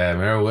 Yeah.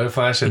 Remember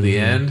Whiplash at the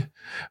end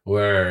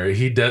where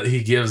he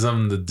gives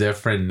them the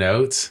different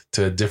notes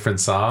to a different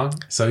song.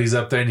 So he's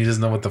up there and he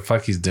doesn't know what the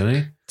fuck he's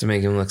doing. To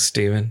make him look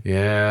Steven.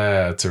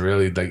 Yeah. To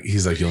really like,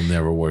 he's like, you'll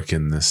never work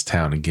in this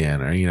town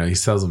again. Or, you know, he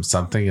tells him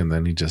something and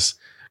then he just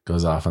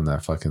goes off on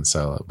that fucking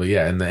solo. But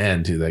yeah, in the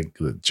end, he like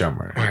the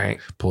drummer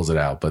pulls it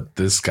out. But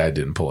this guy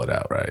didn't pull it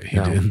out, right? He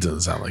didn't.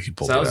 Doesn't sound like he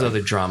pulled it out. That was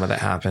other drama that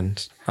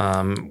happened.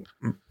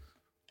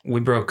 We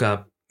broke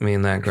up, me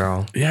and that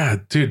girl. Yeah,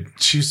 dude,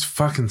 she's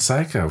fucking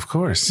psycho, of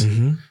course.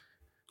 Mm-hmm.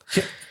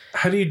 Yeah.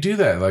 How do you do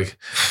that? Like,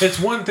 it's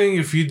one thing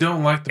if you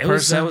don't like the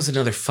person. That was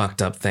another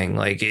fucked up thing.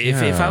 Like,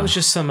 if I was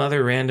just some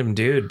other random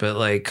dude, but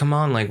like, come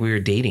on, like we were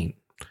dating.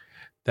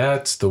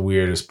 That's the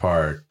weirdest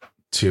part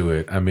to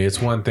it. I mean,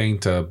 it's one thing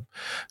to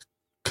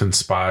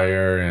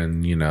conspire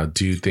and, you know,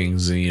 do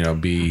things and, you know,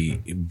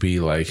 be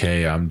like,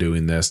 hey, I'm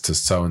doing this to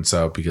so and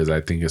so because I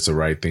think it's the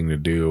right thing to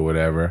do or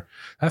whatever.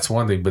 That's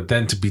one thing. But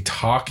then to be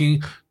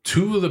talking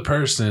to the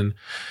person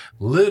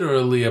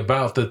literally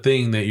about the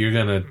thing that you're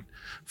gonna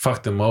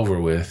fuck them over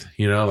with,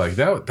 you know, like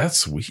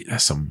that's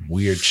some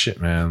weird shit,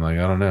 man. Like,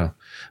 I don't know.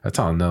 That's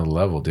on another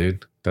level,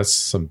 dude. That's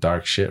some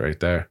dark shit right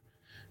there.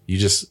 You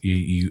just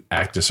you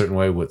act a certain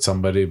way with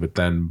somebody, but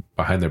then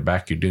behind their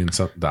back you're doing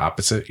the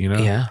opposite, you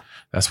know? Yeah.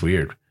 That's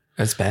weird.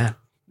 That's bad.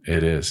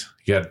 It is.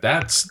 Yeah,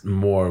 that's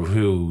more of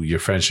who your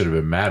friend should have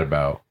been mad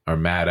about or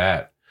mad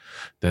at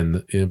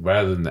than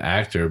rather than the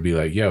actor be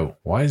like, yo,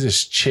 why is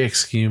this chick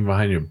scheming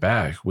behind your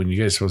back when you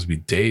guys are supposed to be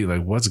dating?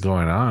 Like, what's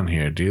going on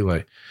here, dude?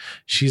 Like,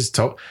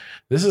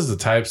 this is the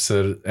types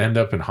that end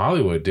up in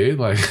Hollywood, dude.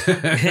 Like,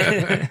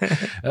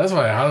 that's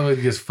why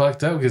Hollywood gets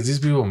fucked up because these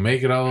people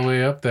make it all the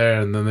way up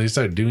there and then they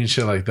start doing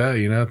shit like that,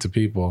 you know, to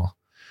people,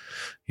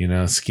 you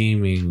know,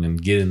 scheming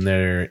and getting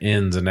their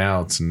ins and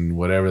outs and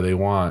whatever they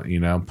want, you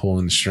know,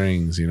 pulling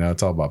strings, you know,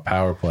 it's all about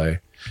power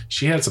play.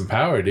 She had some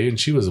power, dude, and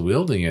she was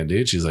wielding it,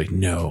 dude. She's like,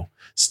 no,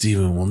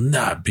 Steven will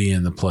not be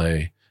in the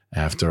play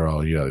after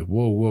all. You're like,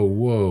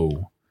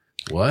 whoa.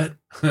 What?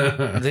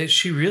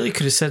 She really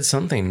could have said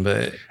something,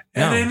 but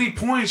no. At any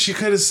point she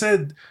could have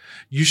said,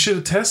 you should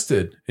have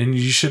tested and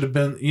you should have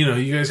been, you know,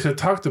 you guys could have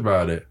talked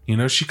about it. You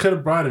know, she could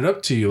have brought it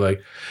up to you.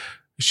 Like,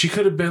 She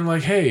could have been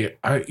like, hey,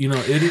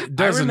 it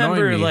does annoy me. I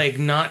remember like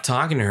not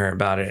talking to her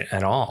about it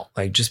at all.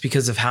 Like just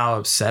because of how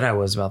upset I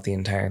was about the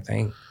entire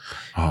thing.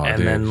 Oh, and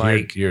dude, then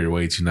like you're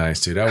way too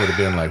nice, dude. I would have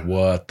been like,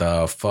 what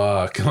the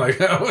fuck?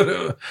 Like I would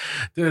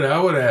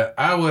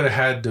have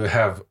had to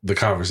have the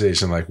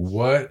conversation like,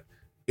 what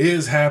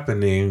is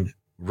happening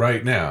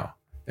right now?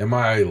 Am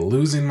I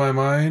losing my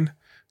mind?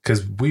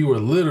 Because we were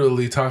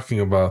literally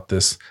talking about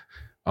this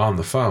on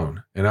the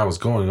phone and I was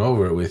going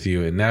over it with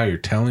you, and now you're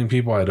telling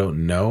people I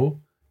don't know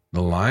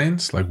the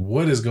lines. Like,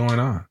 what is going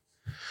on?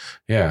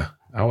 Yeah,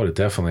 I would have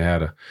definitely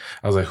had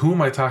I was like, who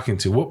am I talking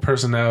to? What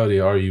personality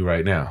are you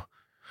right now?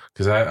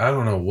 Because I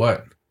don't know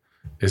what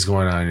is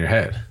going on in your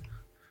head.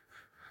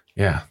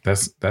 Yeah,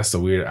 that's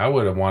the weird. I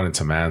would have wanted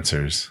some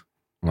answers.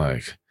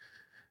 Like,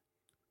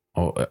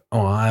 oh,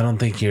 I don't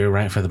think you're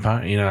right for the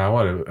part. I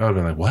would have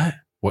been like, what?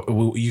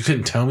 What? You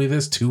couldn't tell me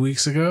this 2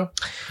 weeks ago?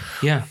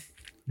 Yeah.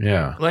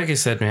 Yeah. Like I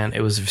said, man,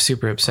 it was a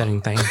super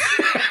upsetting thing.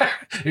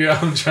 Yeah,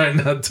 I'm trying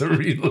not to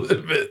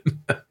relive it.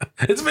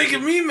 It's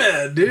making me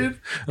mad, dude.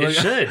 Like, it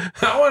should.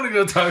 I want to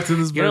go talk to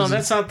this person.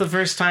 That's not the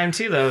first time,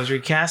 too, that I was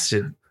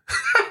recasted.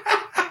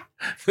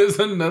 There's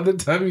another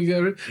time you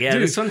got it. Yeah,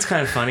 dude, this one's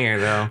kind of funnier,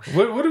 though.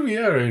 What are we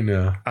at right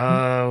now?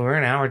 We're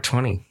an hour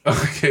 20.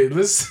 Okay,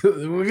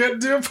 we got to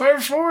do a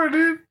part 4,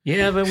 dude.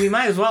 Yeah, but we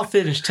might as well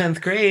finish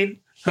 10th grade.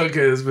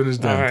 Okay, let's finish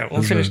that. All right,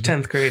 we'll finish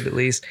 10th grade at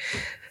least.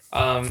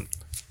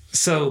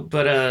 So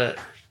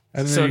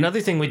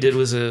another thing we did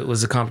was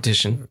a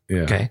competition.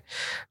 Yeah. Okay.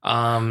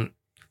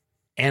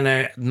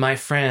 And my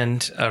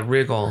friend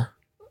Wriggle,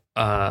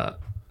 my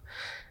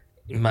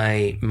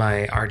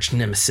arch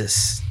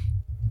nemesis,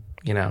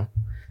 my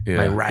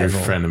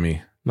rival,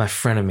 my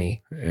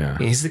frenemy. Yeah.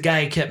 He's the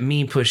guy who kept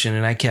me pushing,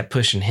 and I kept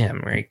pushing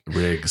him. Right.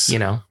 Riggs.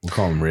 We'll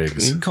call him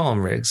Riggs. You can call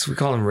him Riggs. We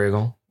call him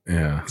Wriggle.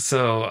 Yeah.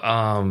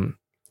 So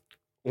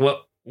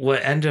what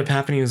ended up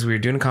happening was we were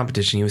doing a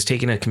competition. He was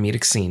taking a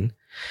comedic scene.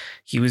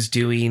 He was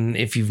doing,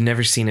 if you've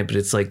never seen it, but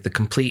it's like the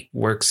complete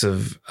works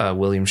of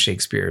William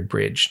Shakespeare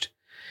abridged,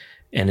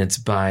 and it's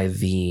by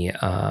the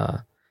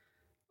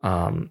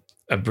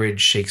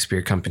Abridged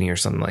Shakespeare Company or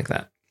something like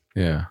that.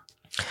 Yeah,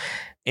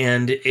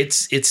 and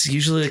it's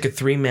usually like a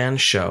 3-man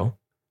show,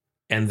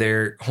 and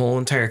their whole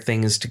entire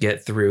thing is to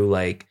get through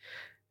like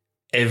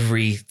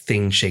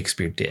everything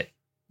Shakespeare did.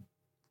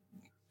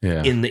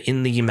 Yeah,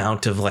 in the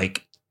amount of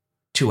like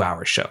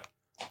 2-hour show.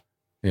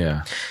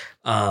 Yeah,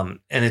 and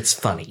it's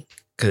funny.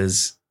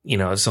 Because,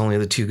 it's only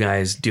the two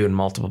guys doing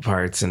multiple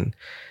parts and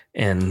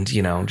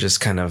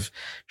just kind of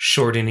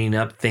shortening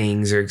up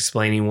things or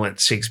explaining what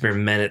Shakespeare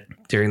meant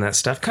during that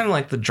stuff. Kind of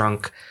like the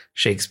drunk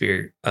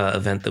Shakespeare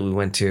event that we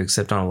went to,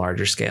 except on a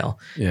larger scale.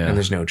 Yeah. And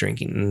there's no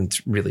drinking, and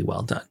it's really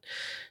well done.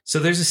 So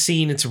there's a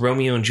scene. It's a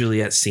Romeo and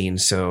Juliet scene.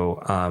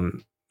 So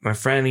my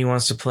friend, he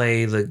wants to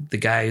play the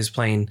guy who's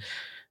playing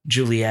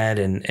Juliet,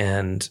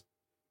 and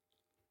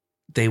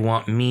they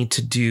want me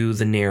to do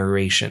the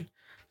narration.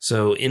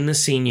 So in the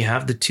scene, you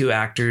have the 2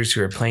 actors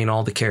who are playing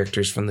all the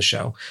characters from the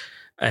show.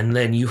 And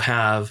then you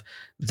have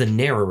the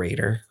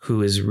narrator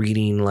who is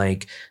reading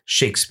like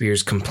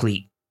Shakespeare's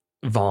complete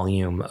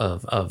volume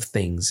of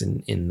things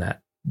in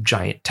that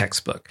giant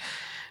textbook.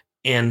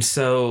 And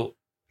so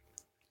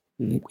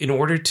in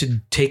order to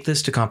take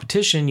this to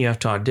competition, you have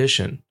to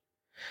audition.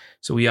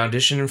 So we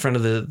auditioned in front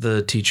of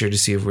the teacher to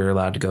see if we were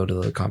allowed to go to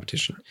the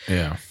competition.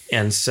 Yeah.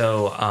 And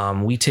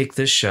so we take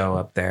this show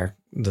up there,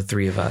 the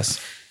 3 of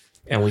us,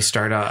 and we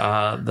start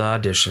the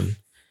audition,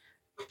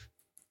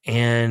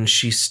 and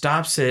she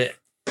stops it,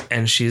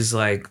 and she's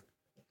like,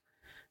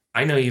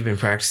 I know you've been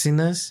practicing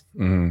this,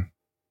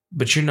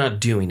 but you're not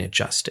doing it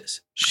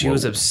justice. She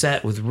was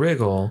upset with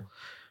Wriggle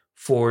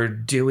for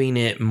doing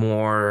it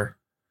more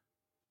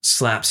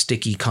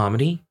slapsticky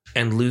comedy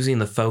and losing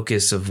the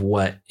focus of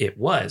what it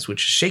was,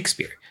 which is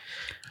Shakespeare.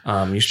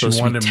 You're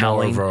supposed to be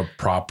telling more of a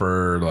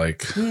proper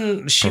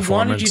she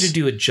wanted you to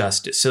do it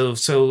justice.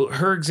 So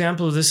her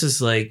example of this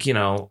is like,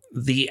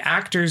 the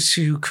actors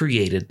who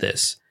created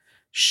this,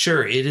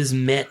 sure, it is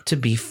meant to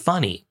be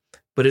funny,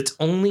 but it's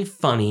only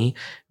funny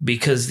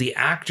because the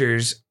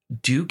actors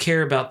do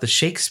care about the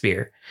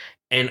Shakespeare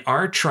and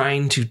are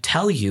trying to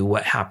tell you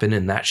what happened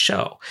in that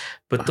show.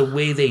 But the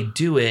way they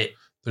do it,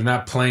 they're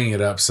not playing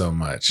it up so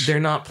much. They're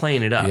not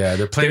playing it up. Yeah,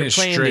 they're playing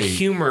the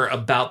humor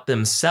about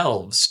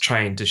themselves,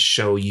 trying to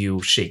show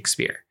you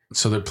Shakespeare.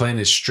 So they're playing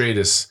it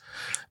straight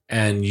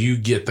and you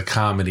get the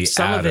comedy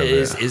some out of it.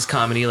 Is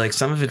comedy. Like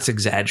some of it's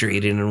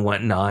exaggerated and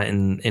whatnot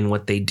in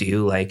what they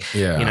do. Like,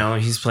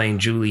 he's playing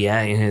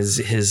Juliet and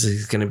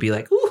his going to be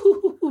like,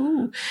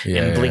 ooh,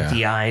 and blink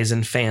the eyes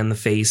and fan the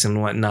face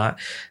and whatnot.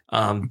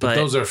 But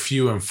those are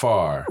few and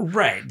far.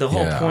 Right. The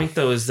whole point,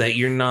 though, is that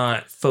you're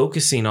not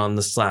focusing on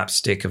the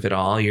slapstick of it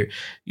all.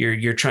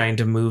 You're trying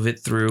to move it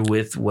through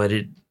with what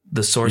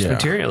the source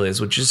material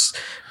is, which is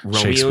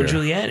Romeo and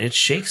Juliet. It's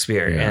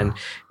Shakespeare.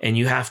 And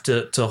you have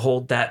to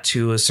hold that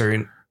to a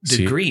certain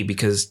degree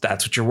because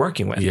that's what you're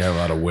working with. You have a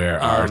lot of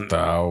where art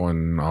thou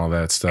and all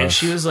that stuff. And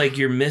she was like,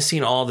 you're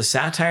missing all the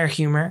satire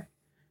humor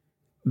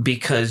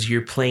because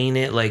you're playing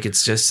it like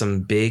it's just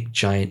some big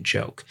giant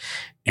joke.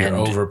 You're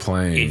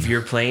overplaying. If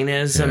you're playing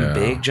as some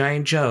big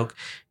giant joke,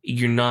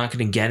 you're not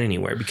going to get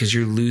anywhere because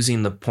you're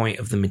losing the point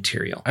of the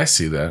material. I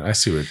see that. I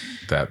see what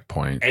that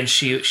point. And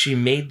she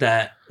made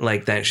that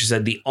like that. She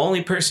said the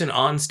only person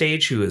on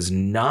stage who has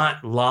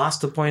not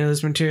lost the point of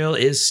this material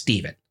is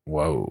Steven.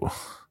 Whoa.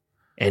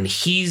 And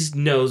he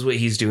knows what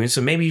he's doing. So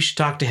maybe you should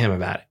talk to him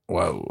about it.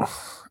 Whoa.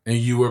 And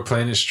you were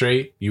playing it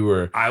straight?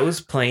 I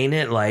was playing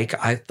it like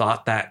I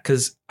thought that,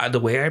 because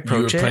the way I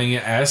approach it. You were playing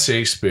it as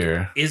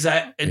Shakespeare.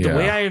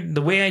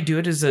 The way I do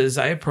it is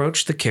I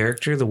approach the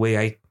character the way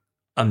I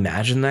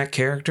imagine that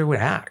character would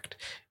act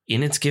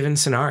in its given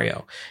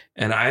scenario.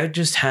 And I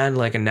just had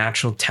like a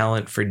natural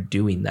talent for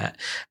doing that.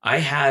 I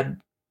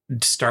had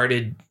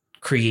started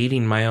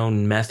creating my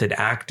own method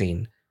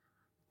acting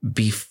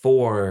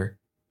before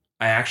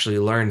I actually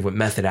learned what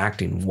method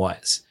acting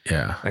was.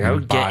 Yeah. Like I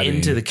would get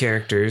into the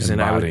characters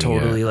and I would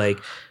totally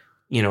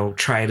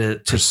try to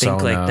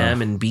think like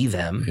them and be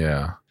them.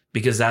 Yeah.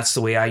 Because that's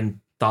the way I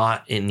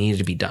thought it needed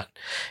to be done.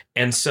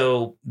 And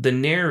so the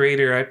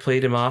narrator, I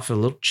played him off a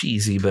little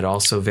cheesy, but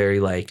also very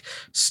like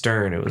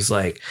stern. It was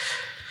like,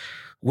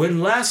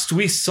 when last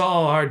we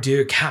saw our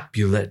dear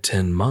Capulet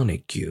and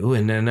Montague,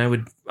 and then I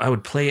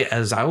would play it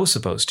as I was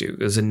supposed to,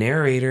 as a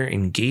narrator,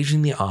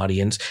 engaging the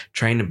audience,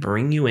 trying to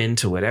bring you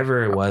into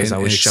whatever it was I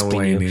was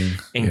showing you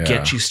and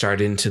get you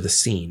started into the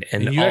scene.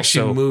 And you also,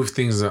 actually move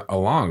things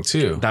along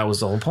too. That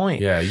was the whole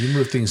point. Yeah, you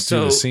move things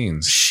through the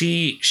scenes.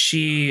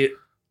 She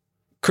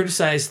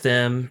criticized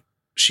them.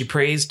 She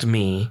praised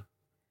me.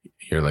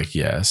 You're like,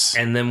 yes.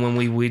 And then when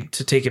we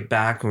to take it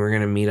back and we we're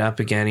going to meet up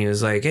again, he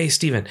was like, hey,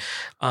 Steven,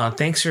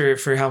 thanks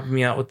for helping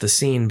me out with the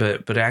scene,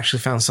 but I actually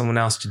found someone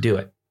else to do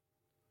it.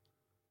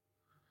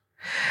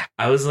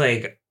 I was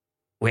like,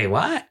 wait,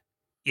 what?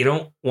 You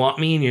don't want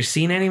me in your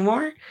scene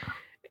anymore? And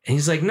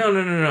he's like,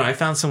 no. I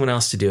found someone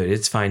else to do it.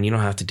 It's fine. You don't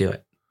have to do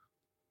it.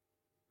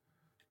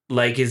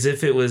 Like as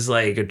if it was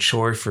like a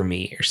chore for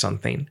me or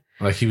something.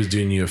 Like he was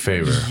doing you a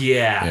favor.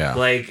 Yeah.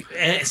 Like,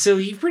 so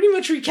he pretty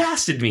much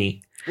recasted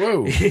me.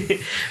 Whoa.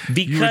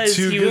 Because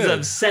he was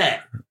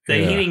upset that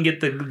he didn't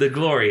get the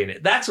glory in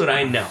it. That's what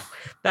I know.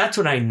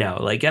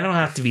 Like, I don't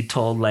have to be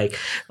told like,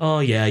 oh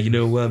yeah, you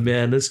know what,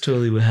 man, that's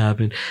totally what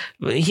happened.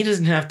 But he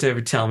doesn't have to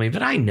ever tell me,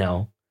 but I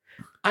know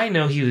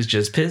he was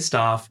just pissed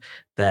off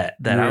that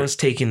I was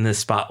taking the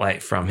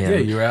spotlight from him. Yeah,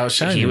 you were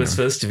outshining him. He was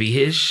supposed to be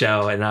his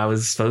show, and I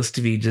was supposed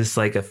to be just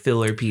like a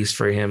filler piece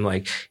for him.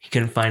 Like, he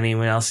couldn't find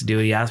anyone else to do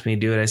it. He asked me to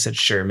do it. I said,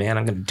 sure, man,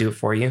 I'm going to do it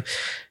for you.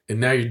 And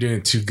now you're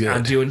doing too good.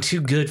 I'm doing too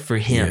good for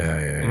him.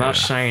 Yeah. I'm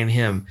outshining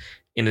him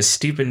in a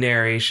stupid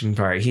narration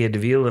part. He had to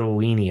be a little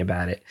weenie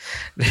about it.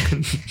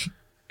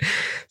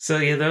 So,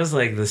 yeah, that was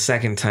like the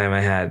second time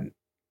I had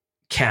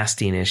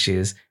casting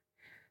issues.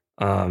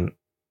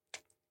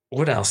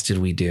 What else did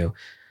we do?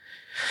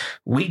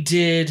 We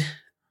did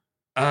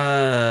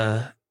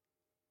Wizard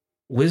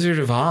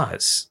of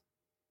Oz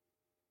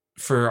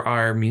for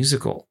our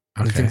musical.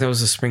 Okay. I think that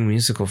was a spring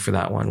musical for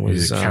that one.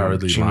 Was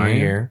Cowardly junior Lion?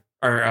 Year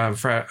or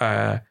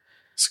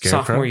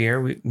sophomore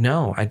year?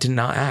 No, I did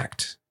not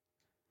act.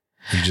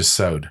 You just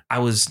sewed. I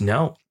was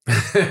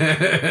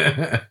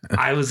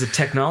a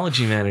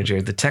technology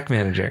manager, the tech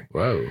manager.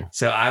 Whoa.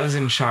 So I was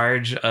in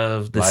charge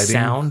of the lighting?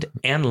 sound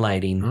and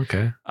lighting.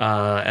 Okay.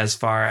 As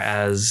far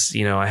as,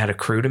 I had a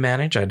crew to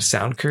manage. I had a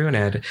sound crew and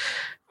I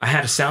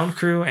had a sound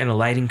crew and a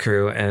lighting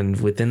crew. And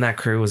within that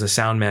crew was a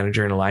sound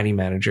manager and a lighting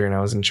manager. And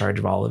I was in charge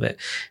of all of it.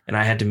 And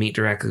I had to meet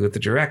directly with the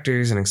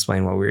directors and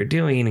explain what we were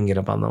doing and get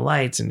up on the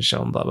lights and show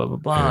them blah, blah, blah,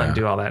 blah, and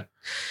do all that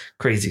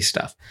crazy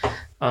stuff.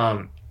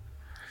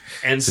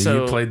 And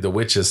so you played the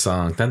Witches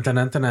song. Yeah,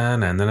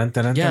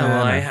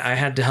 well, I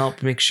had to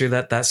help make sure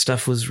that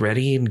stuff was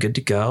ready and good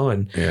to go.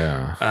 And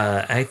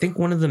I think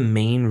one of the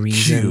main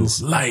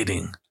reasons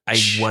lighting I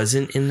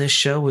wasn't in this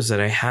show was that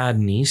I had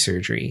knee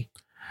surgery.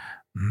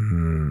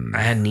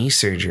 I had knee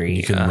surgery.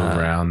 You couldn't move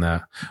around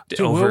that. Dude,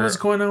 what was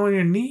going on with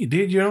your knee?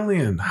 Dude, you're only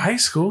in high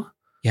school.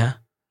 Yeah.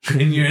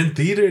 And you're in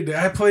theater.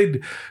 I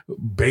played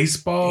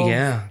baseball.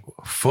 Yeah.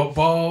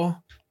 Football.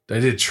 I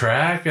did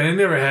track, and I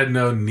never had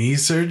no knee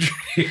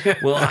surgery.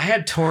 Well, I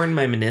had torn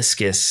my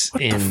meniscus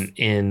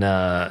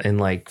in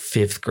like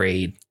fifth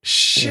grade.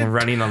 Shit.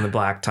 Running on the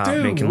blacktop,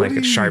 dude, making like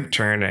a sharp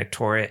turn. I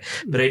tore it,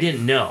 but I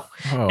didn't know.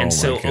 And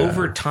so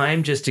over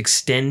time, just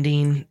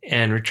extending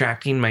and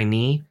retracting my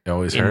knee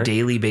in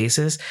daily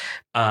basis,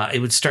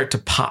 it would start to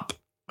pop.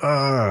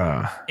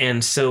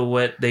 And so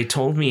what they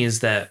told me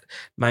is that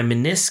my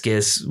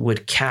meniscus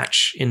would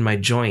catch in my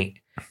joint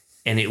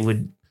and it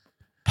would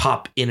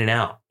pop in and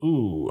out.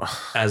 Ooh.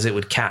 As it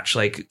would catch.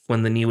 Like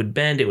when the knee would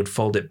bend, it would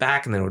fold it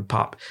back and then it would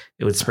pop.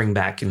 It would spring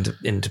back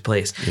into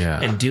place. Yeah.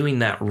 And doing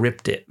that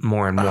ripped it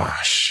more and more.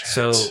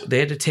 So they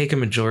had to take a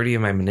majority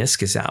of my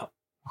meniscus out.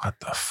 What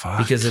the fuck?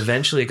 Because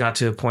eventually it got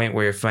to a point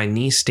where if my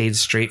knee stayed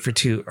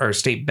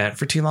stayed bent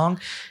for too long,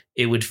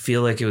 it would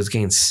feel like it was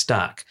getting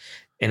stuck.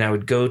 And I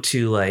would go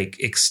to like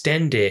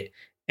extend it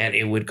and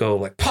it would go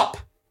like pop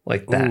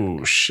like that.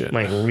 Ooh, shit.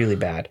 Like really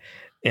bad.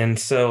 And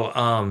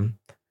so,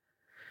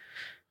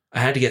 I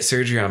had to get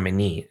surgery on my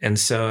knee. And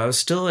so I was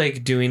still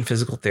like doing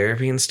physical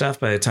therapy and stuff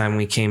by the time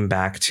we came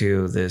back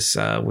to this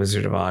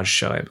Wizard of Oz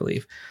show, I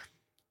believe.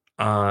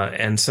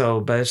 And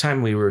so by the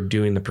time we were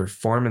doing the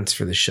performance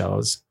for the show, I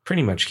was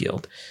pretty much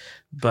healed.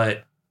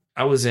 But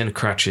I was in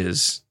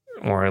crutches,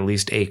 or at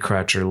least a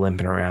crutch, or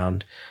limping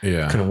around.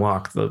 Yeah. Couldn't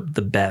walk the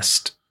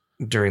best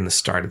during the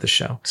start of the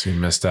show. So you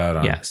missed out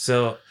on. Yeah.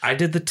 So I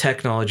did the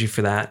technology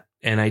for that.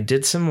 And I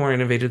did some more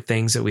innovative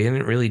things that we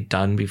hadn't really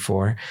done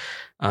before.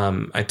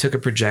 I took a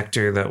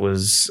projector that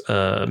was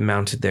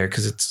mounted there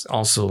because it's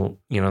also,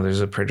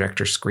 there's a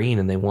projector screen,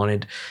 and they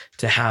wanted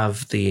to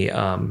have the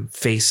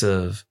face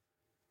of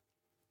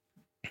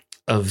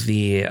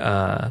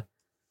the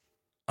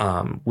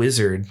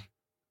Wizard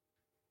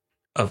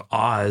of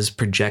Oz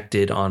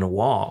projected on a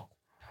wall.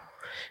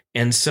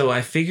 And so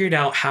I figured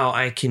out how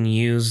I can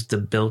use the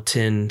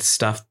built-in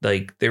stuff.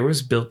 Like there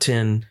was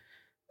built-in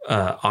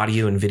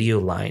audio and video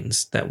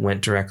lines that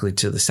went directly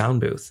to the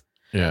sound booth.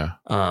 Yeah.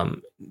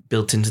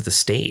 Built into the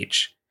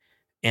stage.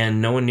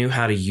 And no one knew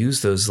how to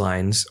use those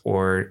lines,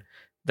 or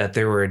that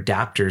there were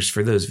adapters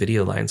for those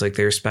video lines. Like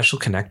there are special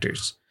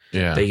connectors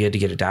that you had to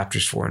get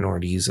adapters for in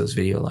order to use those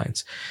video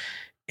lines.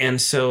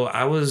 And so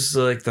I was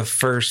like the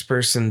first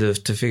person to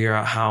figure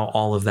out how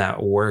all of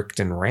that worked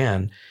and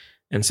ran.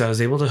 And so I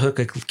was able to hook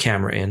a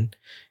camera in,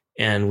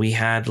 and we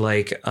had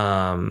like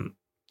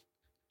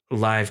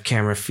live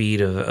camera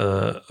feed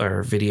of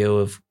or video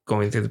of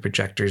going through the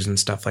projectors and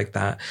stuff like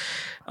that.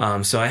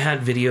 So I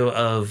had video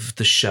of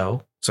the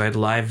show. So I had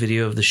live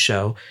video of the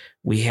show.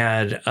 We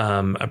had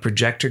a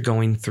projector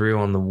going through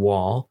on the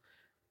wall.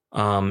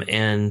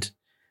 And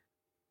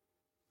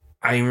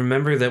I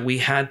remember that we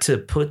had to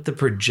put the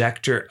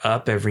projector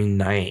up every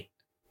night.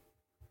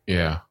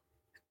 Yeah.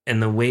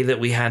 And the way that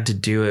we had to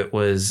do it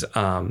was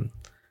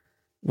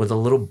with a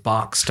little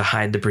box to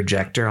hide the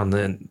projector on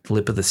the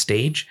lip of the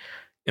stage.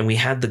 And we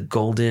had the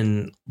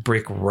golden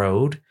brick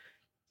road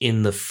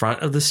in the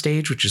front of the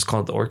stage, which is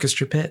called the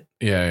orchestra pit.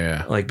 Yeah,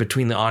 yeah. Like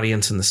between the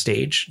audience and the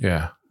stage.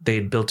 Yeah. They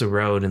had built a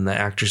road, and the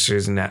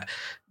actresses and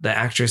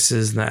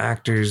the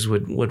actors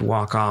would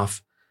walk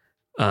off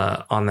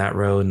on that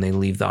road, and they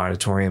leave the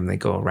auditorium. They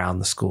go around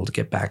the school to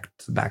get back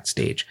to the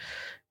backstage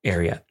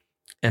area.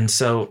 And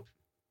so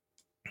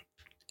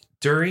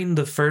during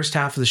the first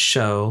half of the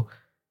show,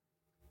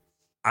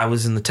 I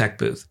was in the tech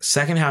booth.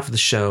 Second half of the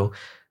show,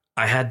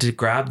 I had to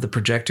grab the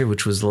projector,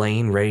 which was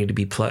laying ready to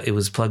be plugged. It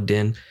was plugged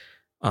in,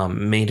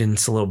 made in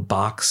this little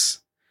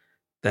box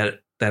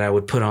that I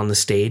would put on the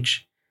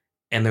stage.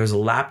 And there was a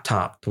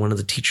laptop, one of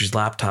the teacher's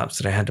laptops,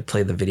 that I had to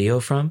play the video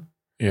from.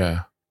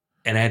 Yeah.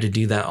 And I had to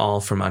do that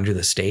all from under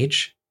the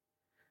stage.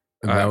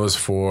 And that was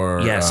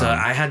for... Yeah, so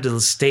I had to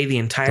stay the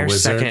entire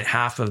second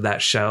half of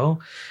that show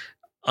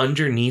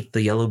underneath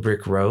the yellow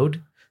brick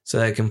road so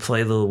that I can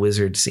play the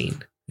wizard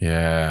scene.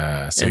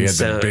 Yeah. So you had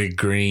the big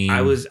green.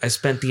 I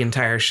spent the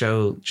entire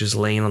show just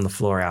laying on the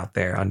floor out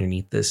there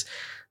underneath this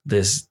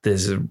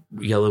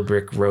yellow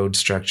brick road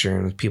structure,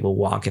 and people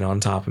walking on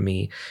top of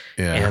me.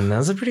 Yeah. And that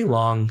was a pretty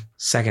long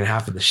second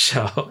half of the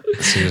show.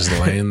 So you're just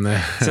laying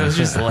there. So I was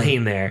just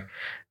laying there.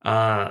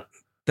 That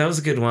was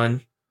a good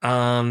one.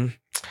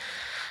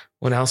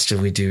 What else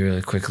did we do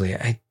really quickly?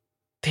 I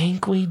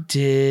think we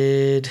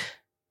did.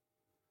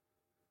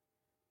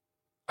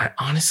 I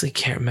honestly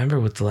can't remember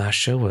what the last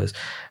show was.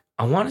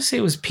 I want to say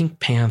it was Pink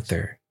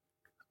Panther.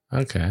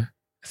 Okay.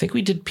 I think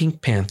we did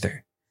Pink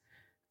Panther.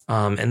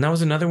 And that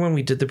was another one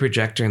we did the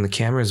projector and the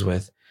cameras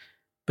with.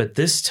 But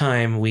this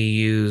time we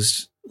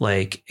used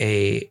like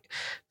the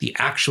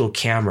actual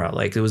camera.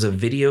 Like there was a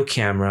video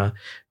camera.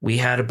 We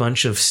had a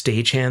bunch of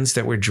stagehands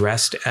that were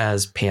dressed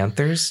as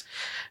panthers.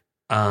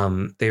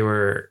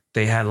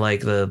 They had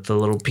like the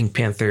little Pink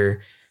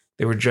Panther.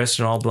 They were dressed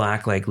in all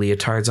black, like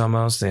leotards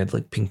almost. They had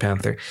like Pink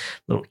Panther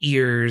little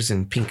ears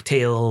and pink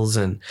tails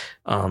and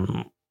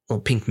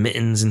little pink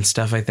mittens and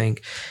stuff, I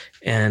think.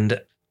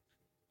 And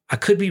I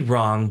could be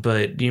wrong,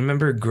 but do you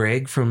remember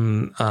Greg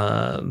from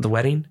The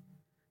Wedding?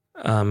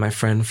 My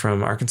friend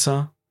from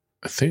Arkansas?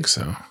 I think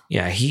so.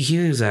 Yeah, he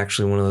was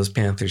actually one of those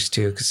Panthers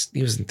too, because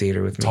he was in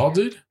theater with me. Tall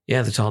dude?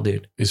 Yeah, the tall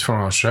dude. He's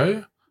from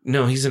Australia?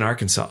 No, he's in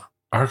Arkansas.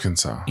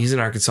 Arkansas. He's in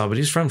Arkansas, but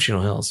he's from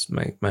Chino Hills,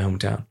 my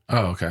hometown.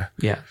 Oh, okay.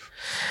 Yeah.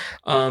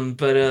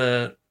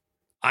 But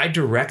I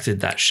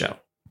directed that show.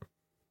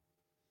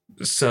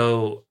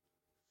 So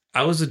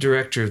I was the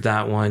director of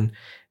that one,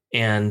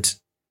 and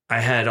I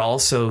had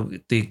also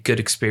the good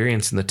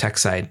experience in the tech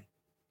side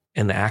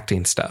and the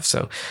acting stuff.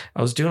 So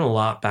I was doing a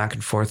lot back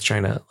and forth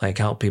trying to like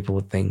help people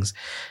with things.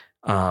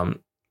 But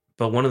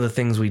one of the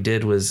things we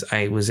did was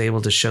I was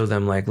able to show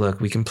them like, look,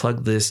 we can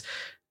plug this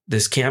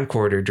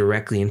camcorder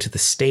directly into the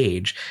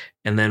stage.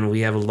 And then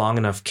we have a long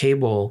enough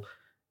cable.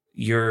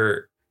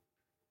 Your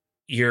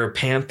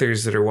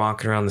panthers that are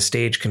walking around the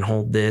stage can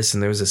hold this.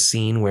 And there was a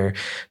scene where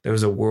there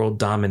was a world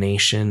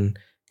domination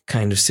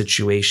kind of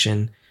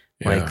situation.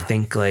 Yeah. Like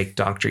think like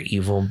Dr.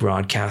 Evil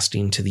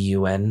broadcasting to the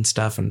UN and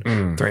stuff and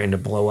threatening to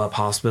blow up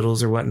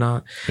hospitals or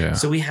whatnot. Yeah.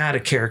 So we had a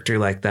character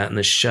like that in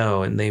the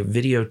show, and they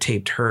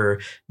videotaped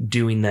her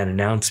doing that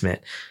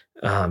announcement.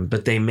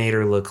 But they made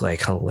her look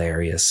like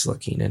hilarious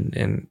looking,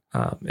 and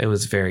it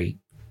was a very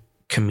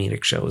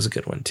comedic show. It was a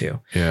good one too.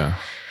 Yeah.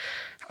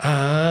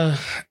 I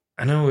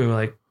know we were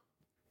like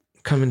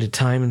coming to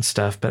time and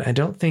stuff, but I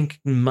don't think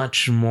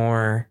much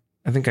more.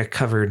 I think I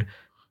covered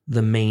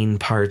the main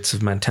parts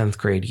of my 10th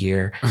grade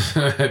year.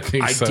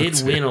 I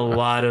did win a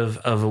lot of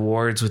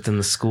awards within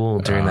the school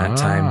during that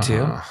time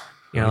too.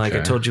 Like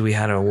I told you, we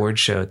had an award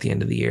show at the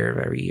end of the year of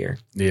every year.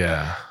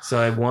 Yeah. So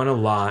I won a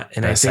lot,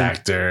 and Best I think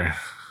actor.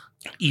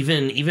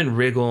 Even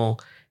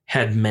Wriggle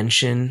had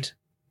mentioned.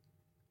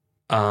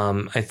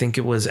 I think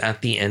it was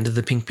at the end of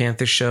the Pink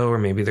Panther show, or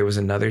maybe there was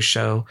another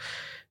show,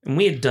 and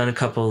we had done a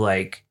couple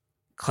like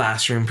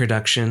classroom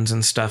productions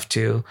and stuff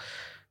too.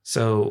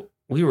 So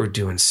we were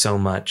doing so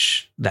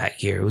much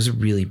that year. It was a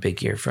really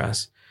big year for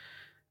us.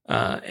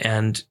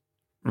 And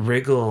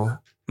Wriggle,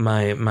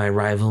 my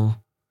rival,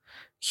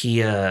 he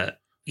had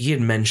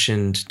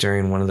mentioned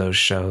during one of those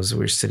shows, we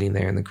were sitting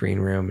there in the green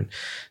room,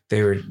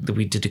 and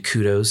we did a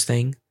kudos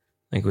thing.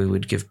 Like we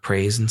would give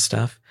praise and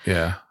stuff.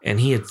 Yeah. And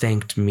he had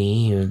thanked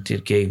me. He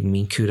gave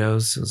me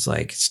kudos. It was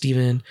like,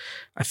 Steven,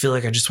 I feel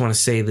like I just want to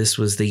say this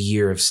was the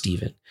year of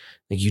Steven.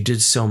 Like you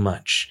did so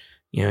much.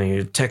 You're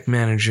a tech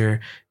manager.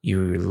 You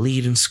were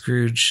lead in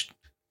Scrooge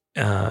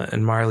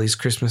and Marley's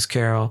Christmas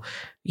Carol.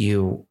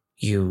 You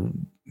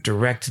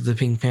directed the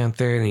Pink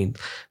Panther, and he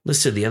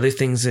listed the other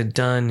things he'd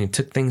done. He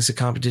took things to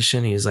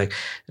competition. He was like,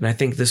 and I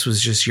think this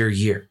was just your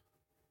year.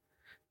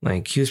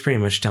 Like he was pretty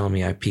much telling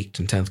me I peaked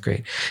in 10th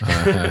grade,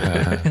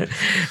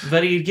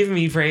 but he'd given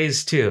me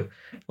praise too.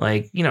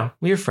 Like,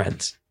 we were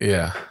friends.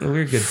 Yeah. We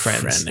were good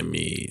friends.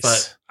 Frenemies.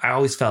 But I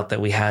always felt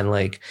that we had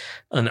like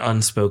an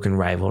unspoken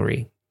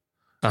rivalry.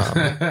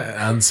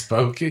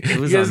 Unspoken. It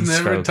was you guys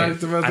unspoken. never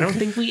talked about. I don't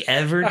think we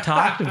ever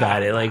talked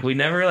about it. Like we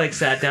never like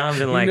sat down and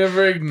been like,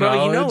 never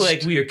acknowledged. Bro,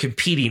 like we were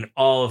competing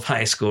all of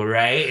high school,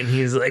 right? And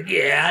he's like,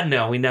 yeah,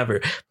 no, we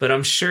never. But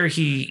I'm sure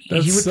he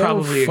would so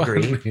probably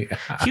funny. agree.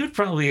 He would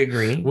probably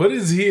agree. What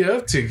is he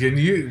up to? Can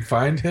you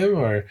find him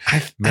or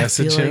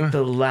message I feel him? like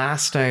the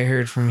last I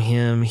heard from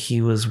him, he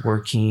was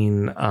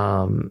working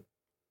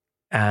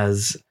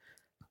as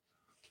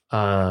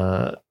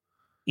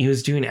he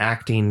was doing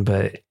acting,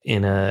 but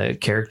in a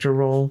character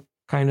role,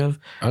 kind of.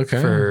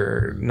 Okay.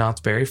 For Knott's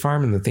Berry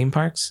Farm in the theme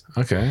parks.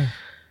 Okay.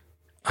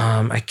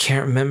 I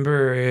can't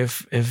remember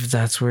if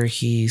that's where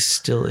he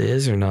still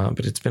is or not,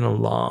 but it's been a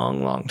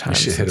long time. You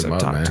should hit him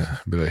up, man.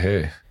 Be like,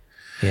 hey.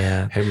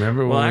 Yeah. Hey,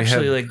 remember when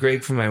like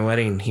Greg from my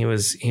wedding, he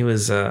was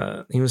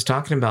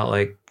talking about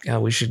like how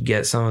we should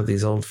get some of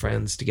these old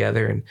friends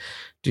together and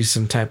do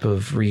some type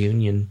of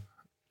reunion.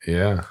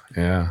 Yeah.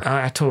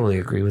 I totally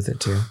agree with it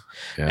too.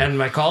 Yeah. And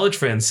my college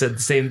friends said the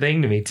same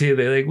thing to me too.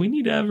 They're like, we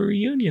need to have a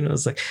reunion. I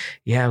was like,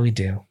 yeah, we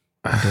do.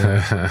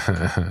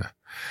 That's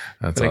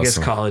but I guess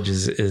college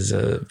is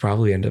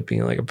probably end up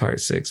being like a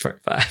part 6,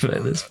 part 5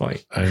 at this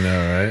point. I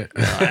know, right?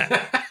 No,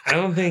 I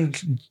don't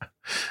think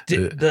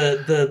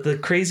the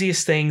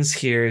craziest things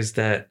here is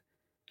that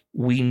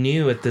we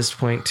knew at this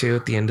point too,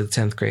 at the end of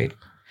the 10th grade,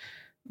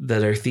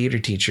 that our theater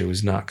teacher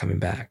was not coming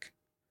back.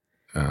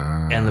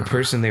 And the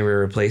person they were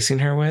replacing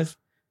her with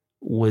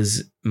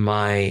was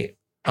my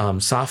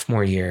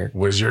sophomore year.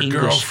 Was your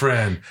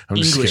girlfriend. I'm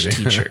English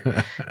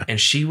teacher. And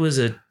she was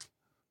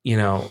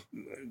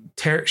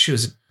she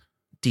was a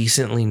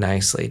decently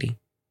nice lady.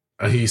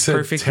 He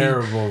said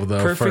terrible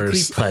though. Perfectly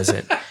first.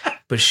 pleasant.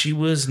 But she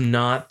was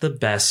not the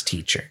best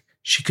teacher.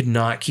 She could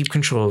not keep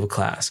control of a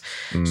class.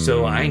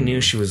 So I knew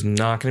she was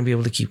not going to be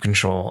able to keep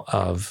control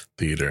of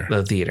the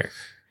theater.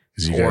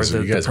 You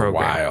guys are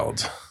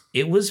wild.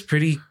 It was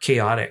pretty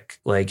chaotic.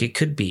 Like it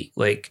could be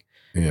like,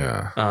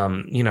 yeah.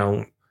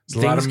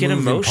 Things get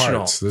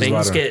emotional.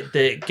 Things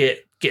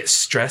get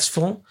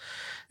stressful.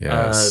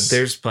 Yes.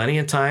 There's plenty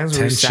of times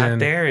where we sat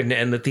there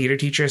and the theater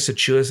teacher has to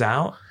chew us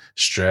out.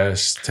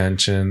 Stress,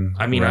 tension.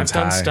 I mean, I've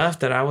done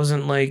stuff that I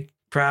wasn't like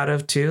proud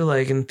of too,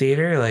 like in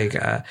theater. Like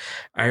I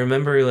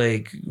remember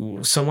like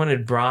someone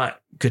had brought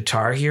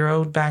Guitar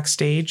Hero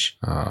backstage.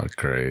 Oh,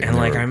 great. And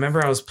I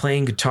remember I was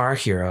playing Guitar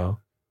Hero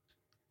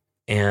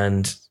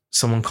and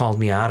someone called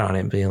me out on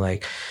it, being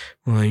like,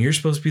 well, you're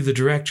supposed to be the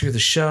director of the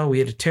show. We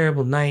had a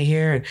terrible night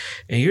here,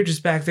 and you're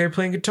just back there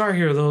playing Guitar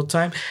Hero the whole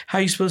time. How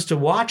are you supposed to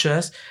watch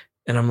us?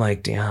 And I'm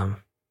like,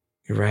 damn,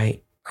 you're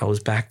right. I was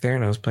back there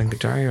and I was playing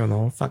Guitar Hero the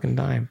whole fucking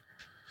time.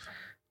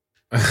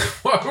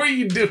 Why were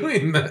you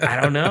doing that?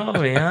 I don't know,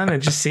 man. It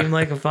just seemed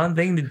like a fun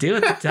thing to do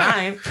at the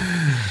time.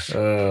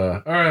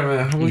 All right,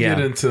 man. We'll get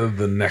into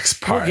the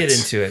next part. We'll get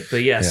into it.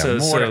 But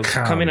so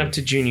coming up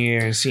to junior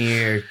year and senior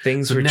year,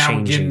 things were changing. Now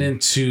we're getting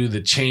into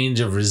the change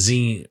of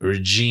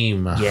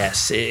regime.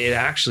 Yes, it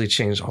actually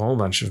changed a whole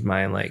bunch of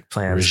my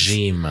plans.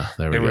 Regime.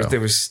 There we go. There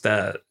was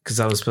because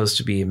I was supposed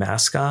to be a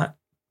mascot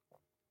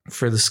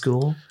for the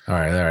school. All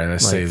right.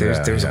 Let's save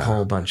that. There's a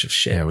whole bunch of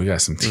shit. Yeah, we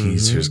got some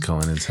teasers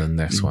going into the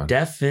next one.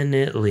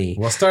 Definitely.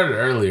 We'll start it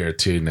earlier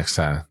too next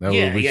time. That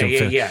way we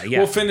can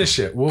We'll finish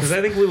it. Because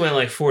I think we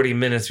went 40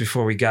 minutes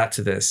before we got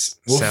to this.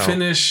 We'll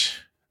finish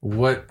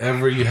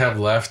whatever you have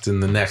left in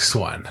the next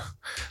one.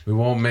 we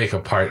won't make a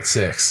part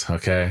 6,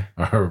 okay,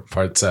 or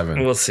part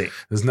 7. We'll see.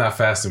 It's not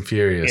Fast and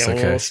Furious. Yeah,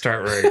 okay, we'll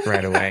start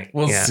right away.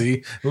 We'll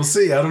see.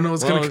 I don't know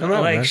what's gonna come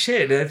out. Like man.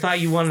 shit, I thought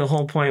you wanted the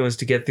whole point was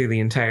to get through the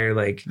entire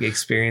like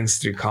experience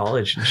through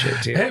college and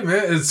shit too. Hey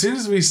man, as soon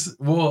as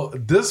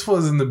this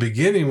was in the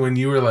beginning when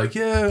you were like,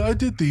 yeah, I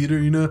did theater.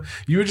 You know,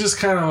 you were just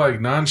kind of like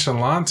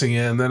nonchalanting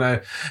it, and then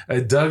I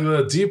dug a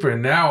little deeper,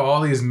 and now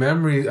all these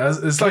memories.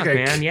 It's like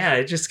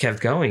it just kept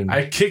going.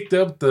 I kicked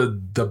up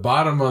the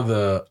bottom of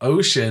the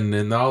ocean,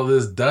 and all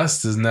this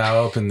dust is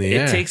now up in the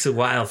air. It takes a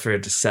while for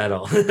it to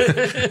settle.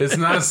 It's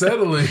not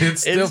settling.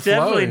 It's still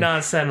definitely flowing.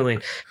 not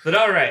settling. But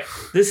all right,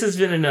 this has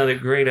been another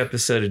great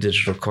episode of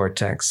Digital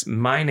Cortex.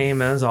 My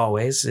name, as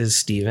always, is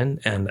Steven,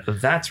 and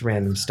that's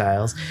Random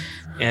Styles.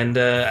 And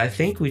I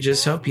think we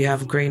just hope you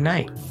have a great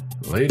night.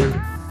 Later.